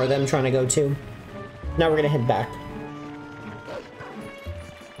the door that I'm trying to go to. Now we're going to head back.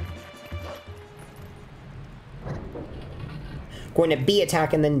 Going to B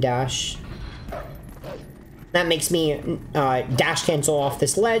attack and then dash. That makes me dash cancel off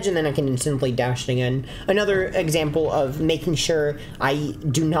this ledge, and then I can instantly dash it again. Another example of making sure I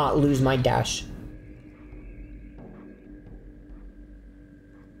do not lose my dash.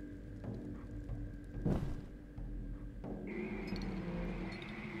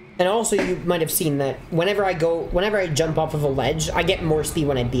 And also, you might have seen that whenever I jump off of a ledge, I get more speed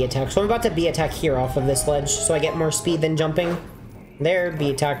when I B attack. So I'm about to B attack here off of this ledge, so I get more speed than jumping. There,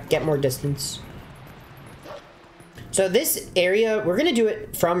 B attack, get more distance. So this area, we're gonna do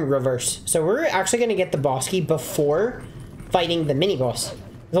it from reverse. So we're actually gonna get the boss key before fighting the mini boss.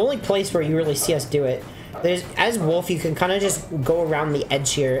 The only place where you really see us do it. As Wolf, you can kind of just go around the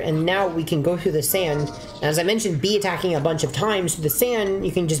edge here, and now we can go through the sand. And as I mentioned, B attacking a bunch of times through the sand,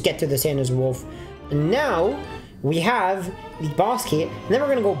 you can just get through the sand as Wolf. And now we have the boss key, and then we're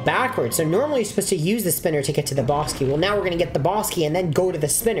going to go backwards. So normally you're supposed to use the spinner to get to the boss key. Well, now we're going to get the boss key and then go to the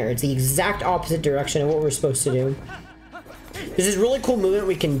spinner. It's the exact opposite direction of what we're supposed to do. There's this really cool movement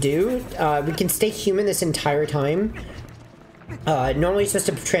we can do. We can stay human this entire time. Normally you're supposed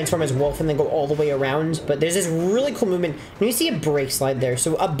to transform as Wolf and then go all the way around, but there's this really cool movement. And you see a brake slide there.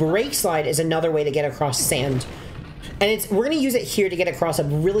 So a brake slide is another way to get across sand. And we're going to use it here to get across a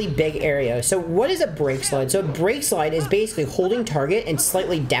really big area. So what is a brake slide? So a brake slide is basically holding target and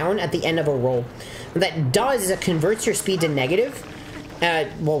slightly down at the end of a roll. What that does is it converts your speed to negative.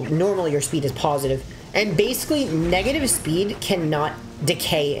 Well, normally your speed is positive. And basically, negative speed cannot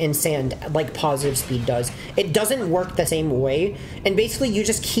decay in sand like positive speed does. It doesn't work the same way, and basically you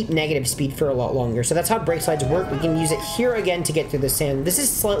just keep negative speed for a lot longer. So that's how brake slides work. We can use it here again to get through the sand. This is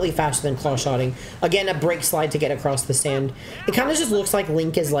slightly faster than claw shotting. Again, a brake slide to get across the sand. It kind of just looks like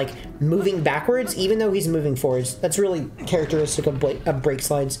Link is like moving backwards even though he's moving forwards. That's really characteristic of brake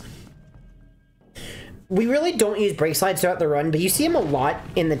slides. We really don't use brake slides throughout the run, but you see them a lot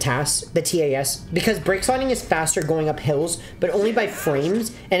in the TAS, because brake sliding is faster going up hills, but only by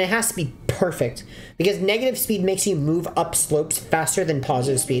frames, and it has to be perfect, because negative speed makes you move up slopes faster than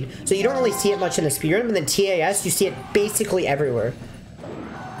positive speed. So you don't really see it much in the speedrun, but in TAS, you see it basically everywhere.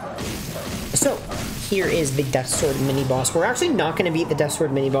 So, here is the Death Sword mini-boss. We're actually not going to beat the Death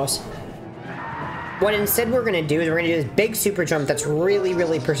Sword mini-boss. What instead we're going to do is we're going to do this big super jump that's really,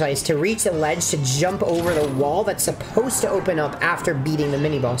 really precise to reach the ledge to jump over the wall that's supposed to open up after beating the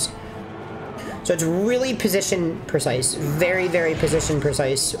mini-boss. So it's really position precise. Very, very position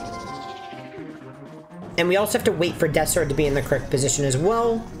precise. And we also have to wait for Death Sword to be in the correct position as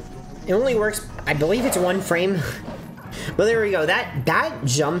well. It only works, I believe it's one frame. But there we go. That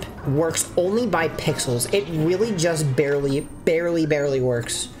jump works only by pixels. It really just barely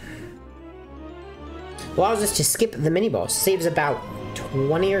works. Allows us to skip the mini-boss. Saves about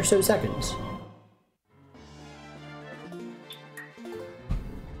 20 or so seconds.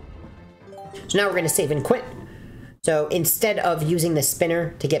 So now we're going to save and quit. So instead of using the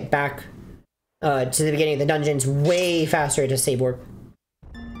spinner to get back to the beginning of the dungeon, it's way faster to save warp.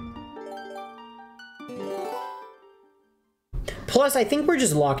 Plus, I think we're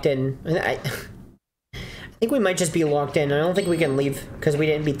just locked in. I think we might just be locked in. I don't think we can leave because we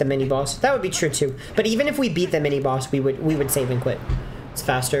didn't beat the mini-boss. That would be true too. But even if we beat the mini-boss, we would save and quit. It's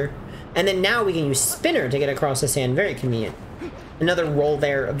faster. And then now we can use spinner to get across the sand. Very convenient. Another roll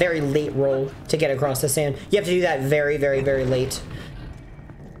there, a very late roll to get across the sand. You have to do that very, very, very late.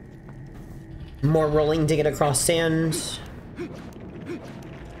 More rolling to get across sand.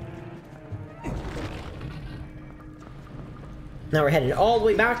 Now we're headed all the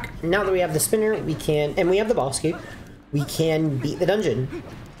way back. Now that we have the spinner, we can, and we have the boss key, we can beat the dungeon.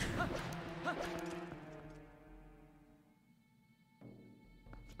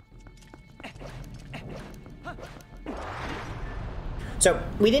 So,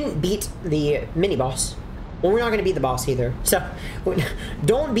 we didn't beat the mini-boss. Well, we're not going to beat the boss either. So,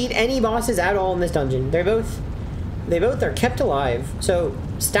 don't beat any bosses at all in this dungeon. They both are kept alive. So,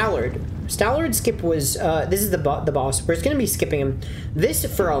 Stallard's skip was, this is the boss. We're just going to be skipping him. This,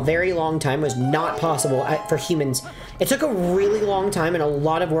 for a very long time, was not possible for humans. It took a really long time and a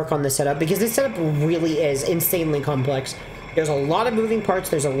lot of work on this setup, because this setup really is insanely complex. There's a lot of moving parts,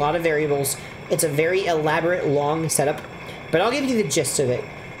 there's a lot of variables. It's a very elaborate, long setup, but I'll give you the gist of it.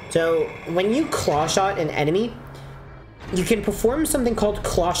 So when you claw shot an enemy, you can perform something called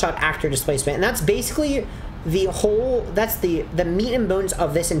claw shot actor displacement, and that's basically the whole, that's the meat and bones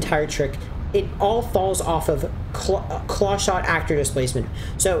of this entire trick. It all falls off of claw shot actor displacement.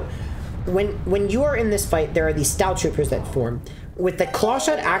 So when you are in this fight, there are these Stout Troopers that form. With the claw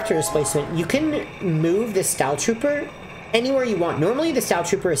shot actor displacement, you can move the Stout Trooper anywhere you want. Normally the Stout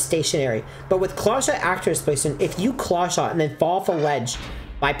Trooper is stationary, but with claw shot actor displacement, if you claw shot and then fall off a ledge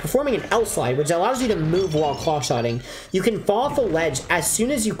by performing an L slide, which allows you to move while claw shotting, you can fall off a ledge as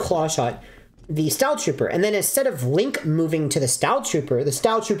soon as you claw shot the Stout Trooper, and then instead of Link moving to the Stout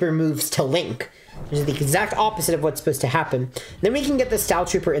Trooper moves to Link, which is the exact opposite of what's supposed to happen. Then we can get the Stout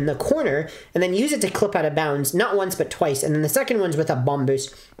Trooper in the corner and then use it to clip out of bounds, not once but twice, and then the second one's with a bomb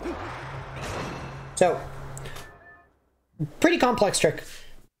boost. So, pretty complex trick,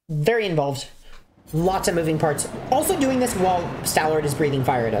 very involved, lots of moving parts. Also doing this while Stallard is breathing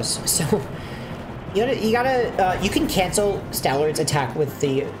fire at us, so you can cancel Stallard's attack with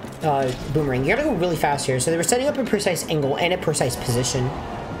the boomerang. You gotta go really fast here. So they were setting up a precise angle and a precise position.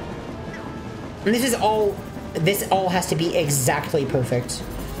 And this all has to be exactly perfect.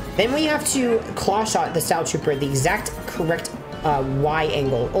 Then we have to claw shot the Stout Trooper at the exact correct Y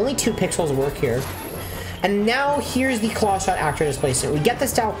angle. Only 2 pixels work here. And now here's the claw shot actor displacement. We get the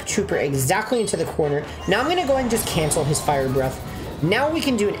Stout Trooper exactly into the corner. Now I'm gonna go ahead and just cancel his fire breath. Now we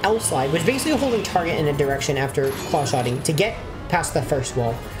can do an L slide, which is basically holding target in a direction after claw shotting to get past the first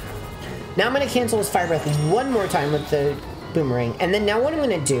wall. Now I'm going to cancel his fire breath one more time with the boomerang. And then now what I'm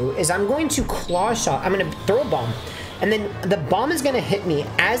going to do is I'm going to claw shot. I'm going to throw a bomb. And then the bomb is going to hit me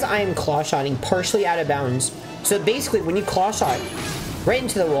as I am claw shotting partially out of bounds. So basically when you claw shot right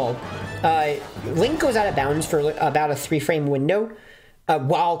into the wall, Link goes out of bounds for about a 3-frame window.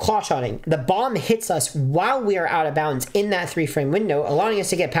 While claw shotting, the bomb hits us while we are out of bounds in that 3-frame window, allowing us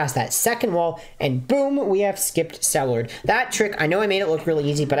to get past that second wall, and boom, we have skipped Stallard. That trick, I know I made it look really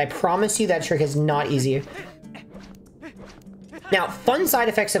easy, but I promise you that trick is not easy. Now, fun side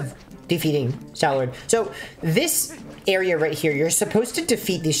effects of defeating Stallard. So this area right here, you're supposed to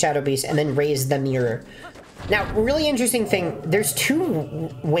defeat these shadow beasts and then raise the mirror. Now, really interesting thing, there's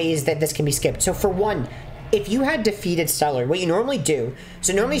 2 ways that this can be skipped. So for one, if you had defeated Stallard, what you normally do,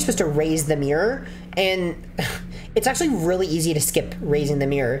 so normally you're supposed to raise the mirror, and it's actually really easy to skip raising the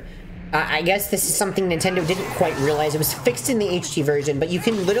mirror. I guess this is something Nintendo didn't quite realize. It was fixed in the HD version, but you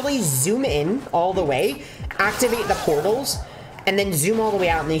can literally zoom in all the way, activate the portals, and then zoom all the way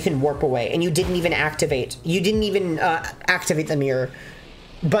out, and then you can warp away, and you didn't even activate. You didn't even activate the mirror.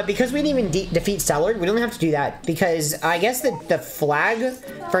 But because we didn't even defeat Stallard, we don't have to do that, because I guess the flag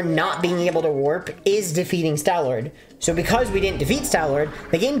for not being able to warp is defeating Stallard. So because we didn't defeat Stallard,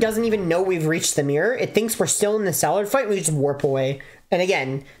 the game doesn't even know we've reached the mirror. It thinks we're still in the Stallard fight, we just warp away. And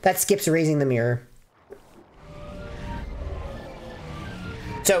again, that skips raising the mirror.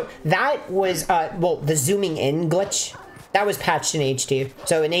 So that was, well, the zooming in glitch, that was patched in HD.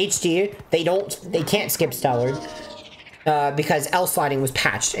 So in HD, they can't skip Stallard. Because L sliding was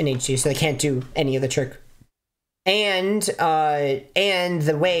patched in HD, so they can't do any of the trick. And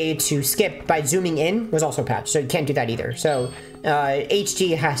the way to skip by zooming in was also patched, so you can't do that either. So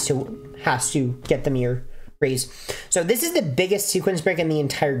HD has to get the mirror raise. So this is the biggest sequence break in the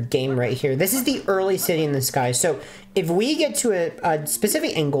entire game right here. This is the early city in the sky. So if we get to a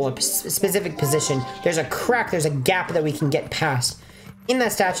specific angle, a specific position, there's a crack, there's a gap that we can get past. In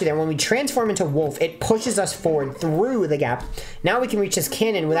that statue there, when we transform into Wolf, it pushes us forward through the gap. Now we can reach this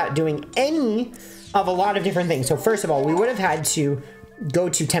cannon without doing any of a lot of different things. So first of all, we would have had to go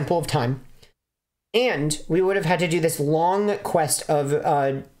to Temple of Time. And we would have had to do this long quest of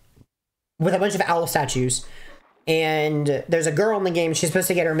with a bunch of owl statues. And there's a girl in the game, she's supposed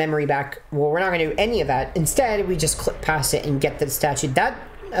to get her memory back. Well, we're not going to do any of that. Instead, we just clip past it and get the statue. That,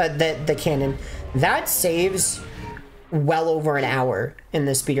 the cannon, that saves well over an hour in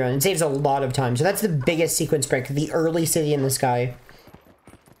the speedrun. It saves a lot of time. So that's the biggest sequence break, the early city in the sky.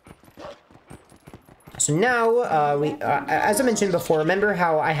 So now, as I mentioned before, remember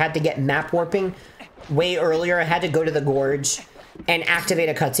how I had to get map warping way earlier? I had to go to the gorge and activate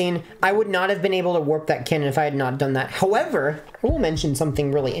a cutscene. I would not have been able to warp that cannon if I had not done that. However, I will mention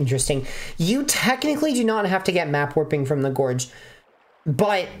something really interesting. You technically do not have to get map warping from the gorge,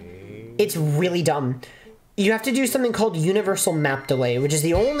 but it's really dumb. You have to do something called universal map delay, which is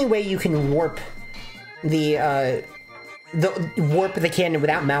the only way you can warp the cannon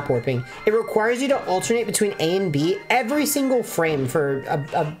without map warping. It requires you to alternate between A and B every single frame for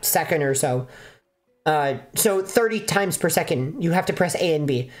a second or so. So 30 times per second, you have to press A and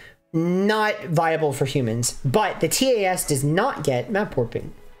B. Not viable for humans, but the TAS does not get map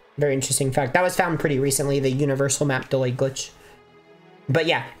warping. Very interesting fact. That was found pretty recently, the universal map delay glitch. But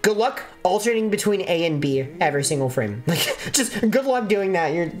yeah, good luck alternating between A and B every single frame. Like, just good luck doing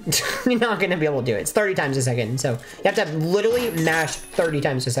that. You're not going to be able to do it. It's 30 times a second. So you have to literally mash 30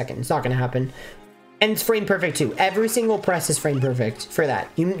 times a second. It's not going to happen. And it's frame perfect too. Every single press is frame perfect for that.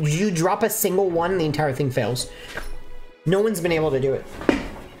 You drop a single one, the entire thing fails. No one's been able to do it.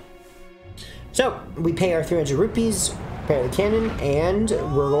 So we pay our 300 rupees, prepare the cannon, and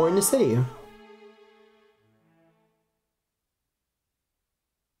we're going to city.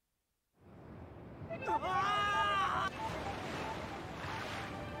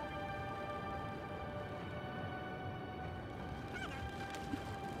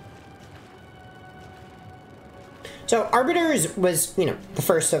 So Arbiters was, you know, the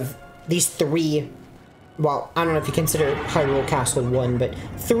first of these three, well, I don't know if you consider Hyrule Castle one, but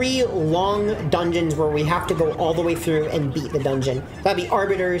three long dungeons where we have to go all the way through and beat the dungeon. That'd be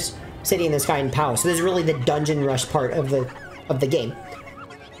Arbiters, City in the Sky, and Palace. So this is really the dungeon rush part of the game.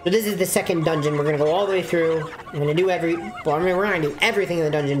 So this is the second dungeon. We're gonna go all the way through. We're gonna do we're not gonna do everything in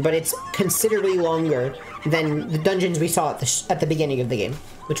the dungeon, but it's considerably longer than the dungeons we saw at the beginning of the game,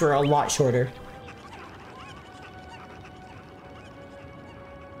 which were a lot shorter.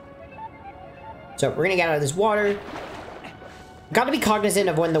 So we're gonna get out of this water. Got to be cognizant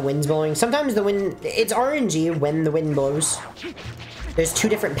of when the wind's blowing. Sometimes the wind, it's RNG when the wind blows. There's two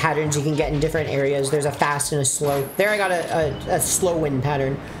different patterns you can get in different areas. There's a fast and a slow. There I got a slow wind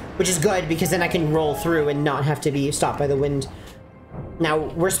pattern, which is good because then I can roll through and not have to be stopped by the wind. Now,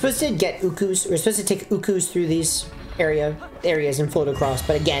 we're supposed to get Ukus. We're supposed to take Ukus through these areas and float across.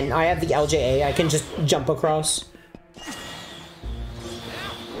 But again, I have the LJA. I can just jump across.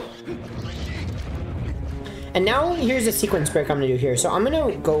 And now here's a sequence break I'm gonna do here. So I'm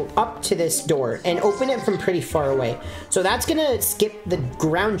gonna go up to this door and open it from pretty far away. So that's gonna skip the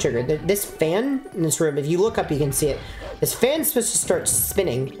ground trigger. This fan in this room, if you look up, you can see it. This fan's supposed to start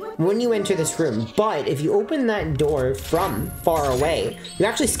spinning when you enter this room. But if you open that door from far away, you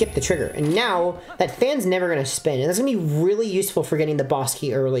actually skip the trigger. And now that fan's never gonna spin. And that's gonna be really useful for getting the boss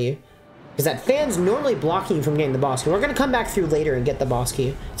key early. Because that fan's normally blocking you from getting the boss key. We're gonna come back through later and get the boss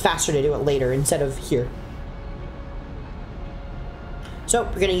key. It's faster to do it later instead of here. So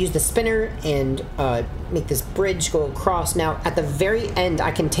we're gonna use the spinner and make this bridge go across. Now at the very end,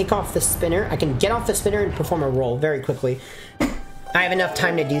 I can take off the spinner. I can get off the spinner and perform a roll very quickly. I have enough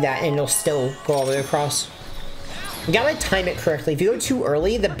time to do that and it'll still go all the way across. You gotta time it correctly. If you go too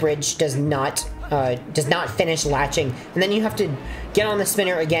early, the bridge does not finish latching. And then you have to get on the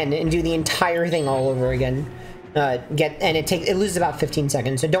spinner again and do the entire thing all over again. It loses about 15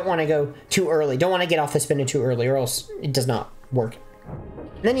 seconds. So don't wanna go too early. Don't wanna get off the spinner too early or else it does not work.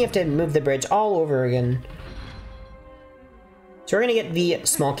 And then you have to move the bridge all over again. So we're gonna get the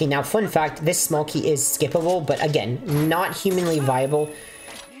small key. Now, fun fact, this small key is skippable, but again, not humanly viable.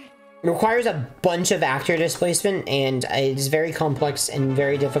 It requires a bunch of actor displacement, and it is very complex and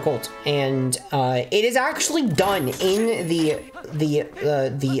very difficult. And it is actually done in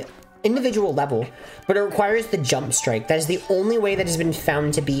the individual level, but it requires the jump strike. That is the only way that has been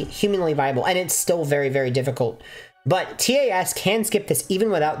found to be humanly viable, and it's still very, very difficult. But TAS can skip this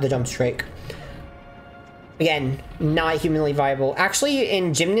even without the jump strike. Again, not humanly viable. Actually,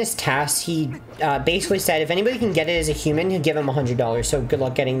 in Gymnast Task, he basically said if anybody can get it as a human, he'll give him $100. So good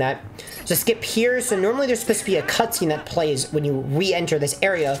luck getting that. So skip here. So normally there's supposed to be a cutscene that plays when you re-enter this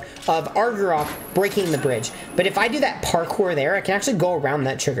area of Argarok breaking the bridge. But if I do that parkour there, I can actually go around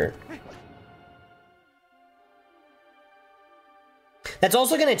that trigger. That's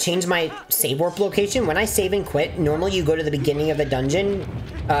also going to change my save warp location. When I save and quit, normally you go to the beginning of the dungeon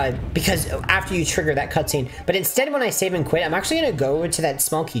because after you trigger that cutscene. But instead, when I save and quit, I'm actually going to go to that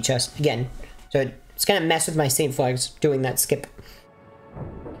small key chest again. So it's going to mess with my save flags doing that skip.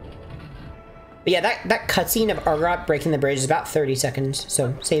 But yeah, that cutscene of Argarok breaking the bridge is about 30 seconds.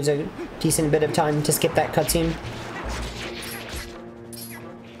 So saves a decent bit of time to skip that cutscene.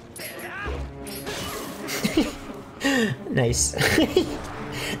 Nice.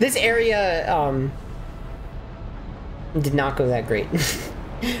 This area did not go that great.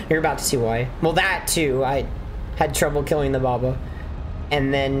 You're about to see why. Well, that too. I had trouble killing the Baba.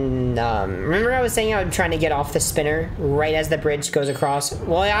 And then, remember I was saying I'm trying to get off the spinner right as the bridge goes across?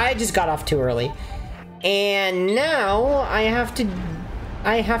 Well, I just got off too early. And now I have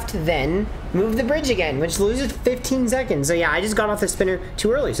to then move the bridge again, which loses 15 seconds. So yeah, I just got off the spinner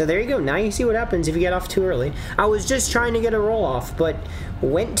too early. So there you go. Now you see what happens if you get off too early. I was just trying to get a roll off, but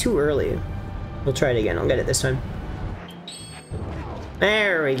went too early. We'll try it again. I'll get it this time.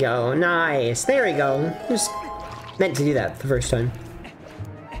 There we go. Nice. There we go. Just meant to do that the first time.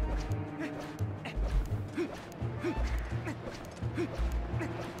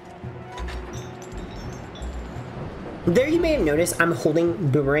 There you may have noticed I'm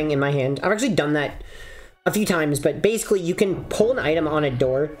holding boomerang in my hand. I've actually done that a few times, but basically you can pull an item on a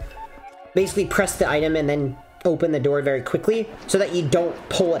door, basically press the item and then open the door very quickly so that you don't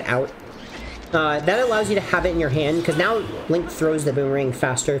pull it out. That allows you to have it in your hand, because now Link throws the boomerang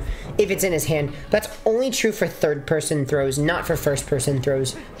faster if it's in his hand. That's only true for third-person throws, not for first-person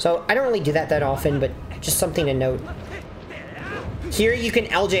throws. So I don't really do that often, but just something to note. Here you can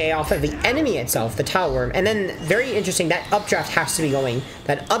LJA off of the enemy itself, the tile worm, and then, very interesting, that updraft has to be going.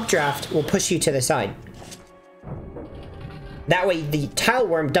 That updraft will push you to the side. That way the tile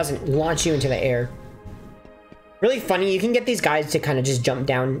worm doesn't launch you into the air. Really funny, you can get these guys to kind of just jump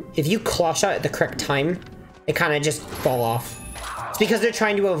down. If you claw shot at the correct time, they kind of just fall off. It's because they're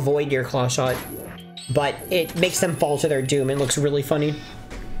trying to avoid your claw shot, but it makes them fall to their doom. It looks really funny.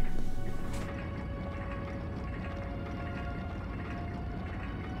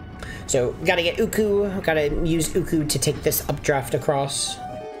 So, gotta get Uku, gotta use Uku to take this updraft across.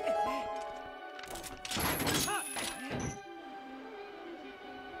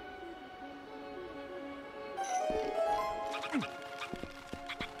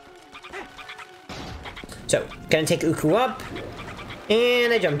 So, gonna take Uku up,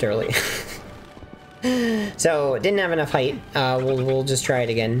 and I jumped early. So, didn't have enough height. We'll just try it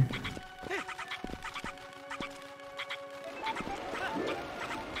again.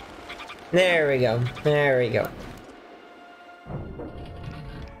 There we go. There we go.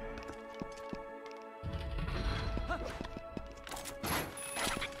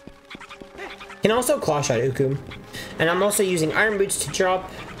 Can also claw shot Uku. And I'm also using iron boots to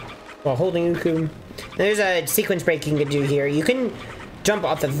drop while holding Uku. There's a sequence break you can do here. You can jump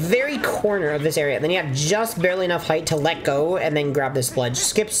off the very corner of this area, then you have just barely enough height to let go and then grab this ledge.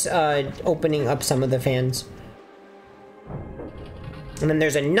 Skips opening up some of the fans. And then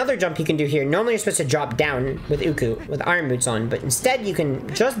there's another jump you can do here. Normally you're supposed to drop down with Uku, with iron boots on, but instead you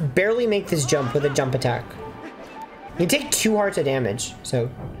can just barely make this jump with a jump attack. You take 2 hearts of damage, so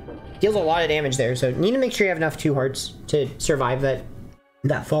deals a lot of damage there. So you need to make sure you have enough 2 hearts to survive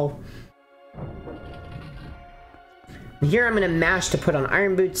that fall. Here I'm going to mash to put on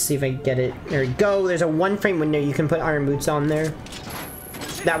iron boots, see if I can get it. There we go. There's a 1 frame window you can put iron boots on there.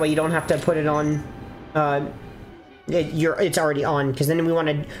 That way you don't have to put it on. It's already on, because then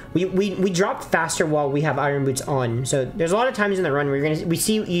we drop faster while we have iron boots on. So there's a lot of times in the run where you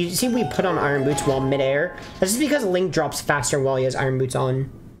see we put on iron boots while midair. This is because Link drops faster while he has iron boots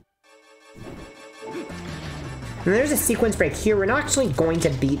on. And there's a sequence break here. We're not actually going to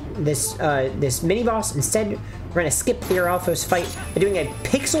beat this this mini boss. Instead, we're going to skip the Alphos fight by doing a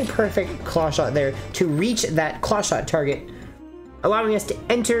pixel perfect claw shot there to reach that claw shot target, allowing us to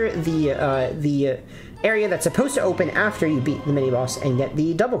enter the area that's supposed to open after you beat the mini boss and get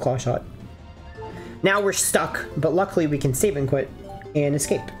the double claw shot. Now we're stuck, but luckily we can save and quit and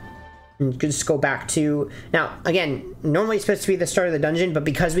escape. And just go back to... Now, again, normally it's supposed to be the start of the dungeon, but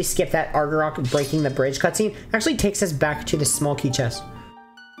because we skipped that Argarok breaking the bridge cutscene, actually takes us back to the small key chest.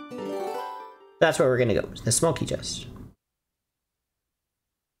 That's where we're gonna go, the small key chest.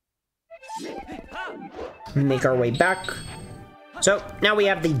 Make our way back. So, now we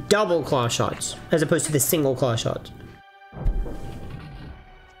have the double claw shots, as opposed to the single claw shots.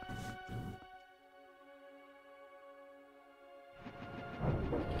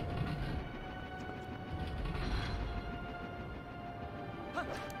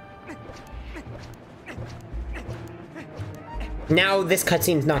 Now this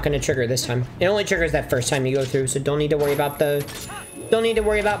cutscene's not going to trigger this time. It only triggers that first time you go through, so don't need to worry about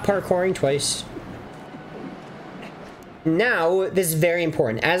parkouring twice. Now, this is very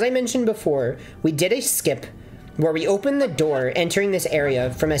important. As I mentioned before, we did a skip where we opened the door entering this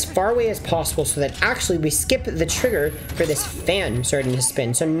area from as far away as possible so that actually we skip the trigger for this fan starting to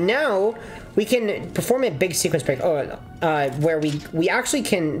spin. So now we can perform a big sequence break where we actually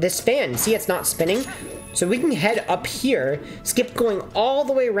can, this fan, see it's not spinning? So we can head up here, skip going all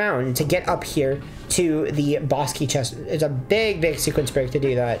the way around to get up here to the boss key chest. It's a big sequence break to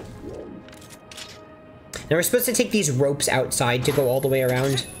do that. Now we're supposed to take these ropes outside to go all the way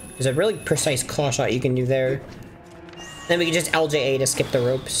around. There's a really precise claw shot you can do there. Then we can just LJA to skip the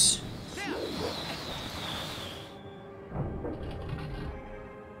ropes.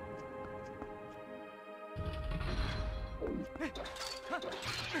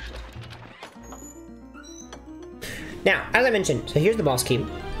 Now, as I mentioned, so here's the boss key.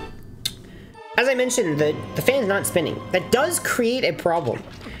 As I mentioned, the fan's not spinning. That does create a problem,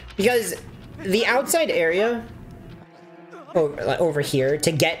 because the outside area over here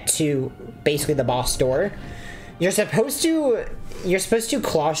to get to basically the boss door, you're supposed to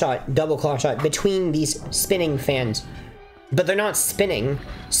claw shot, double claw shot between these spinning fans. but they're not spinning.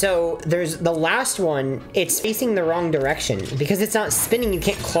 So there's the last one, it's facing the wrong direction. Because it's not spinning, you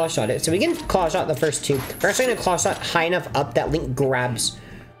can't claw shot it. So we can claw shot the first two. We're actually gonna claw shot high enough up that Link grabs.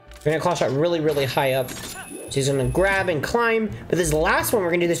 We're gonna claw shot really, really high up. So he's gonna grab and climb. But this last one, we're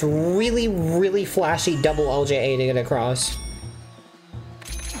gonna do this really, really flashy double LJA to get across.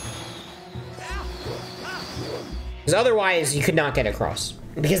 Because otherwise, you could not get across.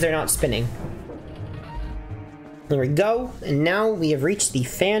 Because they're not spinning. There we go. And now we have reached the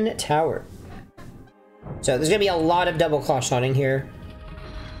fan tower. So there's gonna be a lot of double claw shotting here.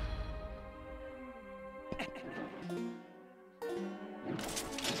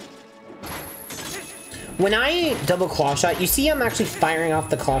 When I double claw shot, you see I'm actually firing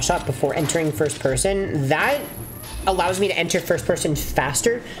off the claw shot before entering first person. That allows me to enter first person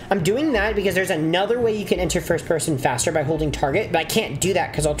faster. I'm doing that because there's another way you can enter first person faster by holding target, but I can't do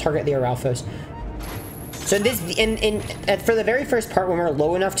that because I'll target the Aralfos. So this, for the very first part when we're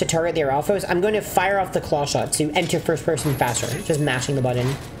low enough to target the Aralfos, I'm going to fire off the claw shot to enter first person faster, just mashing the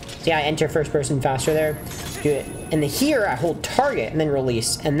button. See, I enter first person faster there. Do it. And here, I hold target and then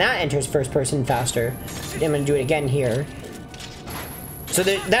release. And that enters first person faster. I'm going to do it again here. So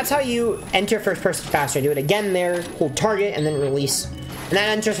that's how you enter first person faster. Do it again there, hold target, and then release. And that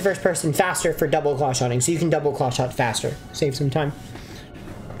enters first person faster for double claw shotting. So you can double claw shot faster. Save some time.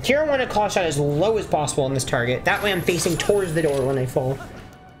 Here I want to claw shot as low as possible on this target. That way I'm facing towards the door when I fall.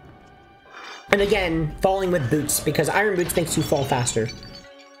 And again, falling with boots, because iron boots makes you fall faster.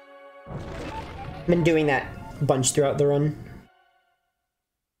 I've been doing that a bunch throughout the run.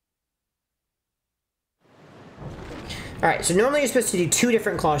 Alright, so normally you're supposed to do 2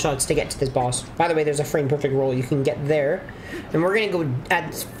 different claw shots to get to this boss. By the way, there's a frame perfect roll you can get there. And we're going to go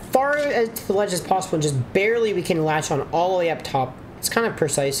as far as to the ledge as possible, and just barely we can latch on all the way up top. It's kind of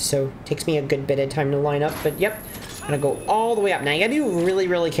precise, so it takes me a good bit of time to line up, but yep. I'm going to go all the way up. Now, you got to be really,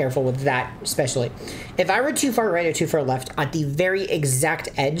 really careful with that, especially. If I were too far right or too far left, at the very exact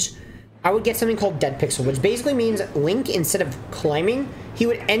edge, I would get something called dead pixel, which basically means Link, instead of climbing, he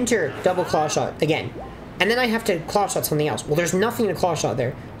would enter double claw shot again. And then I have to claw shot something else. Well, there's nothing to claw shot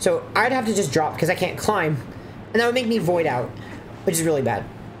there. So I'd have to just drop because I can't climb. And that would make me void out, which is really bad.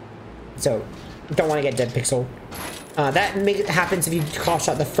 So, don't want to get dead pixel. That happens if you claw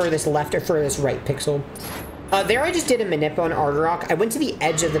shot the furthest left or furthest right pixel. There I just did a manip on Argarok. I went to the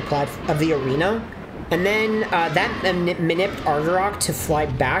edge of the arena. And then that manipped Argarok to fly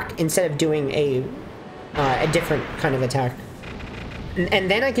back instead of doing a different kind of attack. And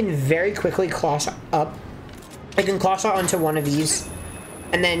then I can very quickly claw shot up. I can claw shot onto one of these,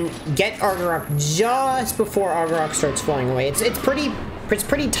 and then get Argarok just before Argarok starts flying away. It's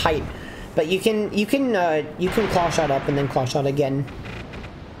pretty tight, but you can claw shot up and then claw shot again.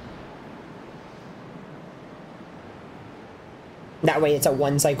 That way it's a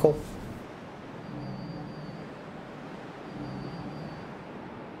 1 cycle.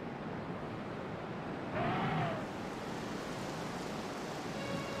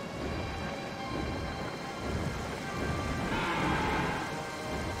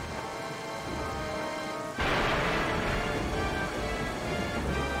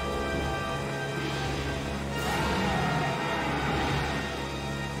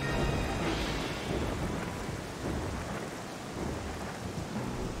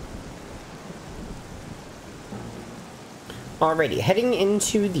 Alrighty, heading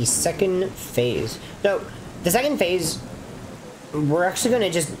into the second phase. So, the second phase, we're actually going to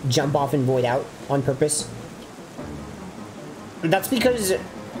just jump off and void out on purpose. That's because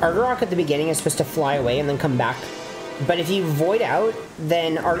Argarok at the beginning is supposed to fly away and then come back. But if you void out,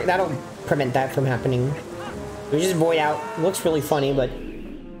 then that'll prevent that from happening. We just void out. It looks really funny, but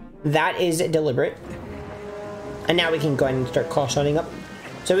that is deliberate. And now we can go ahead and start claw shotting up.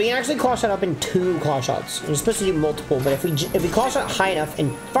 So we can actually claw shot up in 2 claw shots. We're supposed to do multiple, but if we claw shot high enough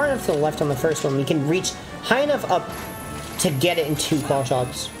and far enough to the left on the first one, we can reach high enough up to get it in 2 claw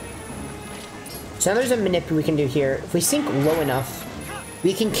shots. So now there's a manip we can do here. If we sink low enough,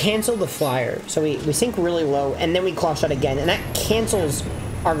 we can cancel the flyer. So we sink really low, and then we claw shot again, and that cancels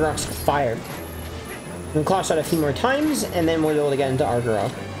Argarok's fire. We can claw shot a few more times, and then we'll be able to get into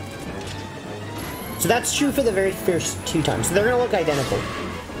Argarok. So that's true for the very first 2 times. So they're going to look identical.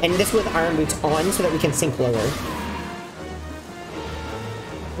 And this with iron boots on so that we can sink lower.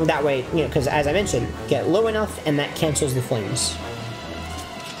 That way, you know, because as I mentioned, get low enough and that cancels the flames.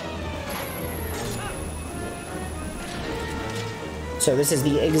 So this is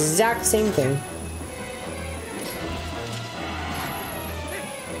the exact same thing.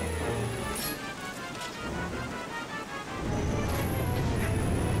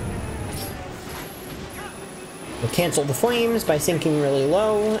 cancel the flames by sinking really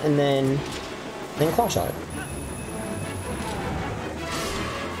low, and then claw shot.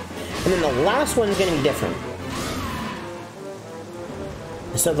 And then the last one's gonna be different.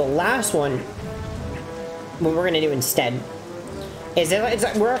 So the last one, what we're gonna do instead, is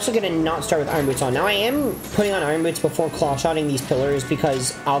that we're actually gonna not start with iron boots on. Now I am putting on iron boots before claw shotting these pillars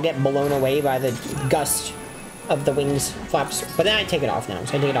because I'll get blown away by the gust of the wings flaps. But then I take it off now,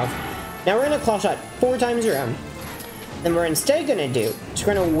 so I take it off. Now we're gonna claw shot 4 times around. Then we're instead gonna do is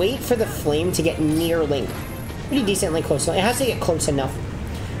we're gonna wait for the flame to get near Link, pretty decently close. It has to get close enough.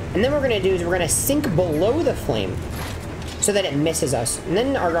 And then what we're gonna do is we're gonna sink below the flame so that it misses us. And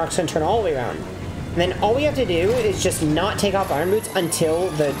then our rock's gonna turn all the way around. And then all we have to do is just not take off iron boots until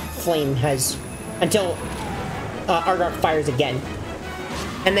the flame has, until Argok fires again.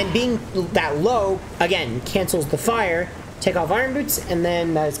 And then being that low, again, cancels the fire, take off iron boots, and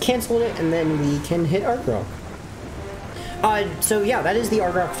then that has canceled it, and then we can hit Argok. So yeah, that is the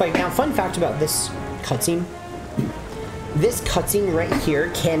Argok fight. Now, fun fact about this cutscene. This cutscene right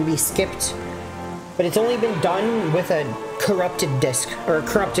here can be skipped, but it's only been done with a corrupted disc, or a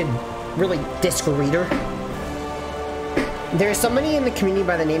corrupted really disc reader. There's somebody in the community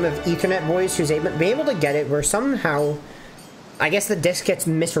by the name of Ethernet Boys who's able to get it where somehow, I guess the disc gets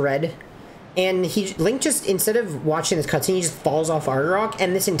misread, and Link just, instead of watching this cutscene, he just falls off Argok,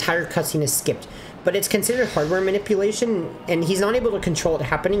 and this entire cutscene is skipped. But it's considered hardware manipulation, and he's not able to control it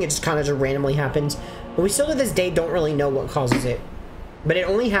happening, it just kind of just randomly happens. But we still to this day don't really know what causes it. But it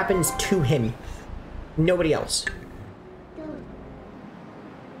only happens to him. Nobody else.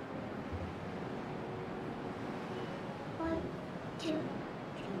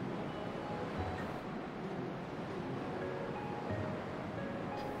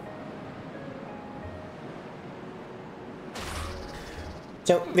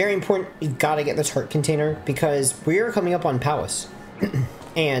 So, very important, you gotta get this heart container, because we are coming up on Palace.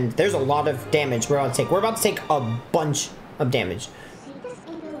 And there's a lot of damage we're about to take. We're about to take a bunch of damage.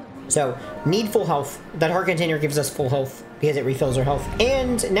 So, need full health. That heart container gives us full health, because it refills our health.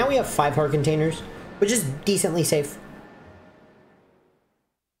 And now we have 5 heart containers, which is decently safe.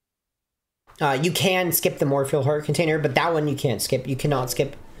 You can skip the Morphle heart container, but that one you can't skip. You cannot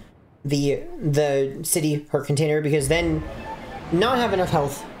skip the city heart container, because then not have enough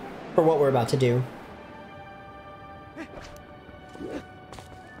health for what we're about to do.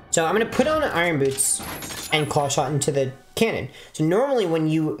 So I'm going to put on iron boots and claw shot into the cannon. So normally when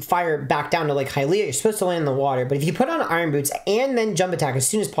you fire back down to like Hylia, you're supposed to land in the water, but if you put on iron boots and then jump attack as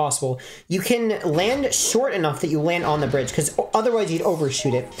soon as possible, you can land short enough that you land on the bridge, because otherwise you'd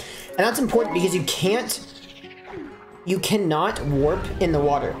overshoot it. And that's important because you cannot warp in the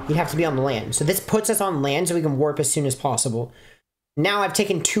water. You have to be on the land. So this puts us on land so we can warp as soon as possible. Now I've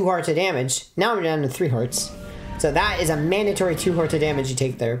taken 2 hearts of damage. Now I'm down to 3 hearts. So that is a mandatory 2 hearts of damage you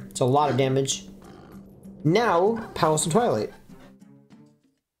take there. It's a lot of damage. Now, Palace of Twilight.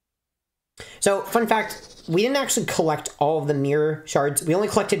 So, fun fact, we didn't actually collect all of the mirror shards. We only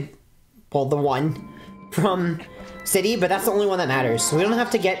collected, well, the one from City, but that's the only one that matters. So we don't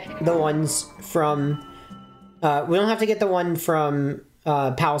have to get the ones from,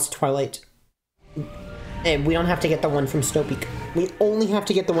 Palace of Twilight. And we don't have to get the one from Snow Peak. We only have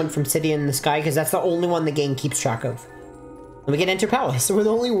to get the one from City in the Sky, because that's the only one the game keeps track of. And we can enter Palace, so we're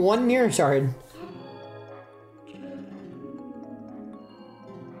the only 1 mirror shard.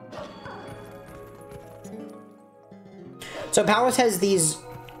 So Palace has these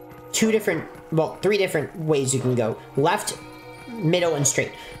 3 different ways you can go. Left, middle, and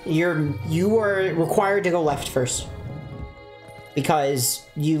straight. You are required to go left first, because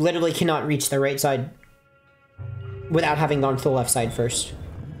you literally cannot reach the right side without having gone to the left side first.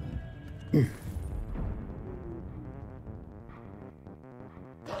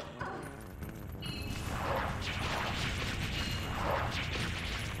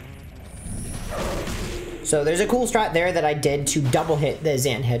 So there's a cool strat there that I did to double hit the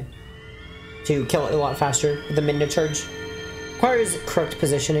Xant head to kill it a lot faster with the Midna charge. Requires correct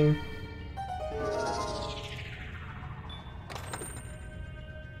positioning.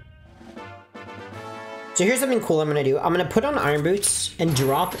 So here's something cool I'm going to do. I'm going to put on iron boots and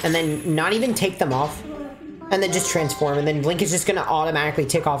drop, and then not even take them off, and then just transform, and then Link is just going to automatically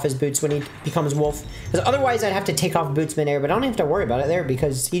take off his boots when he becomes Wolf. Because otherwise I'd have to take off boots mid-air, but I don't have to worry about it there,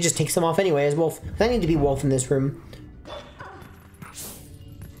 because he just takes them off anyway as Wolf. I need to be Wolf in this room.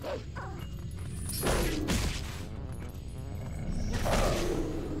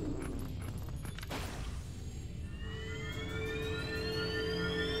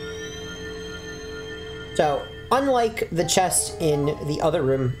 So, unlike the chest in the other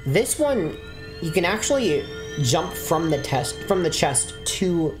room, this one, you can actually jump from the chest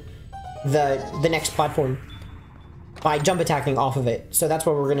to the next platform by jump attacking off of it. So that's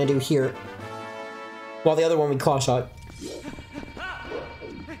what we're gonna do here. While the other one we claw shot.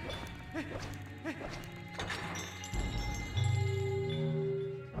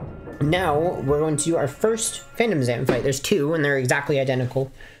 Now we're going to do our first Phantom Zan fight. There's two and they're exactly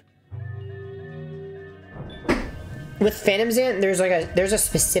identical. With Phantom Zan, there's a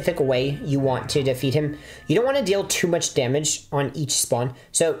specific way you want to defeat him. You don't want to deal too much damage on each spawn.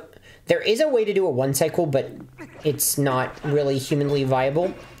 So there is a way to do a one cycle, but it's not really humanly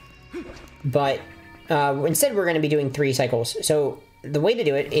viable. But instead, we're going to be doing 3 cycles. So the way to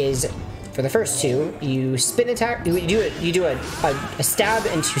do it is, for the first 2, you spin attack. You do a stab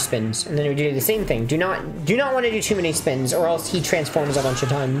and 2 spins, and then we do the same thing. Do not want to do too many spins, or else he transforms a bunch of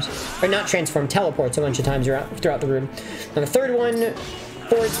times, or not transform, teleports a bunch of times throughout the room. And the third one,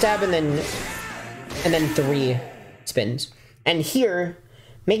 forward stab, and then 3 spins. And here,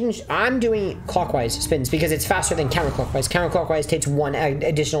 I'm doing clockwise spins because it's faster than counterclockwise. Counterclockwise takes 1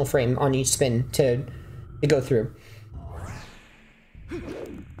 additional frame on each spin to go through.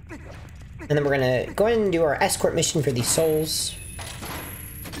 And then we're gonna go ahead and do our escort mission for these souls.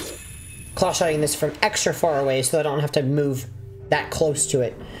 Claw-shotting this from extra far away so that I don't have to move that close to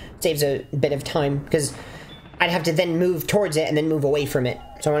it. Saves a bit of time, because I'd have to then move towards it and then move away from it.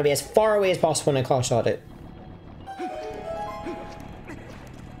 So I want to be as far away as possible when I claw-shot it.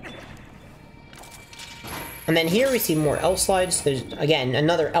 And then here we see more L slides. There's, again,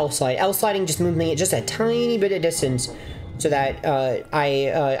 another L slide. L sliding just moving it just a tiny bit of distance, so that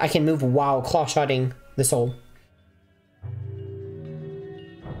I can move while claw-shotting the soul.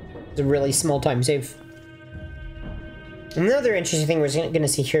 It's a really small time save. Another interesting thing we're going to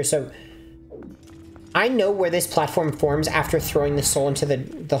see here, so I know where this platform forms after throwing the soul into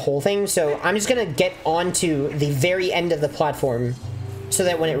the whole thing, so I'm just going to get onto the very end of the platform, so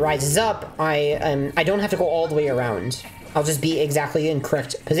that when it rises up, I don't have to go all the way around. I'll just be exactly in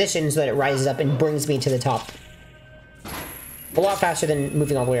correct position so that it rises up and brings me to the top. A lot faster than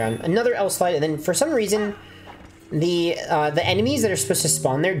moving all the way around. Another L slide, and then for some reason, the enemies that are supposed to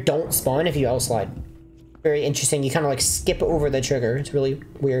spawn there don't spawn if you L slide. Very interesting. You kind of like skip over the trigger. It's really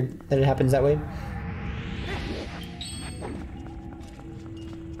weird that it happens that way.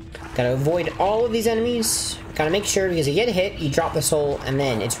 Gotta avoid all of these enemies. Gotta make sure, because you get hit, you drop the soul, and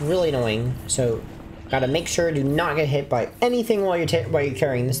then it's really annoying. So, gotta make sure do not get hit by anything while you're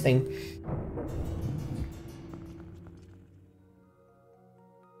carrying this thing.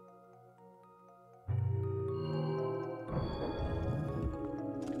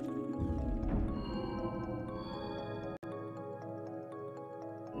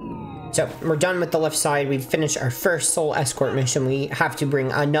 So, we're done with the left side. We've finished our first soul escort mission. We have to bring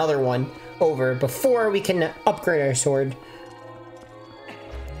another one over before we can upgrade our sword.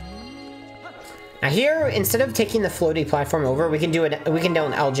 Now here, instead of taking the floaty platform over, we can do an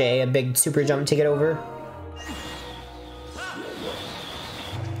LJ, a big super jump to get over.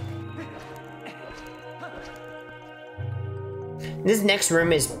 This next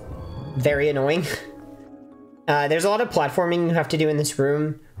room is very annoying. There's a lot of platforming you have to do in this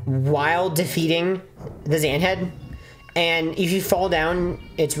room while defeating the Zanhead, and if you fall down,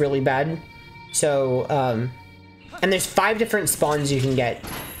 it's really bad. So, and there's 5 different spawns you can get,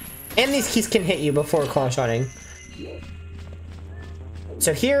 and these keys can hit you before claw-shotting.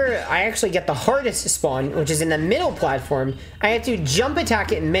 So here, I actually get the hardest spawn, which is in the middle platform. I have to jump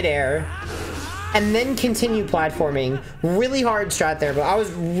attack it in midair, and then continue platforming. Really hard strat there, but I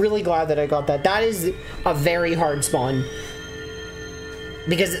was really glad that I got that. That is a very hard spawn,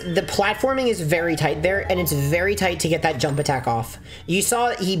 because the platforming is very tight there, and it's very tight to get that jump attack off. You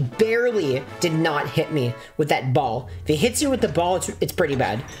saw he barely did not hit me with that ball. If he hits you with the ball, it's pretty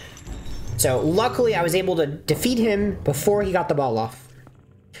bad. So luckily I was able to defeat him before he got the ball off.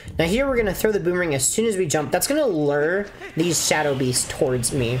 Now here we're going to throw the boomerang as soon as we jump. That's going to lure these shadow beasts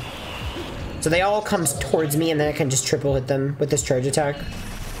towards me. So they all come towards me, and then I can just triple hit them with this charge attack.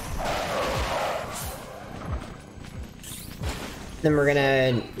 Then we're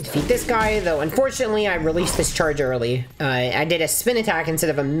gonna defeat this guy, though unfortunately I released this charge early. I did a spin attack instead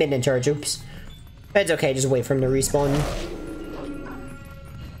of a mid charge, oops. But it's okay, just wait for him to respawn.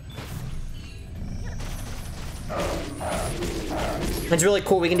 It's really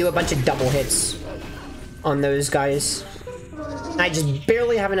cool, we can do a bunch of double hits on those guys. I just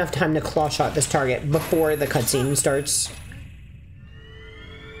barely have enough time to claw shot this target before the cutscene starts.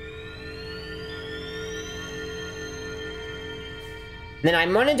 Then I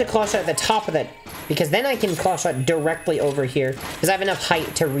wanted to claw shot at the top of it, because then I can claw shot directly over here, because I have enough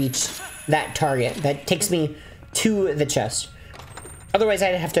height to reach that target. That takes me to the chest. Otherwise,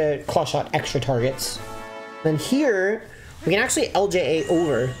 I'd have to claw shot extra targets. Then here, we can actually LJA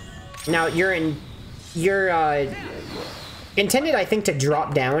over. Now, you're intended, I think, to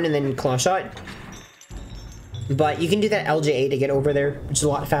drop down and then claw shot. But you can do that LJA to get over there, which is a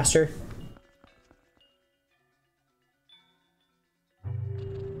lot faster.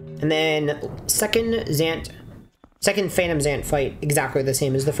 And then second Phantom Zant fight, exactly the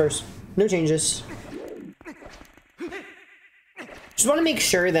same as the first. No changes. Just want to make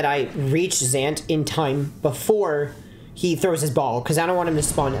sure that I reach Zant in time before he throws his ball, because I don't want him to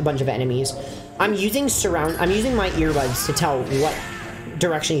spawn a bunch of enemies. I'm using my earbuds to tell what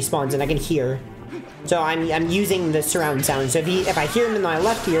direction he spawns, and I can hear. So I'm using the surround sound. So if I hear him in my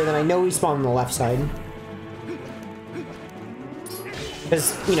left ear, then I know he spawned on the left side.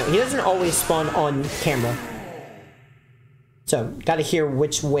 Because, you know, he doesn't always spawn on camera. So, gotta hear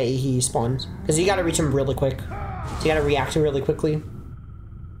which way he spawns. Because you gotta reach him really quick. So you gotta react really quickly.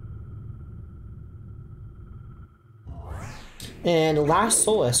 And last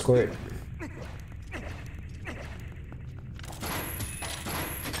soul escort.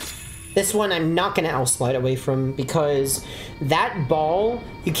 This one I'm not gonna L-slide away from, because that ball,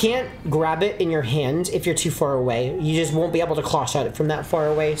 you can't grab it in your hand if you're too far away. You just won't be able to claw shot it from that far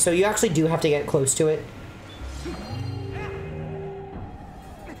away. So you actually do have to get close to it.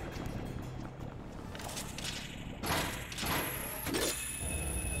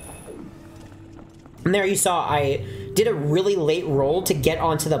 And there you saw I did a really late roll to get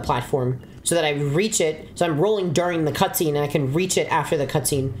onto the platform so that I reach it. So I'm rolling during the cutscene and I can reach it after the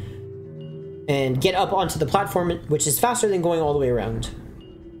cutscene and get up onto the platform, which is faster than going all the way around.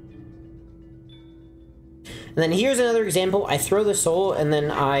 And then here's another example. I throw the soul and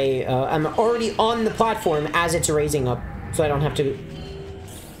then I'm already on the platform as it's raising up. So I don't have to,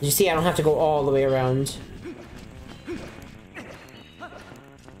 you see, I don't have to go all the way around.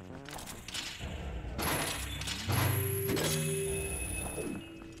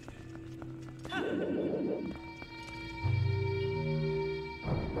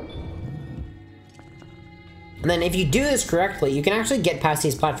 And then if you do this correctly, you can actually get past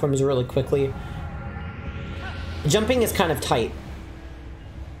these platforms really quickly. Jumping is kind of tight.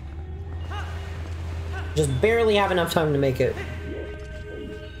 Just barely have enough time to make it.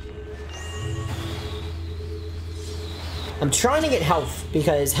 I'm trying to get health,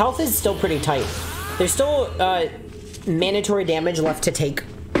 because health is still pretty tight. There's still mandatory damage left to take.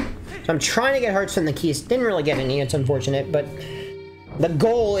 So I'm trying to get hearts from the keys. Didn't really get any, it's unfortunate, but the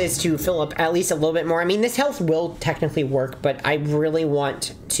goal is to fill up at least a little bit more. I mean, this health will technically work, but I really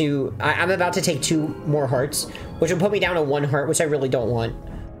want to... I'm about to take 2 more hearts, which will put me down to 1 heart, which I really don't want.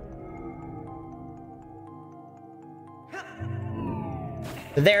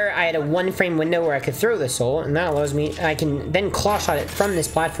 There, I had a 1 frame window where I could throw the soul, and that allows me... I can then claw shot it from this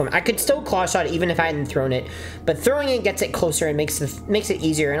platform. I could still claw shot it even if I hadn't thrown it, but throwing it gets it closer and makes it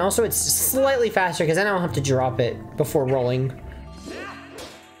easier, and also it's slightly faster because then I don't have to drop it before rolling.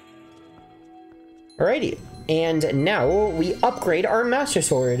 Alrighty, and now we upgrade our Master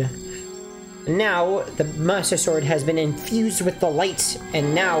Sword. Now, the Master Sword has been infused with the light,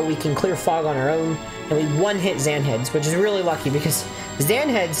 and now we can clear fog on our own, and we one-hit Zanheads, which is really lucky, because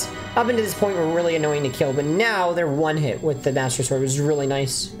Zanheads, up until this point, were really annoying to kill, but now they're one-hit with the Master Sword, which is really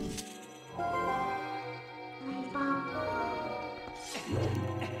nice.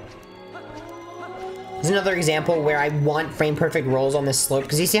 This is another example where I want frame-perfect rolls on this slope,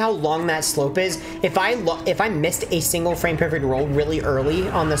 because you see how long that slope is? If I missed a single frame-perfect roll really early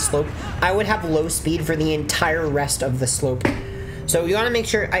on the slope, I would have low speed for the entire rest of the slope. So you want to make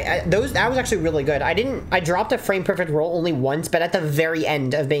sure, that was actually really good. I dropped a frame-perfect roll only once, but at the very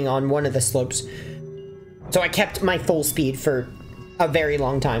end of being on one of the slopes. So I kept my full speed for a very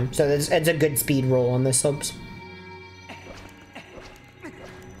long time. So it's a good speed roll on the slopes.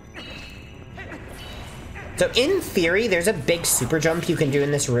 So in theory, there's a big super jump you can do in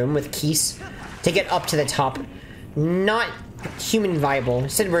this room with keys to get up to the top. Not human viable.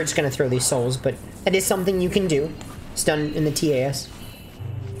 Instead, we're just going to throw these souls, but it is something you can do. It's done in the TAS.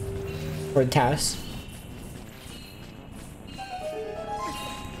 Or the TAS.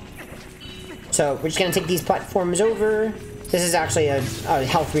 So we're just going to take these platforms over. This is actually a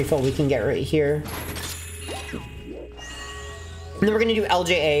health refill we can get right here. And then we're going to do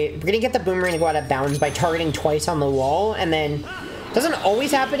LJA. We're going to get the boomerang to go out of bounds by targeting twice on the wall. And then, it doesn't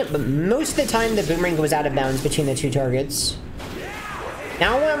always happen, but most of the time the boomerang goes out of bounds between the 2 targets.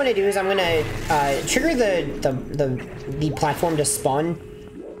 Now what I'm going to do is I'm going to trigger the platform to spawn.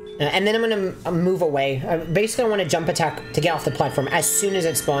 And And then I'm going to move away. Basically, I want to jump attack to get off the platform as soon as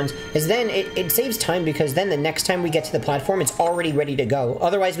it spawns. Because then it saves time, because then the next time we get to the platform, it's already ready to go.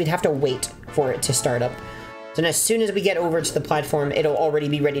 Otherwise, we'd have to wait for it to start up. So as soon as we get over to the platform, it'll already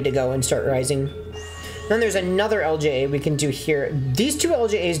be ready to go and start rising. Then there's another LJA we can do here. These two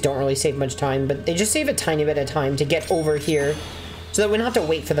LJAs don't really save much time, but they just save a tiny bit of time to get over here, so that we don't have to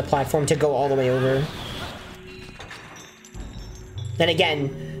wait for the platform to go all the way over. Then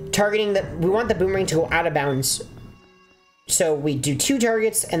again, targeting we want the boomerang to go out of bounds. So we do 2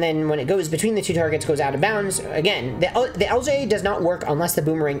 targets, and then when it goes between the 2 targets, goes out of bounds. Again, the LJA does not work unless the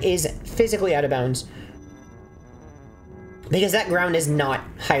boomerang is physically out of bounds, because that ground is not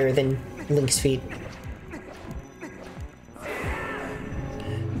higher than Link's feet.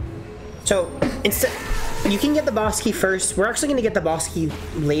 So, instead, you can get the boss key first. We're actually going to get the boss key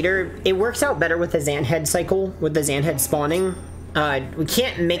later. It works out better with the Xanhead cycle, with the Xanhead spawning. We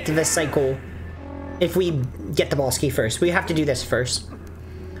can't make this cycle if we get the boss key first. We have to do this first.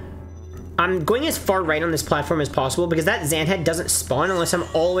 I'm going as far right on this platform as possible, because that Xanhead doesn't spawn unless I'm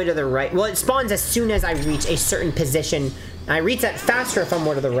all the way to the right. Well, it spawns as soon as I reach a certain position. And I reach that faster if I'm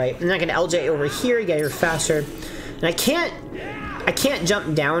more to the right. And then I can LJ over here, get here faster. And I can't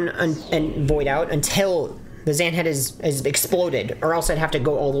jump down and void out until the Xanhead is exploded, or else I'd have to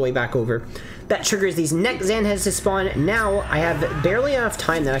go all the way back over. That triggers these next Xanheads to spawn. Now I have barely enough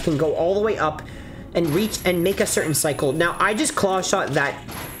time that I can go all the way up and reach and make a certain cycle. Now I just claw shot that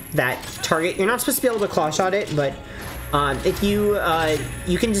target. You're not supposed to be able to claw shot it, but if you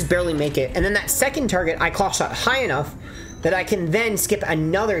can just barely make it. And then that second target I claw shot high enough that I can then skip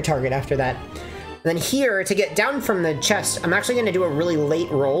another target after that. Then here, to get down from the chest, I'm actually going to do a really late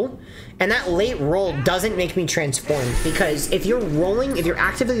roll. And that late roll doesn't make me transform, because if you're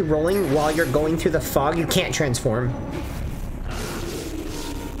actively rolling while you're going through the fog, you can't transform.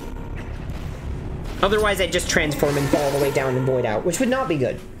 Otherwise, I'd just transform and fall all the way down and void out, which would not be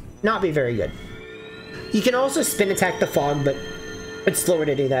good. Not be very good. You can also spin attack the fog, but it's slower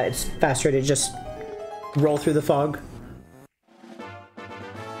to do that. It's faster to just roll through the fog.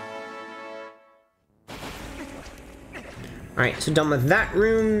 Alright, so done with that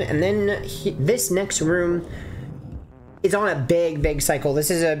room, and then this next room is on a big cycle. This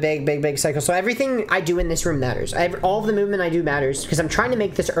is a big cycle. So everything I do in this room matters. All of the movement I do matters, because I'm trying to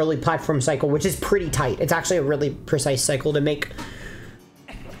make this early platform cycle, which is pretty tight. It's actually a really precise cycle to make.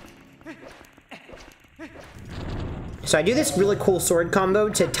 So I do this really cool sword combo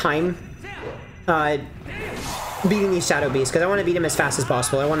to time beating these shadow beasts, because I want to beat them as fast as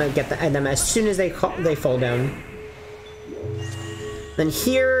possible. I want to get them as soon as they fall down. Then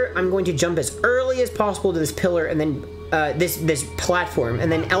here, I'm going to jump as early as possible to this pillar, and then this platform, and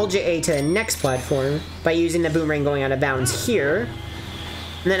then LJA to the next platform by using the boomerang going out of bounds here.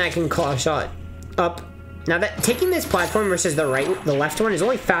 And then I can claw shot up. Now that taking this platform versus the left one is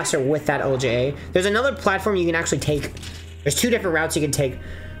only faster with that LJA. There's another platform you can actually take. There's 2 different routes you can take.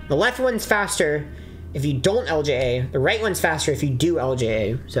 The left one's faster if you don't LJA. The right one's faster if you do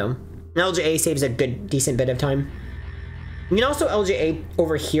LJA. So an LJA saves a decent bit of time. You can also LJA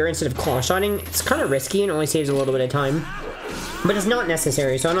over here instead of claw shotting. It's kind of risky and only saves a little bit of time, but it's not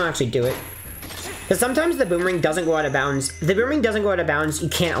necessary, so I don't actually do it. Because sometimes the boomerang doesn't go out of bounds. If the boomerang doesn't go out of bounds, you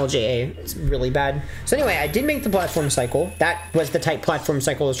can't LJA. It's really bad. So anyway, I did make the platform cycle. That was the type platform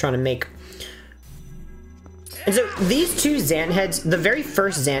cycle I was trying to make. And so these 2 Xanheads, the very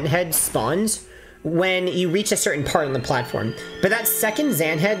first Xanhead spawns when you reach a certain part on the platform. But that second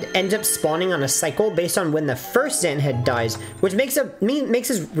Xanhead ends up spawning on a cycle based on when the first Xanhead dies, which makes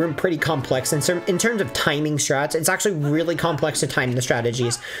this room pretty complex. And so in terms of timing strats, it's actually really complex to time the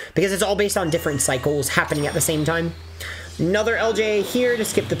strategies, because it's all based on different cycles happening at the same time. Another LJ here to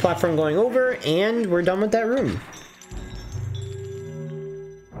skip the platform going over, and we're done with that room.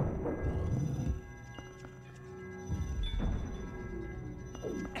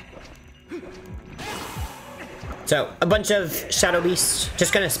 So, a bunch of shadow beasts,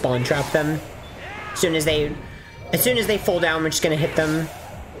 just gonna spawn trap them. As soon as they fall down, we're just gonna hit them.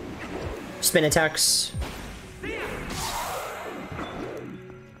 Spin attacks.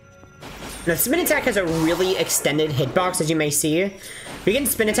 Now, spin attack has a really extended hitbox, as you may see. We can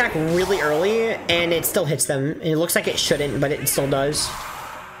spin attack really early, and it still hits them. And it looks like it shouldn't, but it still does.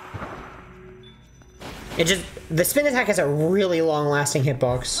 The spin attack has a really long-lasting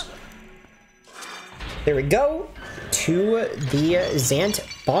hitbox. There we go. To the Xant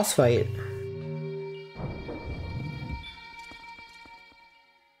boss fight.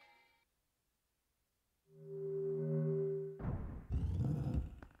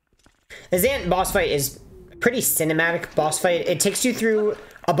 The Xant boss fight is a pretty cinematic boss fight. It takes you through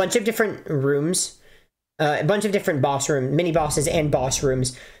a bunch of different rooms, a bunch of different mini bosses and boss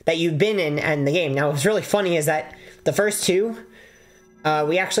rooms that you've been in the game. Now, what's really funny is that the first two,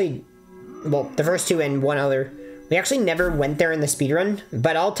 the first two and one other, we actually never went there in the speedrun,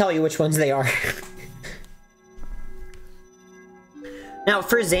 but I'll tell you which ones they are. Now,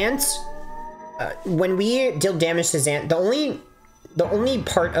 for Zant, when we deal damage to Zant, the only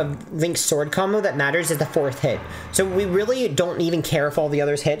part of Link's sword combo that matters is the 4th hit. So we really don't even care if all the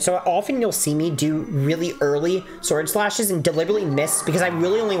others hit. So often you'll see me do really early sword slashes and deliberately miss because I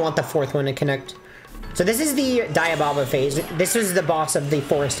really only want the 4th one to connect. So this is the Diababa phase. This is the boss of the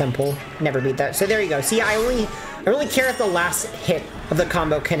Forest Temple. Never beat that. So there you go. See, I only care if the last hit of the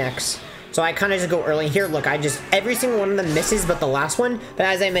combo connects. So I kind of just go early. Here, look, every single one of them misses but the last one. But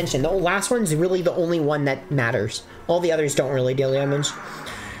as I mentioned, the last one's really the only one that matters. All the others don't really deal damage. So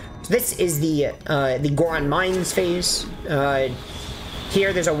this is the Goron Mines phase.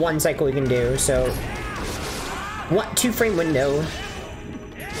 Here, there's a 1 cycle we can do. So, 2-frame window.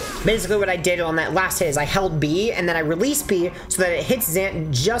 Basically what I did on that last hit is I held B and then I released B so that it hits Zant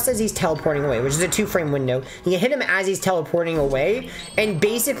just as he's teleporting away, which is a 2-frame window. You can hit him as he's teleporting away, and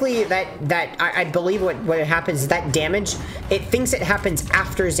basically I believe what happens is that damage, it thinks it happens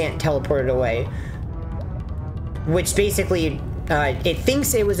after Zant teleported away. Which basically, it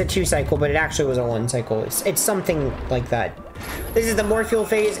thinks it was a 2 cycle, but it actually was a 1 cycle. It's something like that. This is the Morphle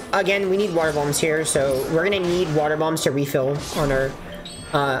phase. Again, we need water bombs here, so we're gonna need water bombs to refill on our,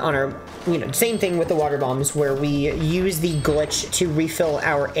 same thing with the water bombs where we use the glitch to refill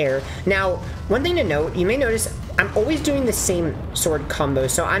our air. Now, one thing to note, you may notice I'm always doing the same sword combo.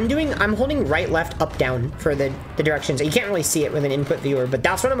 So I'm holding right, left, up, down for the directions. You can't really see it with an input viewer, but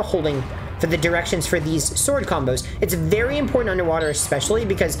that's what I'm holding for the directions for these sword combos. It's very important underwater, especially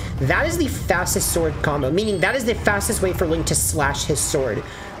because that is the fastest sword combo, meaning that is the fastest way for Link to slash his sword.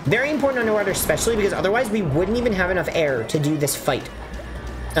 Very important underwater, especially because otherwise we wouldn't even have enough air to do this fight.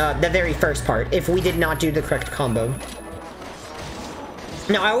 The very first part, if we did not do the correct combo.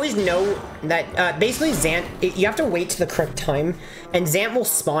 Now, I always know that, basically Zant, you have to wait to the correct time, and Zant will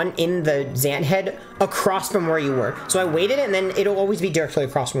spawn in the Zant head across from where you were. So I waited, and then it'll always be directly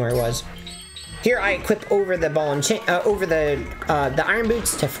across from where it was. Here, I equip over the ball and chain, over the iron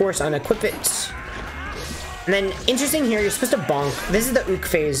boots to force unequip it. And then, interesting here, you're supposed to bonk. This is the Ook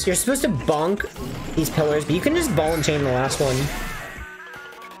phase. You're supposed to bonk these pillars, but you can just ball and chain the last one.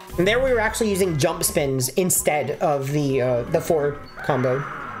 And there we were actually using jump spins instead of the 4 combo.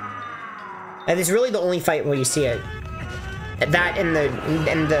 And it's really the only fight where you see it. That and the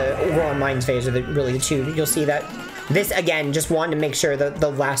Goron Mines phase are really the two. You'll see that. This again, just wanted to make sure that the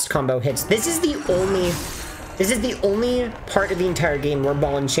last combo hits. This is the only part of the entire game where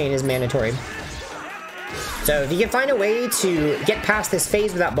ball and chain is mandatory. So if you can find a way to get past this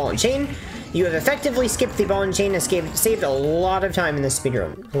phase without ball and chain, you have effectively skipped the ball and chain and saved a lot of time in this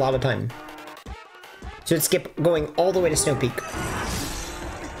speedrun. A lot of time. So it'd skip going all the way to Snow Peak.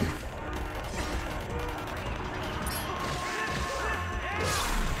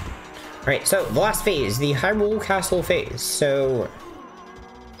 Alright, so the last phase, the Hyrule Castle phase. So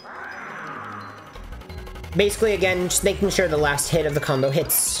basically, again, just making sure the last hit of the combo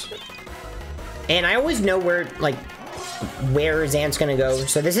hits. And I always know where Zant's gonna go.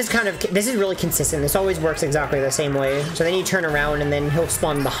 So this is really consistent. This always works exactly the same way. So then you turn around and then he'll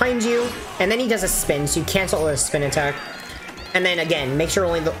spawn behind you, and then he does a spin, so you cancel the spin attack. And then again, make sure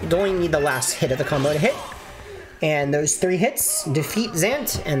only need the last hit of the combo to hit. And those 3 hits defeat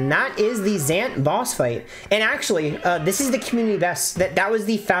Zant, and that is the Zant boss fight. And actually, this is the community best. That was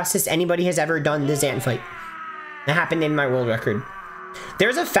the fastest anybody has ever done the Zant fight. That happened in my world record.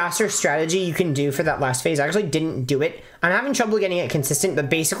 There's a faster strategy you can do for that last phase. I actually didn't do it. I'm having trouble getting it consistent, but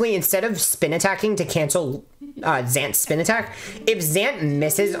basically, instead of spin attacking to cancel Zant's spin attack, if Zant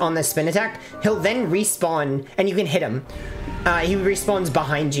misses on the spin attack, he'll then respawn, and you can hit him. He respawns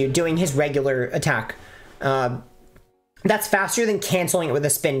behind you, doing his regular attack. That's faster than canceling it with a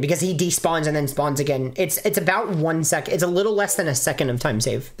spin, because he despawns and then spawns again. It's about 1 second. It's a little less than a second of time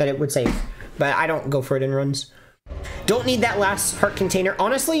save that it would save, but I don't go for it in runs. Don't need that last heart container.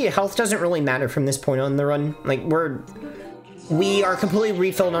 Honestly, health doesn't really matter from this point on the run. Like, we are completely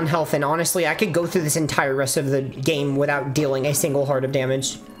refilled on health, and honestly, I could go through this entire rest of the game without dealing a single heart of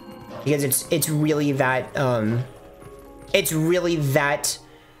damage. Because it's really that,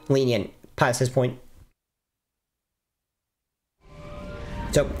 lenient past this point.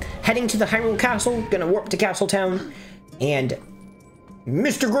 So, heading to the Hyrule Castle, gonna warp to Castle Town, and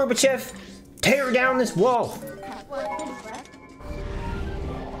Mr. Gorbachev, tear down this wall!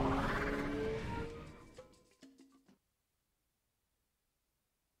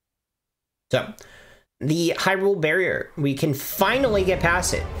 So, the Hyrule Barrier. We can finally get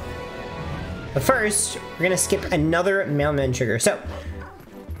past it. But first, we're gonna skip another mailman trigger. So,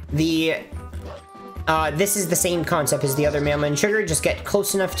 this is the same concept as the other mailman trigger. Just get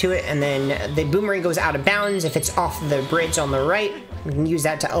close enough to it, and then the boomerang goes out of bounds. If it's off the bridge on the right, we can use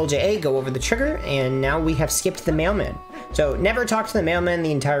that to LJA, go over the trigger, and now we have skipped the mailman. So, never talk to the mailman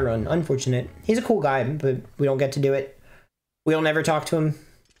the entire run. Unfortunate. He's a cool guy, but we don't get to do it. We'll never talk to him.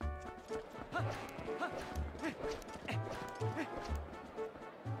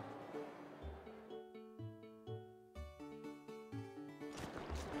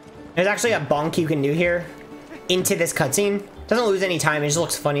 There's actually a bonk you can do here into this cutscene. Doesn't lose any time, it just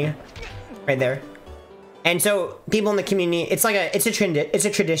looks funny right there. And so people in the community, it's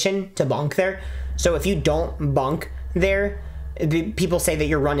a tradition to bonk there. So if you don't bonk there, people say that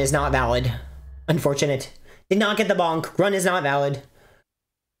your run is not valid. Unfortunate. Did not get the bonk. Run is not valid.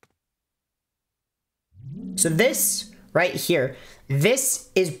 So this right here, this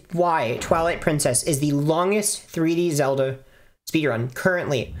is why Twilight Princess is the longest 3D Zelda speedrun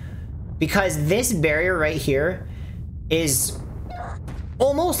currently. Because this barrier right here is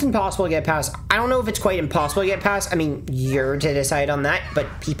almost impossible to get past. I don't know if it's quite impossible to get past. I mean, you're to decide on that. But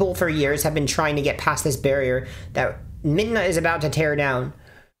people for years have been trying to get past this barrier that Midna is about to tear down.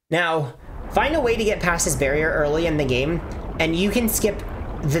 Now, find a way to get past this barrier early in the game, and you can skip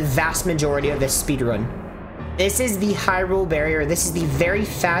the vast majority of this speedrun. This is the Hyrule Barrier. This is the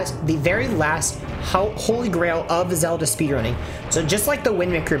very last holy grail of Zelda speedrunning. So just like the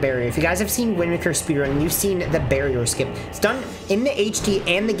Wind Waker barrier, if you guys have seen Wind Waker speedrun, you've seen the barrier skip. It's done in the HD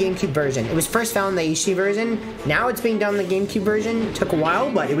and the GameCube version. It was first found in the HD version. Now it's being done in the GameCube version. It took a while,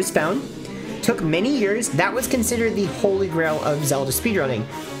 but it was found. It took many years. That was considered the holy grail of Zelda speedrunning.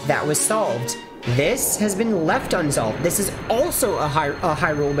 That was solved. This has been left unsolved. This is also a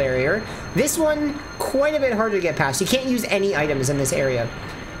Hyrule Barrier. This one, quite a bit harder to get past. You can't use any items in this area.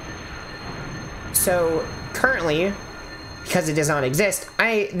 So, currently, because it does not exist,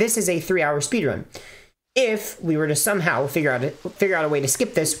 this is a 3-hour speedrun. If we were to somehow figure out a way to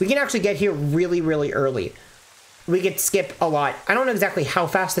skip this, we can actually get here really, really early. We could skip a lot. I don't know exactly how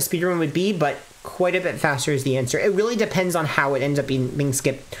fast the speedrun would be, but quite a bit faster is the answer. It really depends on how it ends up being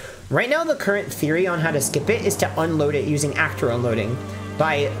skipped. Right now, the current theory on how to skip it is to unload it using actor unloading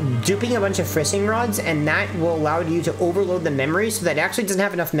by duping a bunch of frissing rods, and that will allow you to overload the memory so that it actually doesn't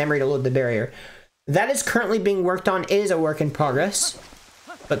have enough memory to load the barrier. That is currently being worked on. It is a work in progress.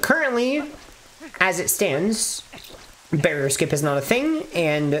 But currently, as it stands, barrier skip is not a thing,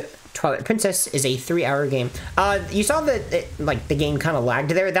 and Twilight Princess is a 3-hour game. You saw that the game kind of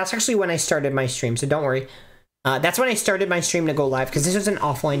lagged there. That's actually when I started my stream, so don't worry. That's when I started my stream to go live, because this was an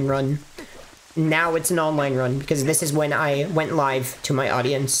offline run. Now it's an online run, because this is when I went live to my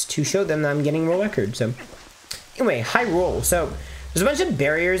audience to show them that I'm getting world record. So anyway, Hyrule. So there's a bunch of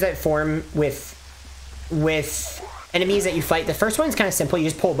barriers that form with enemies that you fight. The first one's kind of simple. You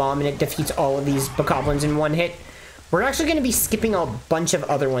just pull a bomb and it defeats all of these bokoblins in one hit. We're actually going to be skipping a bunch of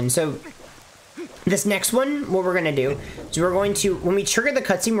other ones. So this next one, what we're going to do is we're going to, when we trigger the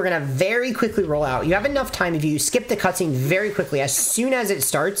cutscene, we're going to very quickly roll out. You have enough time if you skip the cutscene very quickly. As soon as it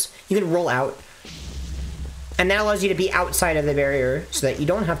starts, you can roll out. And that allows you to be outside of the barrier so that you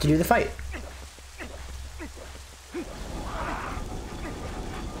don't have to do the fight.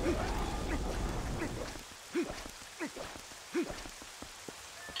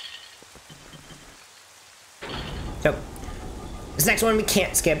 So, this next one we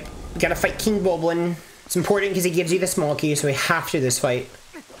can't skip. We gotta fight King Boblin. It's important because he gives you the small key, so we have to do this fight.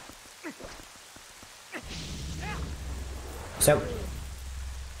 So,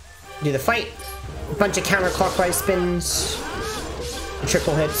 do the fight. A bunch of counterclockwise spins.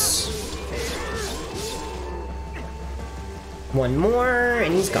 Triple hits. One more,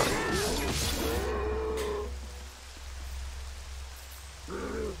 and he's gone.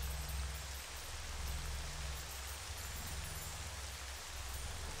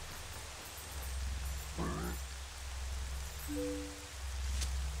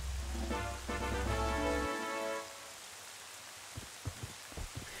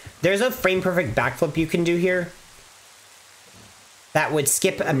 There's a frame-perfect backflip you can do here that would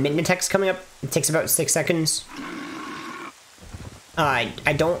skip a Midna text coming up. It takes about 6 seconds. I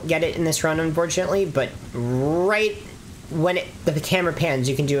don't get it in this run, unfortunately, but right when the camera pans,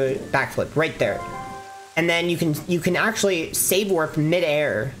 you can do a backflip right there. And then you can actually save warp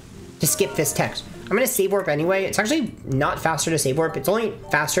mid-air to skip this text. I'm gonna save warp anyway. It's actually not faster to save warp. It's only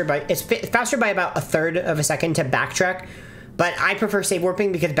faster by faster by about 1/3 of a second to backtrack. But I prefer save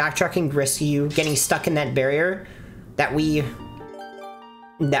warping because backtracking risks you getting stuck in that barrier that we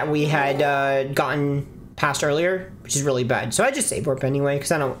that we had gotten past earlier, which is really bad. So I just save warp anyway,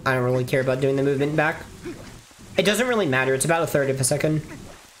 because I don't really care about doing the movement back. It doesn't really matter. It's about 1/3 of a second.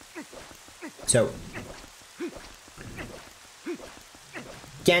 So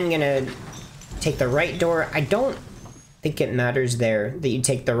again, gonna take the right door. I don't think it matters there that you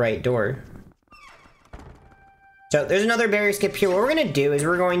take the right door. So there's another barrier skip here. What we're gonna do is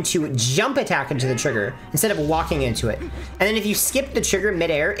we're going to jump attack into the trigger instead of walking into it. And then if you skip the trigger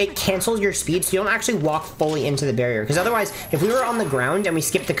midair, it cancels your speed, so you don't actually walk fully into the barrier. Because otherwise, if we were on the ground and we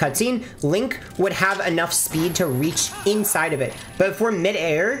skipped the cutscene, Link would have enough speed to reach inside of it. But if we're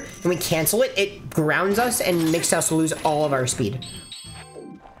midair and we cancel it, it grounds us and makes us lose all of our speed.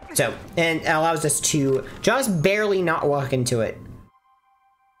 So, and it allows us to just barely not walk into it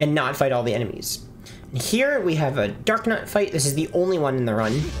and not fight all the enemies. Here we have a Dark Nut fight. This is the only one in the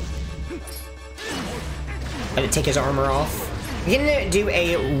run. Gotta take his armor off. We're gonna do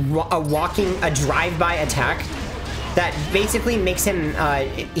a drive-by attack that basically makes him,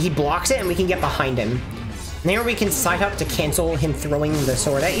 he blocks it and we can get behind him. And here we can side up to cancel him throwing the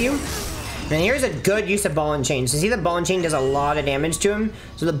sword at you. And here's a good use of ball and chain. So see, the ball and chain does a lot of damage to him.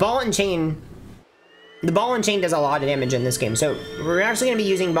 So the ball and chain does a lot of damage in this game. So we're actually going to be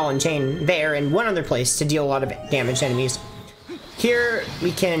using ball and chain there and one other place to deal a lot of damage to enemies. Here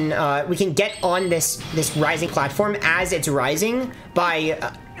we can get on this rising platform as it's rising by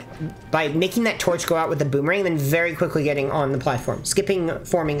making that torch go out with the boomerang, then very quickly getting on the platform,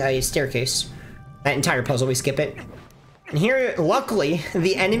 forming a staircase. That entire puzzle, we skip it. And here, luckily,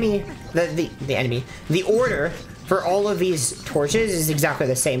 the order for all of these torches is exactly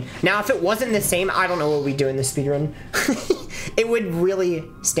the same. Now, if it wasn't the same, I don't know what we'd do in the speedrun. It would really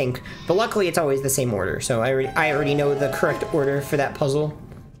stink. But luckily, it's always the same order. So I already know the correct order for that puzzle.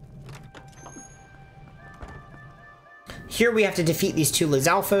 Here we have to defeat these two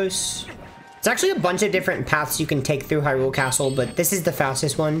Lizalfos. It's actually a bunch of different paths you can take through Hyrule Castle, but this is the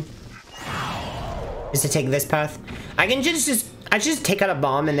fastest one. Is to take this path. I just take out a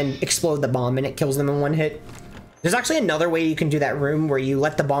bomb and then explode the bomb and it kills them in one hit. There's actually another way you can do that room where you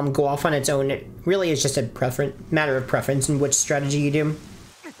let the bomb go off on its own. It really is just a matter of preference in which strategy you do.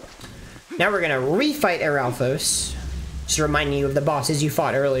 Now we're gonna refight Eralphos. Just reminding you of the bosses you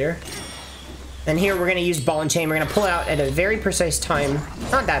fought earlier. And here we're gonna use ball and chain. We're gonna pull it out at a very precise time.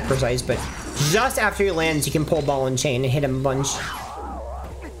 Not that precise, but just after he lands, you can pull ball and chain and hit him a bunch.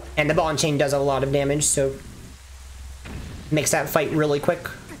 And the ball and chain does a lot of damage, so makes that fight really quick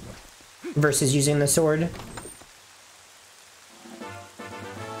versus using the sword.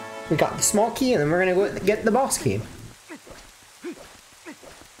 We got the small key, and then we're gonna go get the boss key.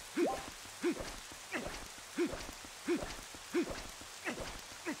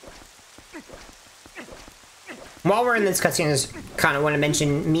 While we're in this cutscene, I just kind of want to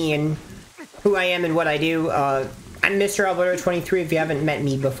mention me and who I am and what I do. I'm MrAlberto 23. If you haven't met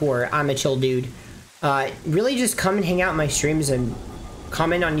me before, I'm a chill dude. Really just come and hang out in my streams and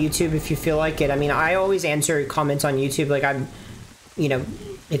comment on YouTube if you feel like it. I mean, I always answer comments on YouTube. Like,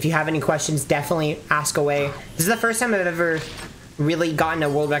 if you have any questions, definitely ask away. This is the first time I've ever really gotten a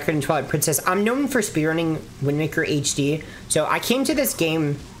world record in Twilight Princess. I'm known for speedrunning Wind Waker HD. So I came to this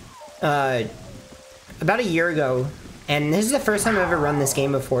game about a year ago, and this is the first time I've ever run this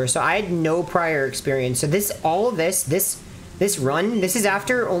game before. So I had no prior experience. So this run, this is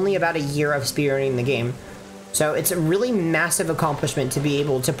after only about a year of speedrunning the game. So it's a really massive accomplishment to be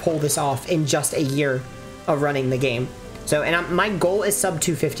able to pull this off in just a year of running the game. So, and my goal is sub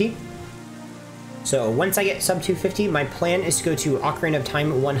 250. So once I get sub 250, my plan is to go to Ocarina of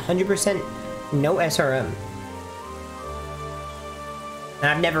Time 100%, no SRM. And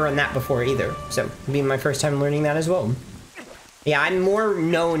I've never run that before either, so it'll be my first time learning that as well. Yeah, I'm more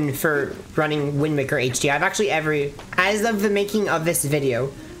known for running Wind Waker HD. I've actually as of the making of this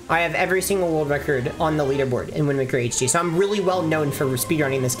video, I have every single world record on the leaderboard in Wind Waker HD. So I'm really well known for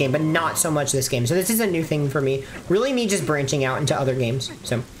speedrunning this game, but not so much this game. So this is a new thing for me. Really me just branching out into other games,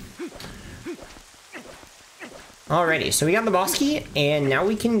 so. Alrighty, so we got the boss key, and now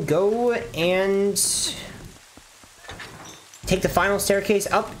we can go and take the final staircase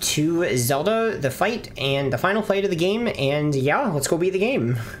up to Zelda, the fight, and the final fight of the game, and yeah, let's go beat the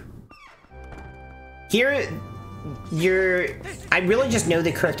game. Here, I really just know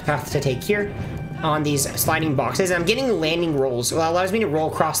the correct path to take here on these sliding boxes, and I'm getting landing rolls. Well, it allows me to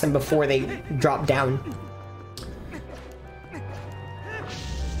roll across them before they drop down.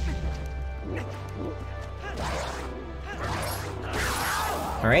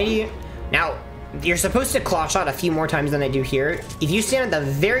 Alrighty, now, you're supposed to claw shot a few more times than I do here. If you stand at the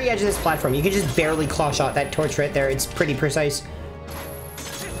very edge of this platform, you can just barely claw shot that torch right there. It's pretty precise.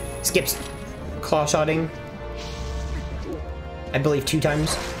 skips claw shotting, I believe 2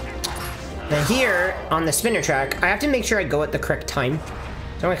 times. Now here, on the spinner track, I have to make sure I go at the correct time.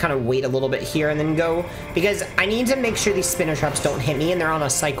 So I'm gonna kind of wait a little bit here and then go, because I need to make sure these spinner traps don't hit me and they're on a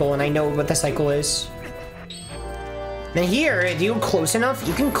cycle and I know what the cycle is. Then here, if you go close enough,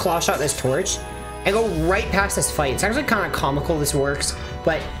 you can claw shot this torch and go right past this fight. It's actually kind of comical this works,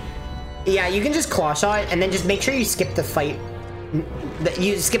 but yeah, you can just claw shot and then just make sure you skip the fight.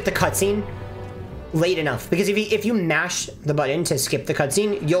 You skip the cutscene late enough, because if you mash the button to skip the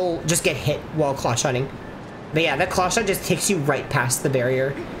cutscene, you'll just get hit while claw shotting. But yeah, that claw shot just takes you right past the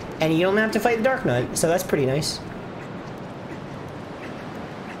barrier, and you don't have to fight the Dark Knight, so that's pretty nice.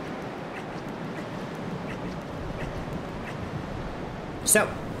 So,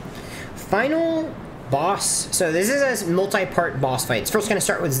 final boss. So this is a multi-part boss fight. It's first going to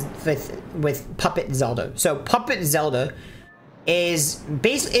start with Puppet Zelda. So Puppet Zelda is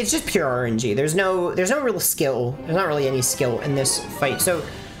basically, it's just pure RNG. There's no real skill. There's not really any skill in this fight. So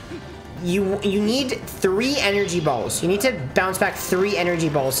you need 3 energy balls. You need to bounce back 3 energy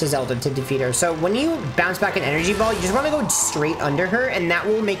balls to Zelda to defeat her. So when you bounce back an energy ball, you just want to go straight under her, and that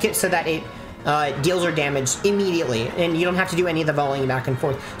will make it so that it deals her damage immediately, and you don't have to do any of the volleying back and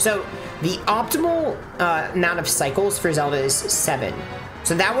forth. So the optimal amount of cycles for Zelda is 7.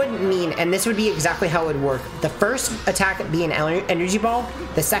 So that would mean, and this would be exactly how it would work, the first attack be an energy ball,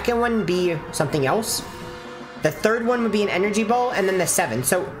 the second one be something else, the third one would be an energy ball, and then the 7.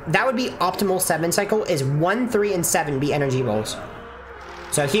 So that would be optimal 7 cycle is 1, 3, and 7 be energy balls.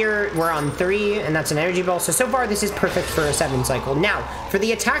 So here we're on 3, and that's an energy ball. So far this is perfect for a 7 cycle. Now, for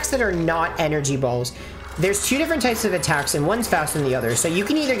the attacks that are not energy balls, there's 2 different types of attacks, and one's faster than the other. So you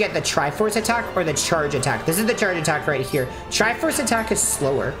can either get the Triforce attack or the charge attack. This is the charge attack right here. Triforce attack is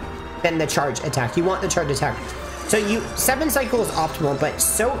slower than the charge attack. You want the charge attack. So 7 cycle is optimal,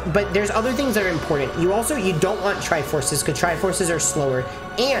 but there's other things that are important. You don't want Triforces, because Triforces are slower,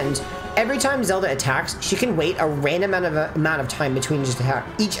 and every time Zelda attacks, she can wait a random amount of time between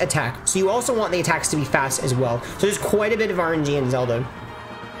each attack. So you also want the attacks to be fast as well. So there's quite a bit of RNG in Zelda.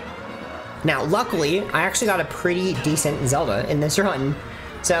 Now, luckily, I actually got a pretty decent Zelda in this run.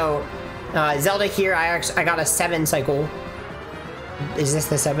 So, Zelda here, I got a 7 cycle. Is this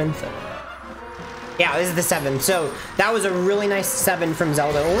the 7th? Yeah, this is the 7th. So, that was a really nice 7 from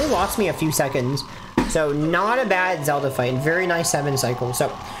Zelda. It only lost me a few seconds. So, not a bad Zelda fight. Very nice 7 cycle. So,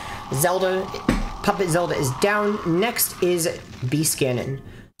 Puppet Zelda is down. Next is Beast Ganon.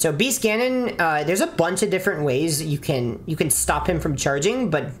 So Beast Ganon, there's a bunch of different ways you can stop him from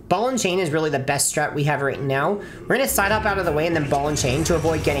charging, but Ball and Chain is really the best strat we have right now. We're gonna side up out of the way and then Ball and Chain to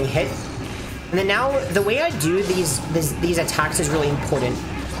avoid getting hit. And then now, the way I do these attacks is really important.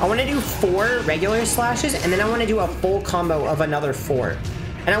 I want to do 4 regular slashes, and then I want to do a full combo of another 4.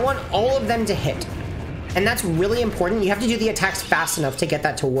 And I want all of them to hit. And that's really important. You have to do the attacks fast enough to get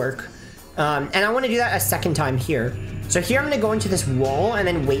that to work. And I want to do that a second time here. So here I'm going to go into this wall and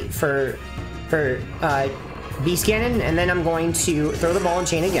then wait for Beast Ganon, and then I'm going to throw the Ball and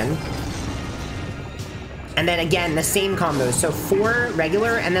Chain again. And then again, the same combos. So 4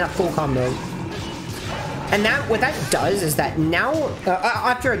 regular and then a full combo. And what that does is that now,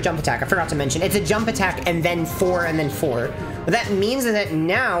 after a jump attack, I forgot to mention, it's a jump attack and then 4 and then 4. What that means is that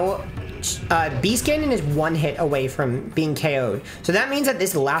now, Beast Ganon is 1 hit away from being KO'd. So that means that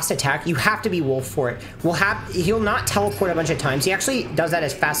this last attack, you have to be Wolf for it. He'll not teleport a bunch of times. He actually does that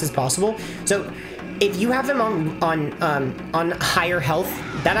as fast as possible. So if you have him on higher health,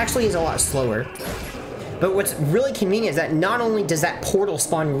 that actually is a lot slower. But what's really convenient is that not only does that portal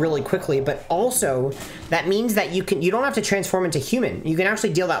spawn really quickly, but also that means that you don't have to transform into human. You can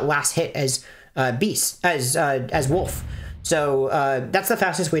actually deal that last hit as as Wolf. So that's the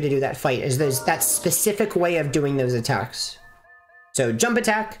fastest way to do that fight, is that specific way of doing those attacks. So jump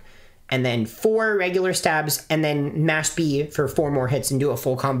attack, and then 4 regular stabs, and then mash B for 4 more hits and do a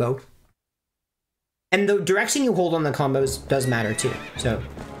full combo. And the direction you hold on the combos does matter too.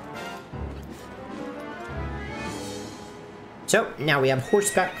 So now we have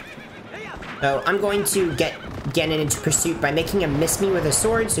horseback. So I'm going to get Ganon into pursuit by making him miss me with a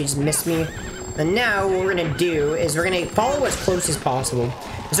sword, so he just missed me. And now what we're gonna do is we're gonna follow as close as possible.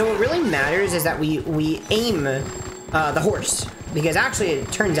 So what really matters is that we aim the horse, because actually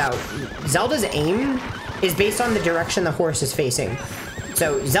it turns out Zelda's aim is based on the direction the horse is facing.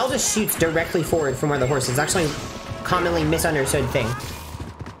 So Zelda shoots directly forward from where the horse is. It's actually a commonly misunderstood thing.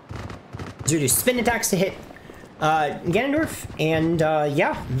 So we do spin attacks to hit Ganondorf, and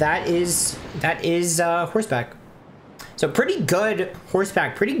yeah, that is horseback. So pretty good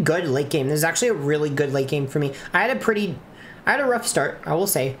horseback, pretty good late game. This is actually a really good late game for me. I had a rough start, I will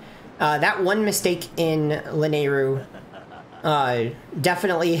say. That one mistake in Lineru,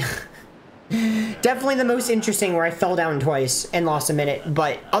 definitely, definitely the most interesting, where I fell down twice and lost a minute,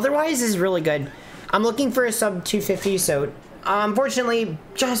 but otherwise is really good. I'm looking for a sub 250, so unfortunately,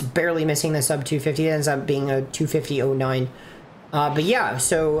 just barely missing the sub 250. It ends up being a 250.09. But yeah,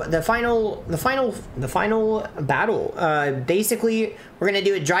 so the final battle, basically, we're gonna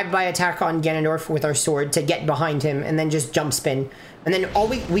do a drive-by attack on Ganondorf with our sword to get behind him, and then just jump spin. And then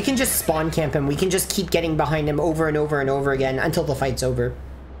we can just spawn camp him. We can just keep getting behind him over and over and over again until the fight's over.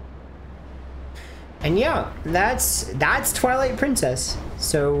 And yeah, that's Twilight Princess.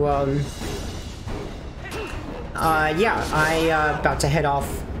 So, yeah, about to head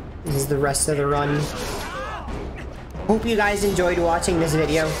off. This is the rest of the run. Hope you guys enjoyed watching this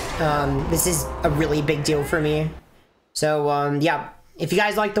video. This is a really big deal for me. So, yeah, if you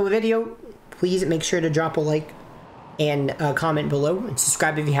guys liked the video, please make sure to drop a like and comment below, and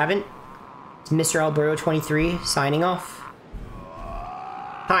subscribe if you haven't. It's MrAlberto23 signing off.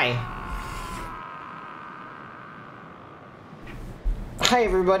 Hi. Hi,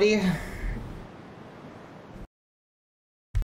 everybody.